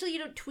okay. Usually you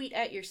don't tweet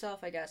at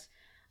yourself, I guess.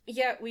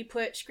 Yeah, we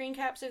put screen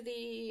caps of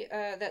the,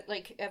 that,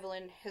 like,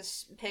 Evelyn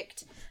has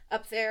picked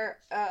up there,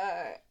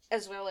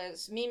 as well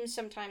as memes,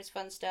 sometimes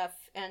fun stuff,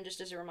 and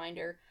just as a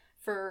reminder,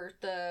 for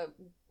the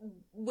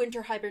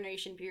winter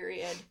hibernation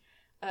period,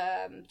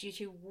 due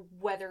to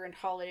weather and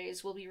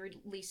holidays, we'll be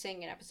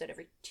releasing an episode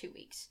every 2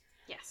 weeks.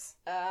 Yes.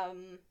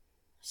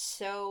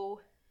 So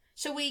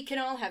we can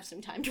all have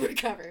some time to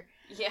recover.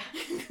 Yeah.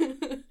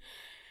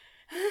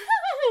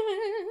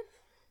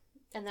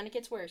 And then it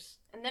gets worse.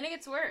 And then it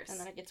gets worse. And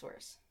then it gets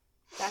worse.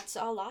 That's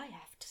all I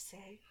have to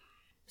say.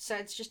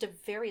 Besides just a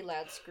very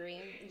loud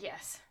scream.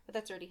 Yes. But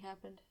that's already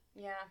happened.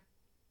 Yeah.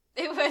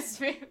 It was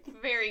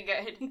very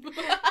good.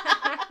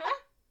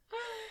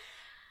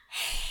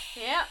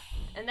 Yeah.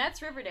 And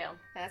that's Riverdale.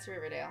 That's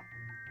Riverdale.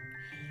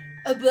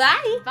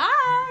 Bye!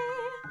 Bye!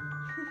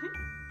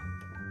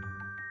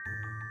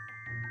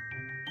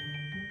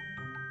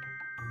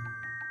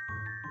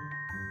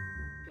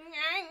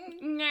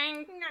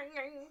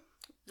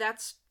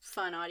 That's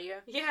fun audio.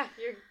 Yeah,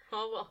 you're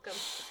all welcome.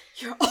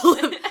 You're all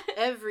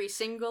every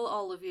single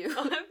all of you.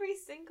 Every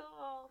single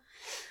all.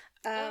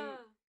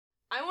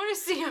 I want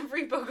to see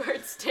Humphrey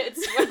Bogart's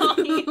tits while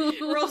he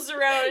rolls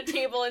around a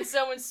table and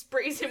someone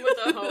sprays him with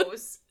a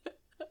hose.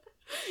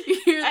 You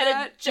hear at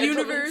that, a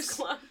gentleman's universe?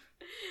 Club.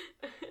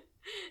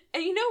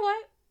 And you know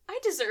what? I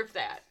deserve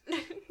that.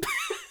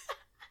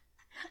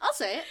 I'll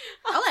say it.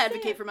 I'll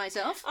advocate for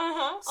myself.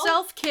 Uh-huh.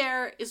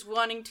 Self-care is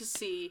wanting to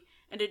see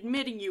and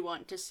admitting you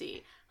want to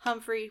see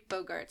Humphrey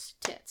Bogart's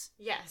tits.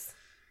 Yes.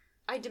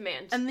 I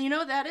demand. And you know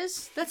what that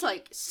is? That's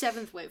like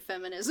 7th wave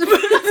feminism.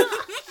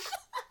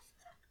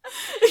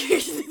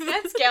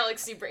 That's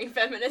galaxy brain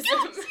feminism.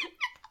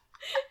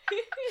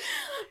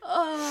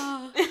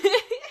 Oh.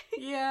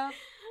 Yeah.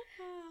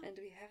 And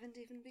we haven't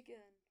even begun.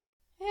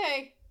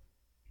 Hey.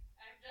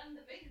 I've done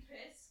the big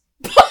piss.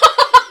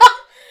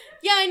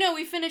 Yeah, I know,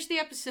 we finished the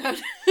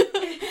episode.